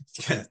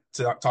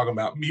talking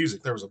about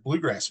music, there was a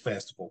bluegrass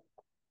festival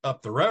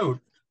up the road.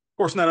 Of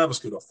course, none of us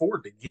could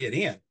afford to get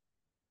in.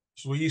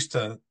 So we used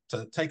to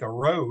take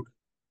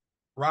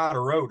ride a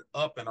road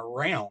up and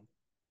around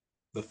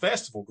the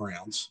festival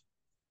grounds.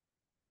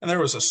 And there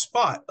was a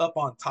spot up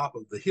on top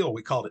of the hill.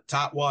 We called it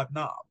Tightwad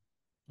Knob.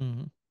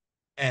 Mm-hmm.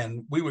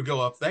 And we would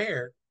go up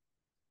there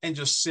and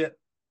just sit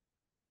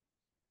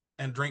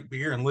and drink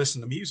beer and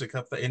listen to music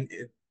up there. And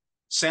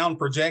sound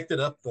projected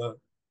up the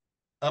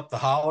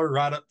holler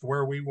right up to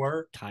where we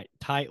were.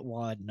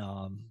 Tightwad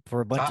Knob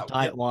for a bunch of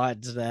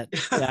tightwads that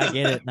I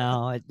get it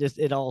now.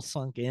 It all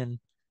sunk in.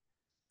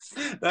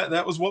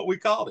 That was what we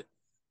called it.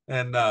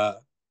 And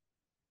that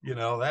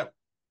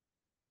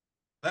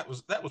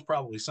was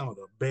probably some of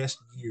the best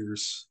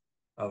years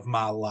of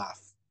my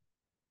life,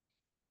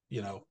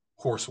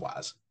 horse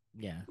wise.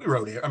 Yeah. We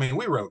rode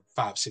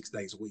 5-6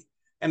 days a week.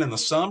 And in the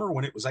summer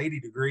when it was 80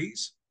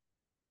 degrees,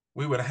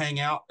 we would hang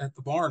out at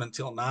the barn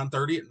until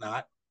 9:30 at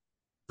night,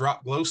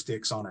 drop glow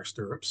sticks on our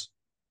stirrups,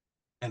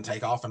 and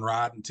take off and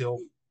ride until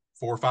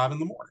 4 or 5 in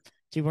the morning.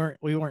 See,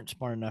 we weren't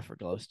smart enough for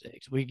glow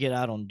sticks. We'd get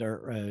out on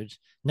dirt roads,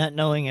 not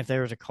knowing if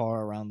there was a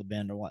car around the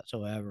bend or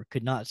whatsoever,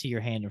 could not see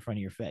your hand in front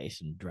of your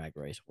face and drag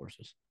race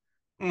horses.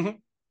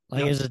 Mm-hmm.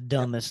 Like it's the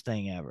dumbest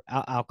thing ever.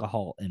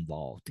 Alcohol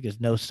involved because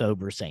no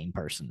sober, sane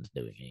person is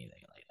doing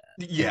anything like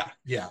that.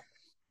 Yeah.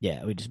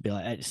 Yeah, we'd just be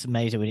like, it's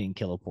amazing we didn't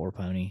kill a poor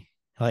pony.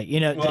 Like,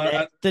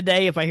 Well,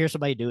 today, if I hear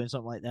somebody doing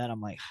something like that,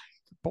 I'm like,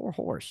 poor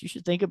horse. You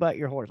should think about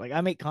your horse. Like,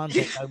 I make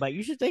content about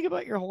you should think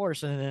about your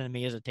horse. And then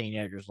me as a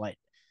teenager is like,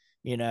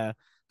 you know,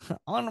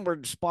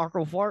 onward,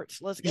 sparkle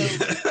farts. Let's go.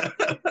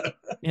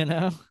 You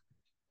know?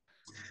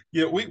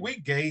 Yeah, we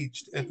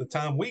gauged at the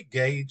time, we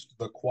gauged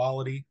the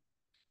quality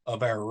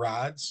of our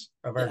rides,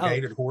 of our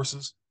gated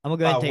horses, I'm gonna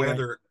go by ahead and tell you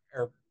whether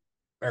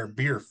our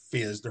beer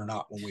fizzed or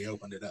not when we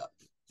opened it up.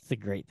 it's the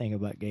great thing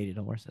about gated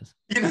horses.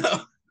 You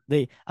know,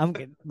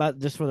 But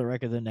just for the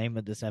record, the name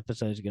of this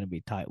episode is going to be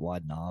Tight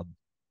Wad Knob.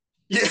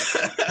 yeah,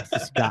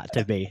 It's got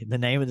to be. The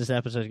name of this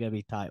episode is going to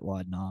be Tight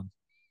Wad Knob.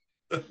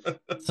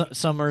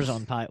 Summers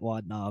on Tight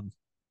Wad Knob.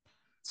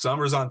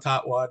 Summers on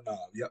Tight Wad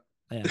Knob. Yep.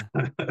 Yeah.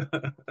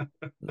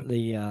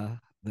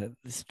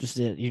 It's just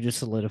it. You just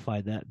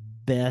solidified that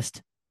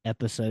best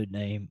episode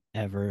name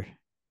ever.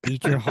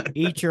 Eat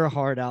your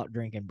heart out,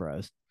 drinking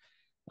bros.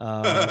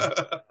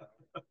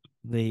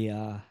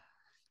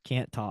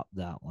 Can't top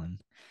that one.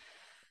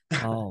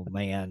 Oh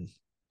man,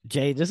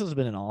 Jay, this has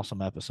been an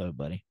awesome episode,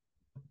 buddy.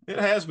 It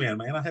has been,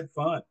 man. I had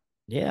fun.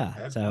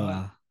 Yeah.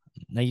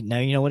 Now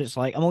you know what it's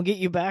like. I'm gonna get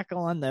you back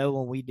on though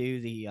when we do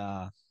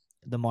the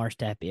Marsh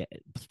Tacky.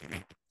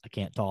 I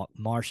can't talk.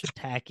 Marsh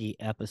Tacky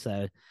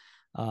episode.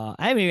 I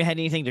haven't even had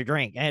anything to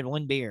drink. I had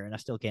one beer and I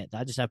still can't.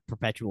 I just have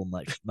perpetual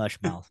mush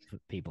mouth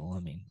people. I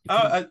mean,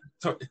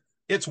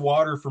 it's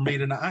water for me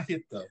tonight. I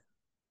hit the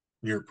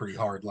beer pretty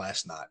hard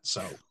last night,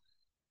 so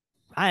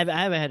I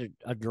haven't had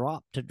a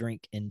drop to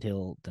drink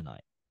until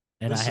tonight.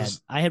 And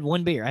I had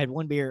one beer.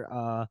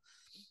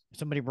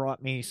 Somebody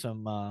brought me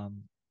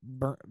some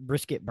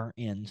brisket burnt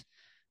ends.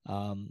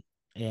 And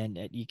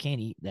you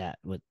can't eat that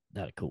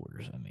without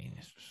Coors. I mean,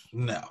 it's just,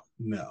 no.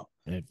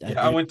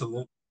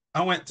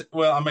 I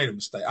made a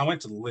mistake. I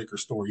went to the liquor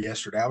store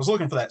yesterday. I was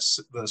looking for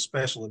the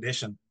special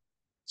edition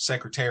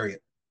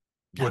Secretariat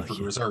Woodford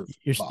Reserve.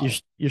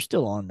 You're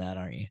still on that,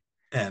 aren't you?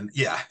 And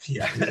yeah.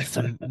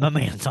 My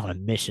man's on a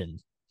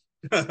mission.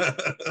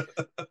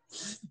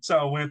 So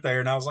I went there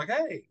and I was like,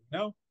 hey,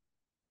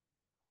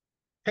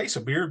 case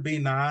of beer would be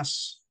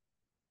nice.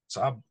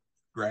 So I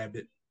grabbed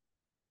it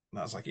and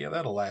I was like, yeah,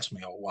 that'll last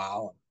me a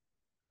while.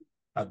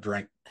 And I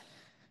drank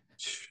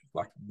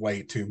like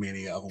way too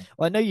many of them.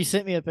 Well, I know you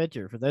sent me a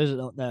picture. For those that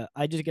don't know,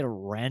 I just get a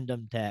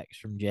random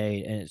text from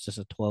Jade and it's just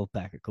a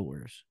 12-pack of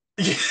Coors.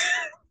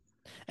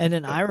 And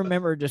then I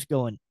remember just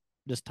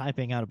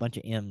typing out a bunch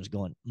of M's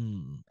going,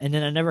 and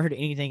then I never heard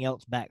anything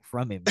else back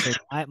from him. So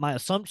my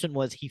assumption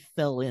was he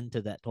fell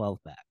into that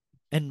 12-pack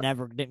and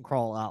didn't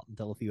crawl out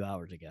until a few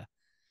hours ago.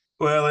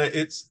 Well,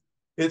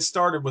 it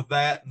started with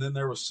that, and then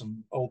there was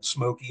some Old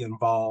Smoky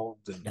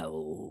involved. And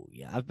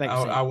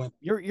I went.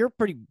 You're a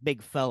pretty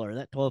big feller.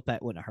 That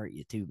 12-pack wouldn't hurt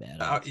you too bad.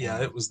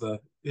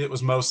 It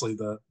was mostly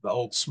the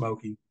Old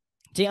Smoky.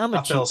 See, I'm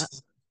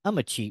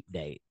a cheap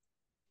date.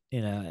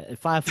 At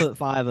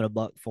 5'5" and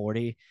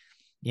 $140.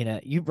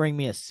 You bring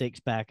me a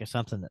 6-pack of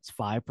something that's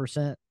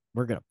 5%,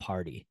 we're gonna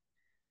party.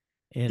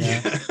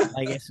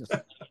 I guess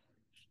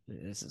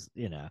this is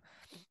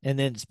and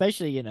then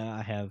especially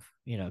I have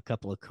a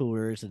couple of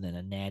Coolers and then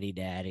a Natty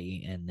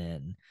Daddy and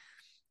then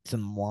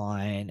some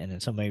wine and then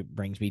somebody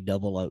brings me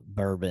double oak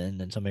bourbon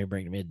and somebody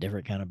brings me a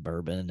different kind of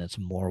bourbon and then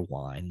some more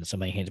wine and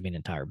somebody hands me an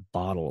entire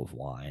bottle of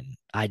wine.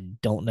 I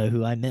don't know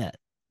who I met.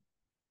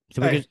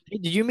 So hey,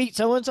 did you meet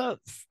so and so?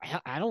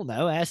 I don't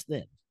know. Ask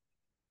them.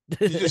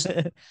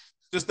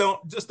 Just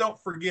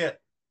don't forget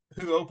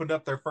who opened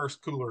up their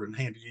first cooler and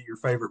handed you your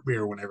favorite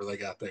beer whenever they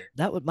got there.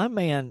 That was my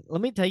man.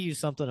 Let me tell you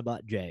something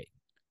about Jade.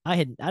 I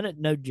didn't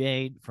know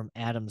Jade from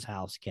Adam's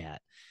House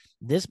Cat.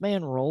 This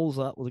man rolls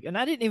up with, and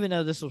I didn't even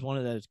know this was one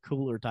of those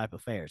cooler type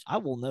affairs. I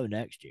will know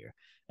next year,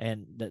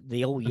 and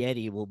the old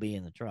Yeti will be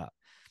in the truck.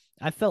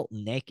 I felt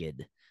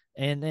naked,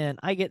 and then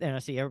I get there and I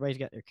see everybody's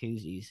got their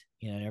koozies,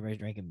 and everybody's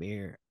drinking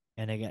beer,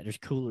 and there's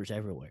coolers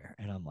everywhere,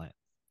 and I'm like,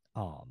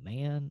 oh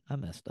man, I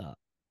messed up.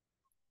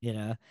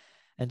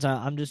 And so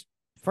I'm just,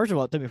 first of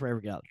all, it took me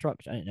forever to get out of the truck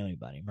because I didn't know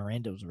anybody.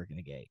 Miranda was working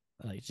the gate.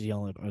 She's the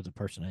only other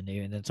person I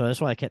knew. And then so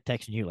that's why I kept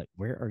texting you, like,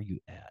 where are you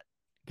at?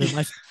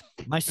 Because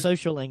my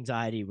social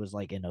anxiety was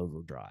like in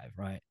overdrive,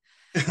 right?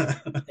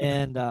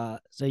 And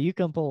so you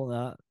come pulling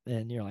up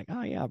and you're like,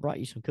 oh yeah, I brought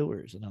you some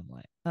coolers. And I'm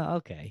like, oh,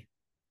 okay.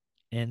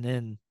 And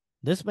then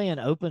this man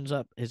opens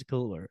up his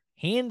cooler,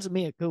 hands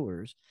me a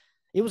Coors.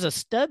 It was a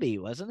stubby,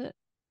 wasn't it?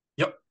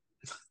 Yep.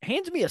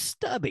 Hands me a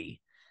stubby.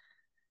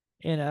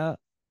 And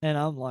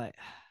I'm like,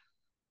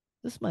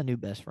 this is my new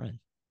best friend.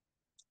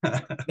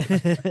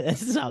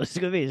 This is how it's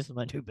going to be. This is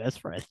my new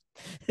best friend.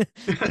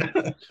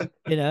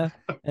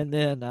 And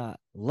then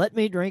let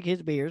me drink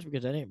his beers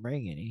because I didn't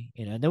bring any.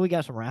 And then we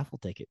got some raffle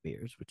ticket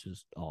beers, which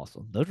is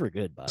awesome. Those were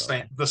good, by the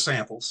way. The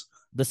samples.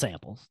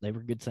 They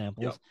were good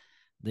samples.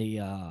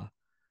 Yep.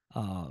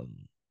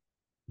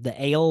 The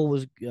ale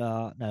was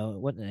no, it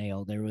wasn't an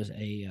ale. There was an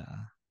ale.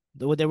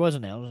 It was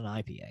an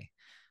IPA.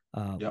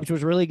 Yep. which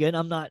was really good.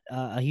 I'm not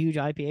a huge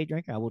IPA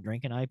drinker. I will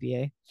drink an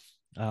IPA.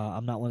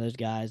 I'm not one of those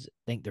guys that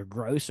think they're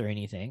gross or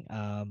anything.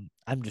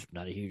 I'm just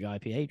not a huge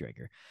IPA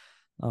drinker.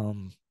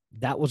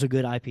 That was a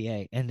good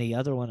IPA, and the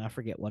other one I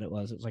forget what it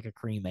was. It was like a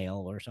cream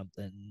ale or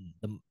something.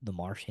 The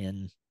Marsh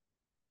Hen,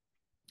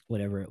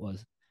 whatever it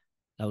was.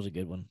 That was a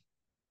good one.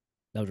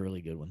 That was a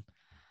really good one.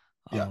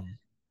 Yeah.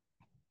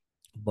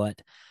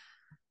 But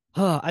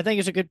I think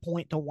it's a good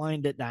point to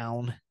wind it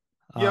down.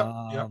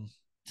 Yep.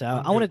 So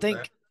I'm I want to good with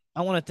thank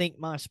I want to thank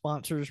my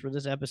sponsors for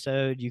this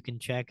episode. You can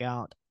check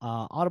out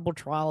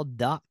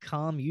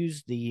audibletrial.com.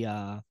 Use the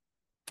app.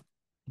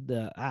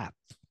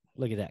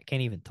 Look at that.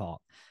 Can't even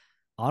talk.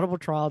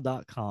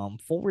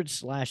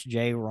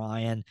 audibletrial.com/J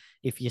Ryan.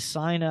 If you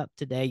sign up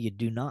today, you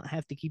do not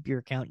have to keep your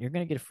account. You're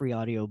going to get a free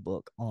audio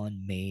book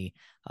on me.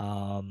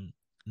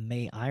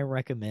 May I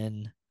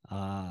recommend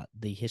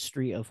the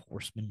history of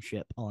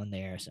horsemanship on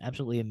there. It's an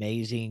absolutely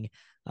amazing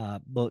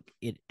book.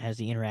 It has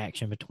the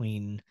interaction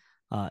between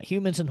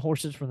humans and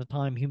horses from the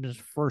time humans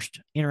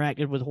first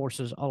interacted with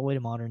horses all the way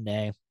to modern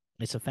day.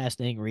 It's a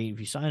fascinating read.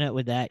 If you sign up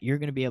with that, you're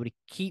going to be able to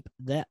keep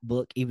that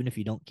book even if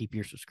you don't keep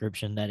your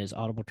subscription. That is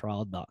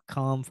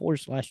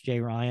audibletrial.com/J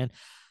Ryan.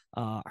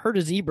 Herd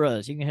of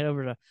Zebras. You can head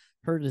over to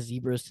Herd of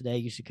Zebras today.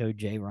 Use the code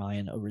J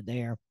Ryan over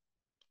there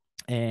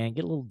and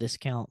get a little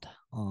discount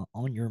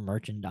on your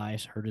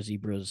merchandise. Herd of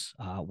Zebras,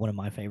 one of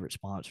my favorite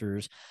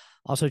sponsors.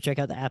 Also, check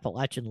out the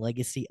Appalachian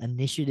Legacy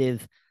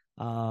Initiative.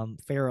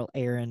 Farrell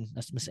Aaron,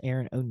 that's Miss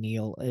Aaron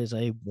O'Neill, is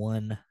a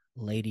one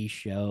lady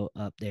show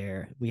up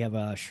there. We have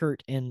a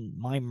shirt in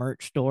my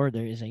merch store.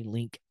 There is a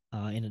link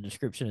in the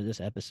description of this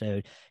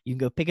episode. You can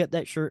go pick up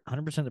that shirt.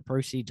 100% of the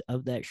proceeds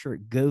of that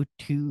shirt go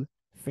to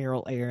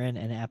Farrell Aaron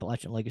and the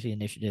Appalachian Legacy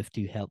Initiative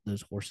to help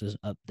those horses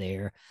up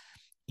there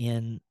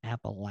in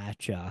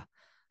Appalachia.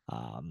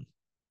 I'm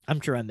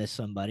sure I missed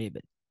somebody,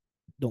 but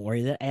don't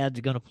worry, that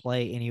ad's going to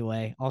play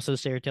anyway. Also,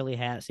 Saratelli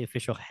hats, the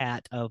official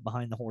hat of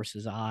Behind the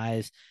Horse's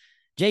Eyes.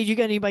 Jay, you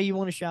got anybody you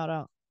want to shout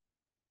out?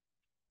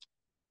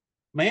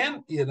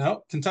 Man,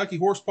 Kentucky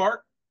Horse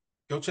Park,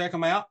 go check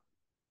them out.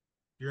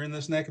 You're in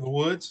this neck of the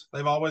woods.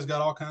 They've always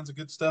got all kinds of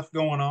good stuff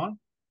going on.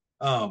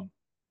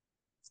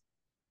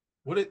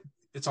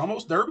 It's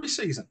almost Derby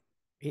season.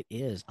 It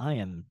is.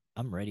 I'm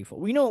ready for.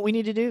 We know what we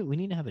need to do. We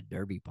need to have a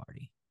Derby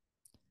party.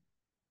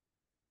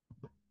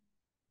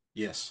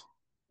 Yes.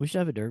 We should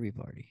have a Derby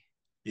party.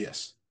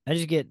 Yes.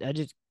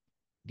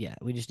 Yeah,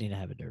 we just need to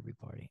have a Derby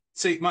party.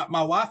 See,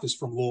 my wife is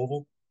from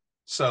Louisville,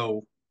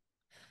 so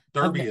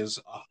Derby is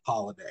a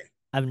holiday.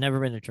 I've never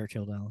been to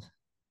Churchill Downs.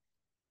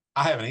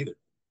 I haven't either.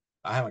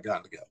 I haven't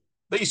gotten to go.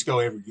 They used to go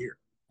every year.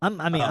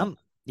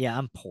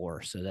 I'm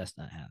poor, so that's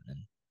not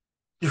happening.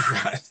 You're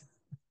right.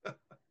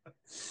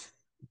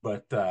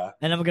 But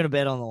and I'm gonna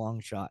bet on the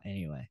long shot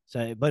anyway.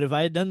 So, but if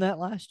I had done that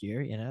last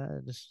year, yeah,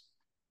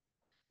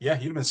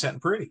 you'd have been sitting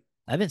pretty.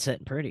 I've been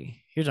sitting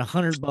pretty. Here's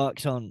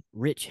 $100 on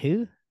Rich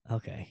who?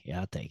 Okay, yeah,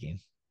 I'll take him.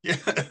 Yeah.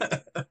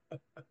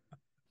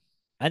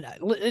 And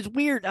it's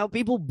weird how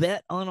people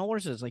bet on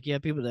horses. Like,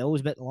 people that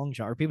always bet the long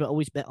shot, or people that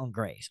always bet on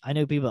Grace. I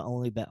know people that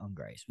only bet on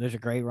Grace. If there's a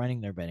gray running,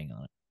 they're betting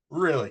on it.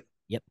 Really?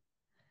 Yep.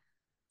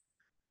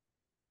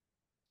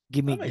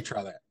 I may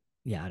try that.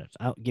 Yeah,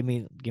 give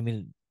me.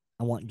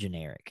 I want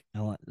generic.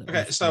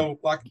 Okay, so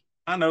like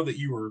I know that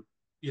you were,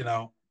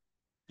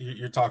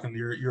 you're talking.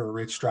 You're a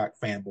Rich Strike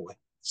fanboy.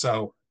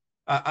 So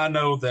I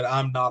know that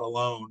I'm not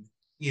alone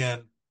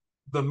in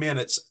the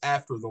minutes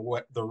after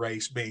the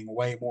race being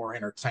way more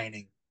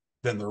entertaining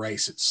than the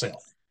race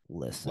itself.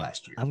 Listen,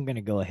 last year. I'm going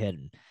to go ahead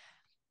and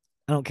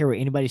I don't care what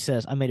anybody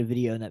says. I made a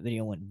video and that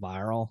video went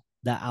viral.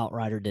 That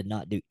outrider did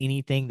not do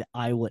anything that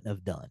I wouldn't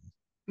have done.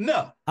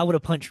 No. I would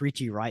have punched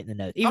Richie right in the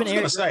nose. Even I was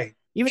going to say,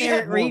 even he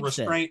Eric had more Reed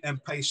restraint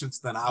and patience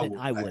than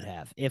I would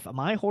have. If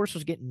my horse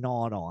was getting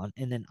gnawed on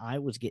and then I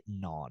was getting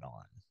gnawed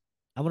on,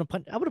 I would have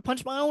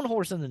punched my own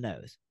horse in the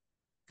nose.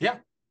 Yeah.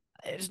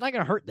 It's not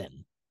going to hurt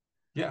them.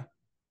 Yeah.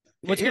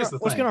 What's going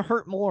to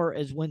hurt more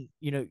is when,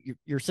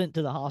 you're sent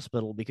to the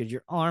hospital because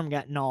your arm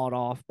got gnawed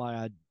off by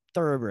a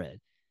thoroughbred.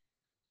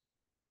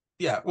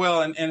 Yeah.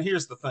 Well, and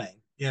here's the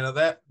thing,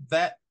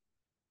 that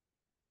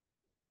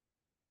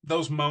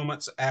those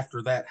moments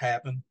after that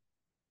happened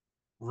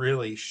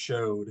really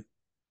showed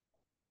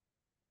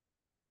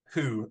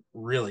who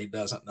really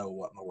doesn't know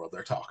what in the world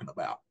they're talking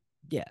about.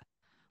 Yeah.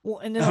 Well,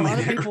 and then a lot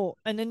of people,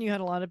 and then you had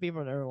a lot of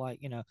people that are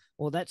like,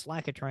 well, that's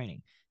lack of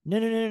training.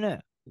 No.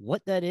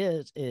 What that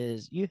is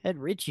you had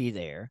Richie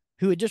there,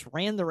 who had just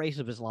ran the race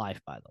of his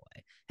life, by the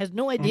way, has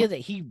no idea that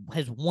he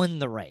has won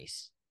the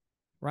race,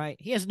 right?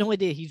 He has no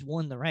idea he's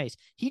won the race.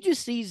 He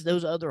just sees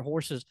those other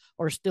horses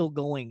are still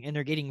going and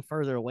they're getting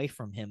further away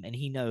from him. And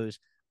he knows,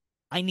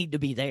 I need to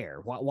be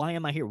there. Why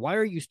am I here? Why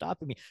are you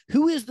stopping me?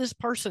 Who is this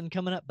person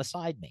coming up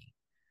beside me?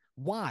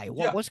 Why?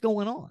 What's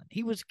going on?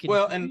 He was confused.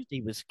 Well, and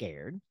he was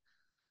scared.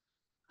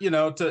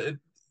 To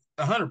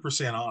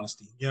 100%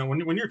 honesty,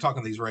 when you're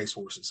talking these race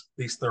horses,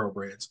 these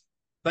thoroughbreds,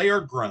 they are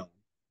grown,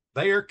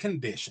 they are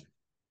conditioned,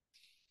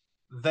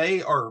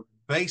 they are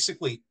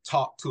basically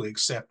taught to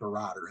accept a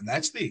rider, and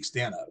that's the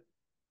extent of it.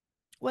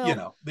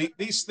 Well,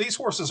 these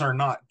horses are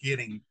not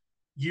getting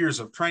years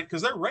of training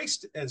because they're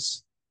raced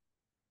as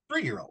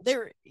 3-year-olds.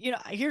 they're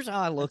here's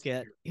how I look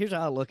at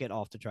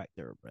off the track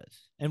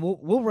thoroughbreds, and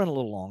we'll run a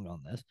little long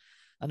on this.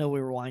 I know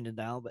we were winding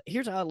down, but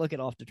here's how I look at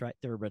off the track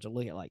thoroughbreds. I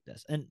look at it like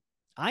this, and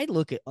I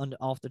look at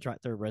off the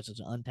track thoroughbreds as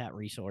an untapped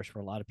resource for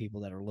a lot of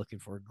people that are looking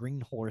for a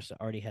green horse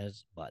that already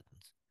has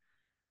buttons,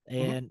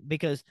 and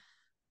because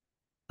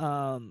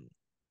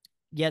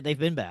yeah, they've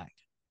been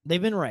backed,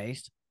 they've been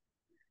raced,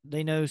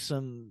 they know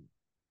some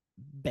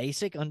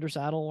basic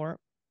undersaddle work,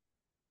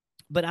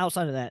 but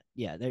outside of that,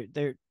 yeah,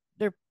 they're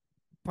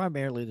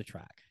primarily the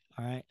track.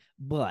 All right.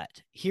 But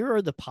here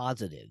are the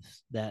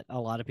positives that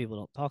a lot of people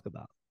don't talk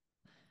about.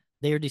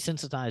 They are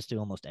desensitized to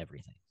almost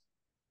everything.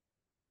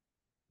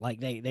 Like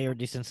they are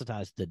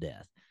desensitized to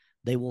death.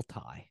 They will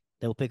tie.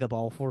 They will pick up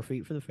all 4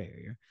 feet for the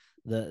farrier.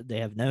 They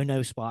have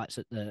no spots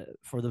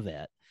for the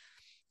vet.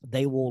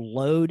 They will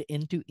load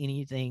into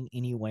anything,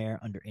 anywhere,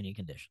 under any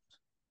conditions.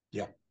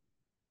 Yeah.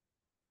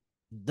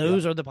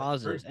 Those are the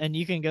positives. And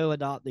you can go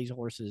adopt these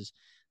horses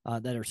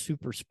that are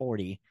super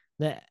sporty,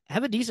 that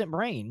have a decent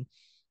brain,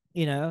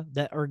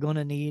 that are going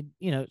to need,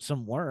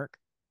 some work.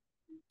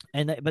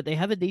 But they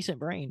have a decent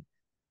brain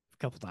for a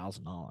couple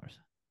 $1,000.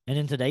 And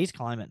in today's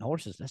climate and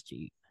horses, that's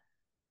cheap.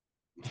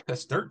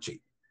 That's dirt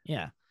cheap.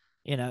 Yeah.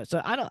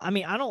 So I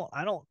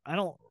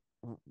don't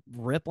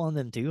rip on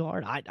them too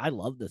hard. I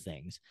love the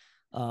things.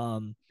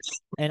 And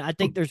I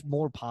think there's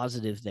more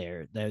positives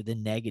there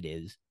than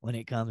negatives when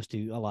it comes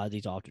to a lot of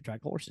these off the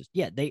track horses.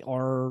 Yeah,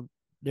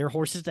 they're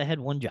horses that had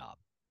one job.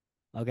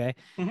 Okay.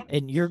 Mm-hmm.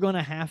 And you're going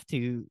to have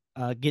to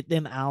get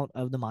them out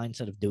of the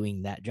mindset of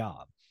doing that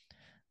job.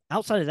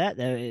 Outside of that,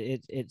 though,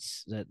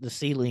 it's the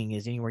ceiling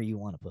is anywhere you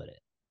want to put it.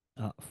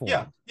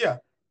 Yeah.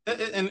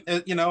 And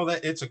that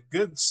it's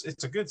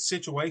a good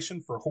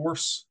situation for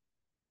horse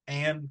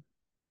and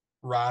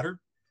rider,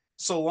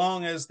 so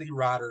long as the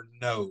rider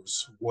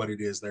knows what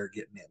it is they're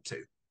getting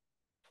into,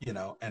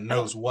 and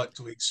knows what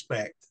to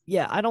expect.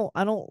 Yeah, I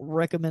don't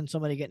recommend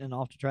somebody getting an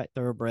off the track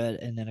thoroughbred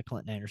and then a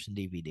Clinton Anderson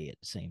DVD at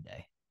the same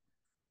day.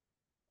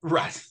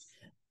 Right.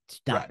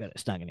 It's not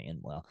gonna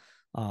end well.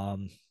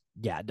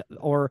 Yeah,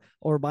 or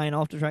buy an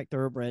off the track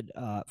thoroughbred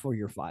for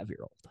your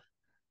 5-year-old.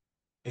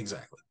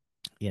 Exactly.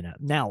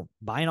 Now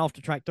buy an off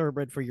the track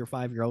thoroughbred for your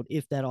 5-year-old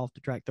if that off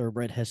the track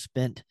thoroughbred has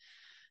spent,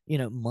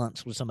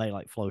 months with somebody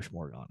like Flo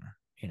Schmorganer.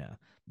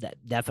 That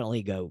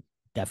definitely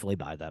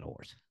buy that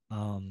horse.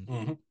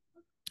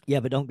 Yeah,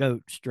 but don't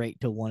go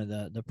straight to one of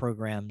the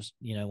programs,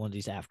 one of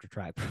these after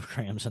track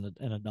programs and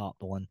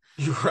adopt one,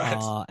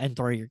 right? And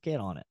throw your kid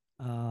on it.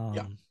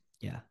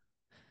 Yeah.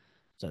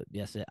 So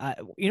yes,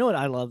 what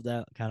I love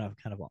that kind of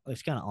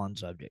it's kind of on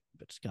subject,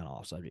 but it's kind of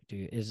off subject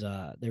too. Is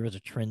there was a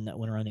trend that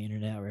went around the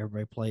internet where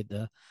everybody played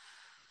the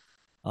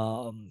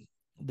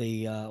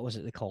was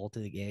it the call to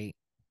the gate?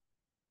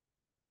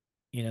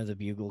 The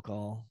bugle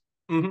call.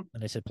 Mm-hmm.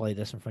 And they said play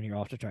this in front of your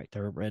off the track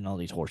thoroughbred, and all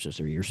these horses,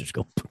 their ears just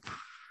go.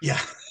 Yeah.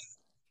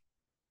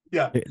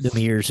 Yeah. The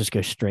ears just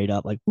go straight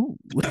up like, ooh.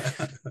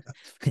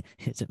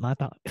 Is it my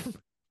time?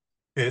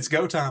 It's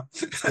go time.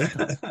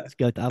 It's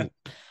go time.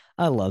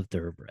 I love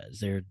thoroughbreds.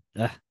 They're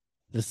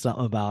there's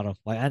something about them.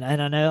 Like, and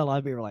I know a lot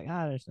of people are like,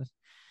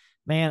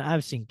 man,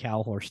 I've seen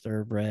cow horse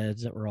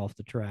thoroughbreds that were off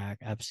the track.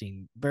 I've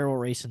seen barrel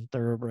racing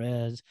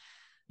thoroughbreds,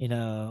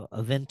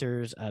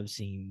 eventers. I've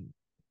seen,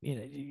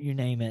 you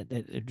name it.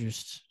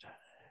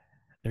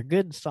 They're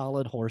good,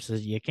 solid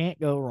horses. You can't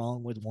go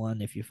wrong with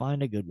one if you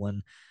find a good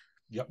one.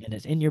 Yep. And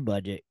it's in your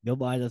budget. Go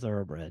buy the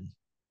thoroughbred.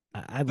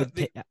 I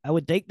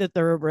would take the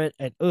thoroughbred,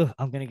 and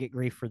I'm gonna get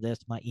grief for this.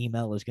 My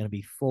email is gonna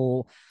be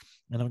full,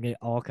 and I'm gonna get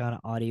all kind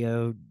of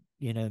audio,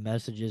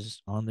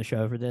 messages on the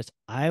show for this.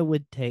 I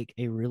would take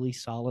a really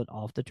solid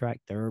off the track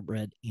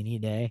thoroughbred any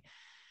day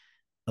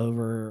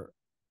over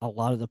a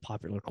lot of the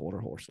popular quarter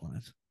horse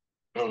lines.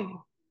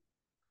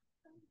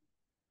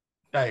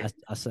 Hey,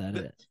 I said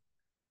it.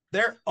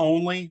 Their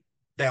only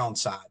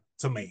downside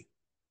to me,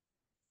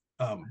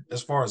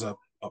 as far as a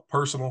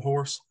personal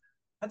horse,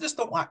 I just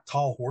don't like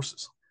tall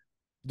horses.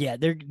 Yeah,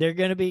 they're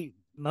gonna be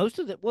most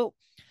of the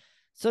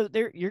so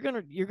you're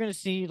gonna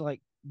see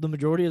like the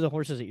majority of the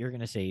horses that you're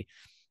gonna see,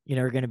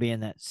 are gonna be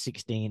in that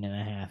 16 and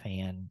a half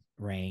hand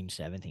range,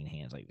 17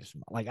 hands.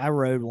 Like I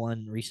rode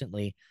one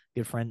recently,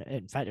 good friend.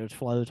 In fact, it was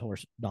Flo's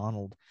horse,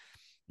 Donald,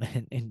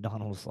 and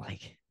Donald's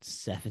like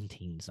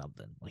 17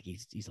 something. Like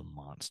he's a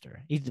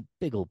monster. He's a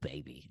big old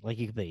baby. Like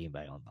you could put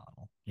anybody on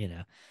Donald.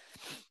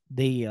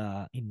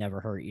 He never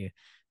hurt you.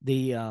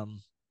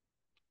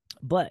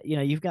 But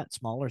you've got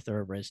smaller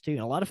thoroughbreds too, and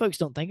a lot of folks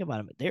don't think about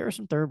them. But there are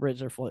some thoroughbreds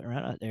that are floating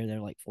around out there.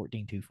 They're like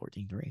 14.2,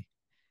 14.3.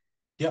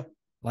 Yeah,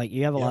 like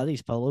you have a lot of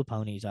these polo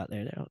ponies out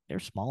there. They're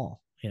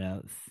small.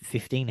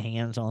 15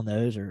 hands on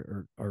those,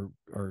 or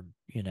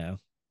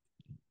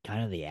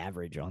kind of the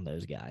average on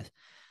those guys.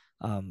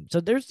 So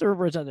there's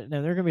thoroughbreds out there.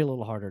 Now they're gonna be a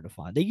little harder to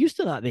find. They used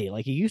to not be.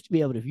 Like you used to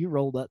be able to, if you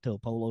rolled up to a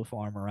polo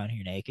farm around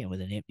here in Aiken with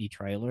an empty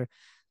trailer,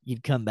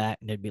 you'd come back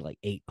and there'd be like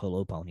 8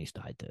 polo ponies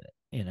tied to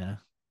it.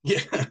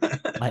 Yeah.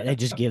 Like they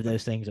just give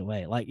those things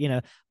away. Like,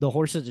 the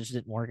horses just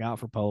didn't work out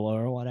for polo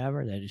or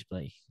whatever. They just be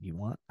like, you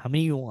want how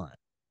many you want?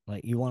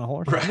 Like, you want a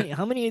horse? Right.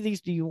 How many of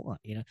these do you want?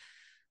 Yep.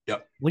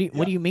 What do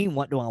Yep. you mean?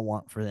 What do I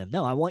want for them?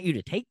 No, I want you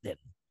to take them.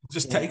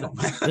 Just take them.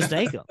 Just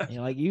take them.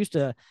 Like you used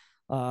to.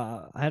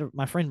 I had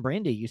my friend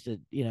Brandy used to.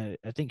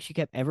 I think she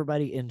kept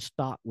everybody in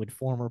stock with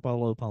former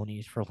polo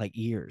ponies for like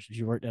years.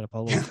 She worked at a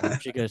polo farm.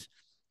 She goes,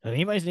 if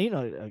anybody's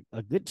needing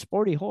a good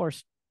sporty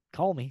horse,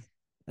 call me.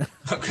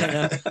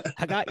 Okay.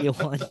 I got you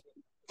one.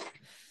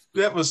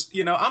 That was,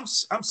 I'm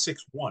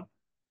 6'1",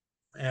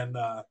 and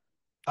but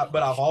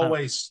I've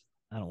always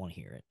I don't want to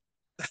hear it.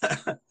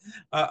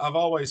 I've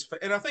always,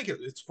 and I think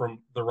it's from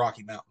the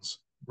Rocky Mountains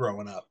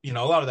growing up. A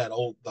lot of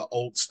the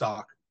old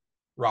stock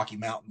Rocky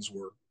Mountains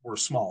were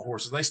small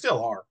horses. They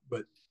still are,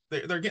 but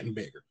they're getting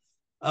bigger.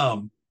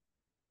 To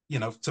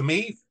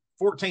me,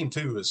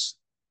 14-2 is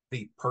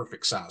the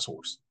perfect size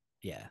horse.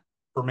 Yeah.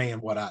 For me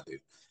and what I do.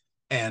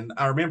 And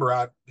I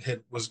remember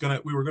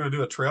we were gonna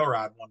do a trail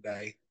ride one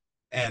day,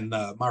 and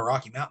my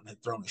Rocky Mountain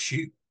had thrown a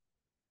chute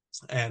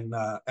and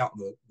out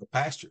in the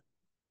pasture.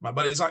 My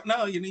buddy's like,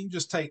 no, you need to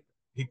just take.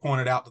 He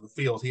pointed out to the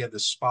field. He had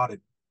this spotted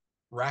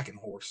racking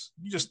horse.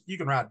 You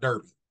can ride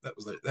Derby.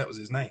 That was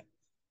his name.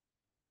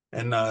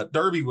 And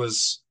Derby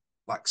was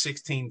like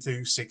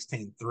 16-2,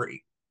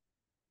 16-3.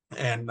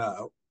 And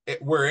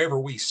wherever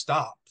we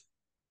stopped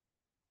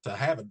to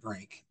have a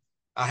drink,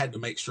 I had to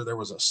make sure there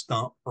was a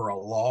stump or a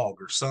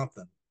log or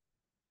something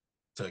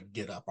to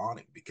get up on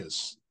him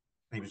because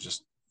he was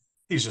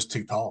just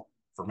too tall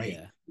for me.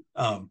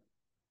 Yeah.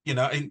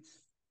 And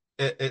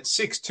at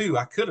 6'2",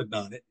 I could have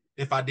done it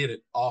if I did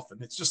it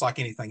often. It's just like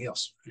anything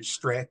else. You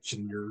stretch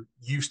and you're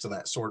used to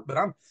that sort. But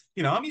I'm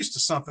used to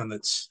something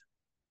that's,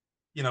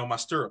 my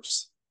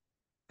stirrups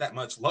that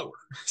much lower.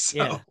 So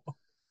yeah.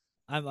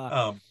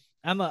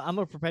 I'm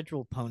a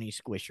perpetual pony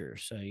squisher,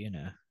 so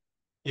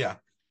yeah.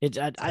 It's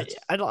I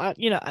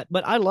don't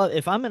but I love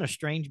if I'm in a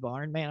strange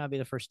barn, man. I'd be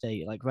the first to tell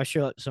you. Like if I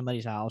show up to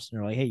somebody's house and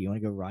they're like, "Hey, you want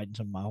to go riding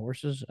some of my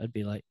horses?" I'd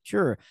be like,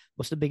 "Sure."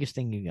 What's the biggest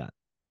thing you got?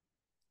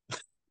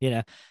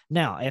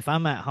 Now if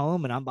I'm at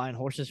home and I'm buying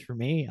horses for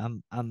me,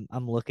 I'm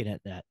looking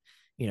at that,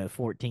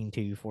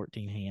 14-2,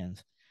 14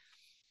 hands,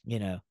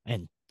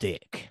 and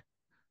thick.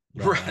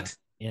 But, right.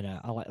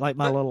 I like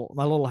my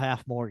little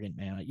half Morgan,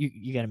 man.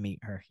 You got to meet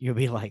her. You'll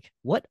be like,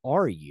 "What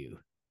are you?"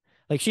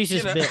 Like she's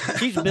just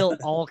she's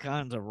built all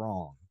kinds of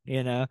wrong.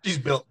 She's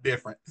built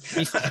different.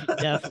 she's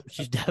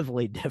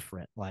definitely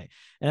different. Like,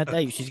 and I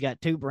tell you, she's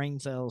got 2 brain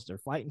cells. They're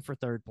fighting for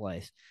 3rd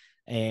place,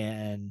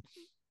 and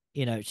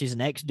she's an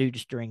ex-dude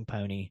string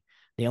pony.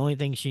 The only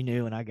thing she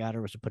knew when I got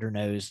her was to put her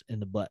nose in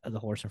the butt of the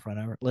horse in front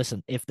of her.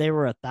 Listen, if there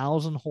were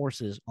 1,000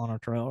 horses on a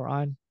trail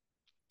ride,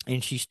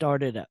 and she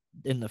started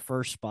in the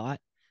first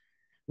spot,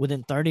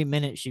 within 30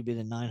 minutes she'd be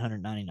the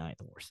 999th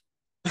horse.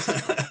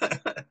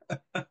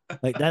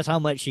 Like that's how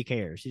much she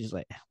cares. She's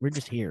like, we're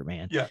just here,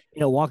 man. Yeah.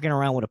 Walking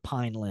around with a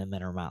pine limb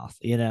in her mouth.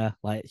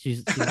 Like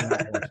she's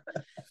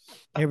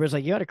everybody's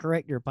like, you got to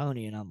correct your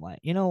pony, and I'm like,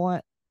 you know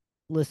what?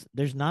 Listen,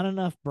 there's not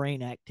enough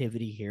brain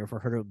activity here for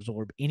her to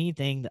absorb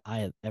anything that I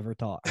have ever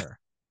taught her.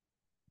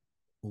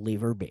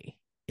 Leave her be.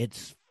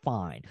 It's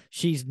fine.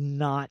 She's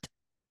not,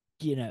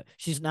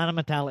 she's not a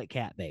metallic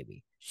cat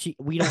baby.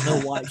 We don't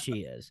know what she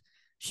is.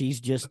 She's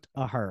just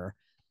a her.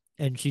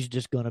 And she's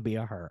just going to be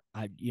a her.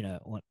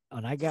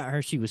 When I got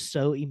her, she was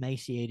so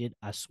emaciated.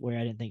 I swear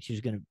I didn't think she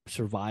was going to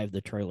survive the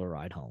trailer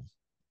ride home.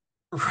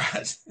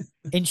 Right.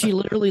 And she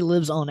literally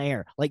lives on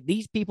air. Like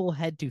these people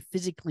had to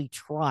physically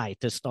try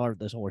to starve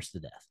this horse to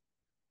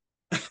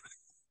death.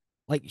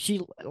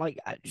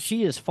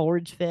 She is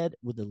forage fed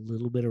with a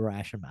little bit of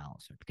ration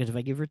balancer because if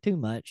I give her too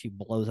much, she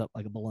blows up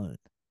like a balloon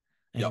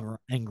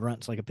and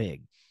grunts like a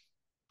pig.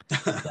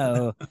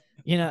 So,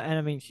 and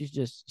I mean,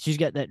 she's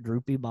got that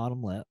droopy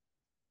bottom lip.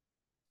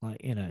 Like,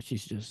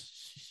 she's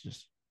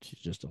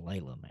just a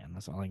Layla, man.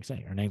 That's all I can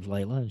say. Her name's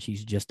Layla, and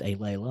she's just a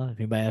Layla. If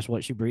anybody asks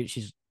what she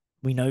breeds,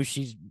 we know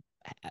she's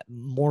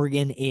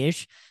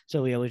Morgan-ish,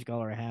 so we always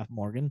call her a half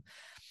Morgan.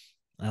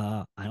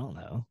 I don't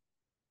know.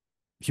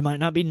 She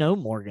might not be no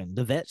Morgan.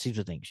 The vet seems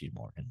to think she's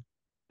Morgan.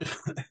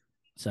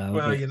 So,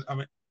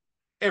 well,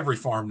 every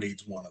farm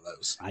needs one of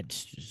those.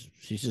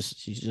 She's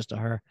just a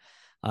her.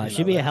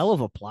 She'd be a hell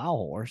of a plow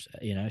horse.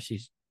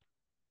 She's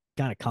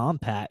kind of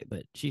compact,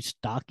 but she's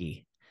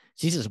stocky.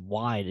 She's as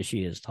wide as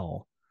she is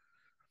tall.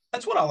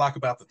 That's what I like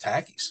about the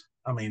tackies.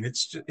 I mean,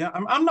 it's just,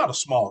 I'm not a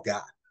small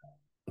guy.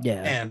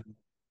 Yeah. And,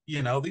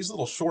 these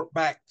little short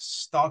back,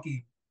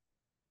 stocky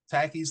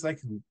tackies,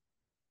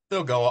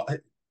 they'll go,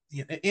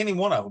 any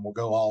one of them will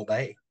go all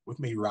day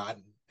with me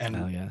riding. And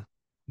oh, yeah.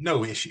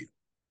 No issue.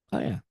 Oh,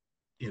 yeah.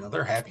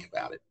 They're happy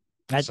about it.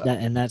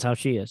 And that's how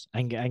she is.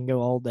 I can go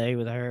all day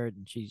with her.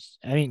 And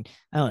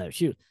I don't know.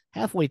 She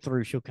halfway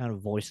through, she'll kind of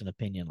voice an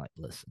opinion like,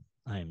 listen,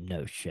 I am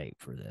no shape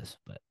for this,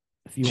 but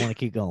if you want to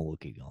keep going, we'll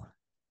keep going.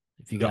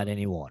 If you got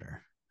any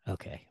water,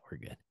 okay, we're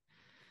good.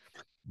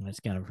 And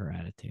that's kind of her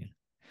attitude.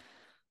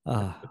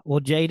 Well,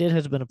 Jade, it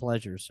has been a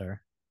pleasure,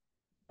 sir.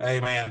 Hey,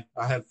 man,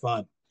 I had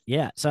fun.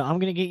 Yeah, so I'm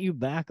gonna get you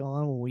back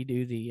on when we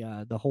do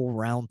the whole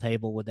round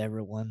table with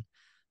everyone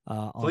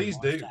on Please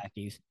Mars do.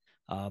 Tackies.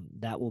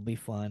 That will be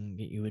fun.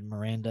 Get you with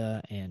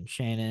Miranda and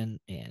Shannon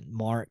and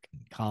Mark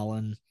and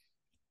Colin,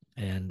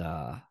 and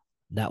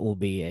that will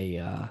be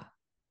a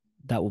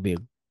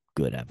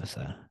good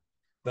episode.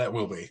 That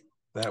will be.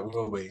 That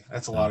will be.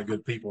 That's a So, lot of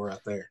good people right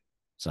there.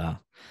 so,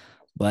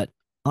 but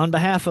on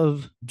behalf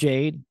of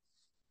Jade,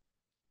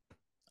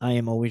 I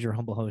am always your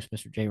humble host,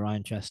 Mr. J.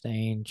 Ryan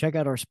Chastain. Check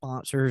out our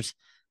sponsors.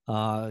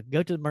 Go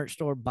to the merch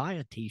store, buy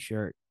a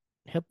t-shirt,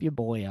 help your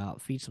boy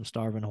out, feed some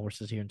starving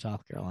horses here in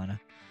South Carolina.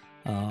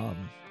 And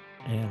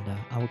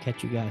I will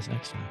catch you guys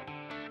next time.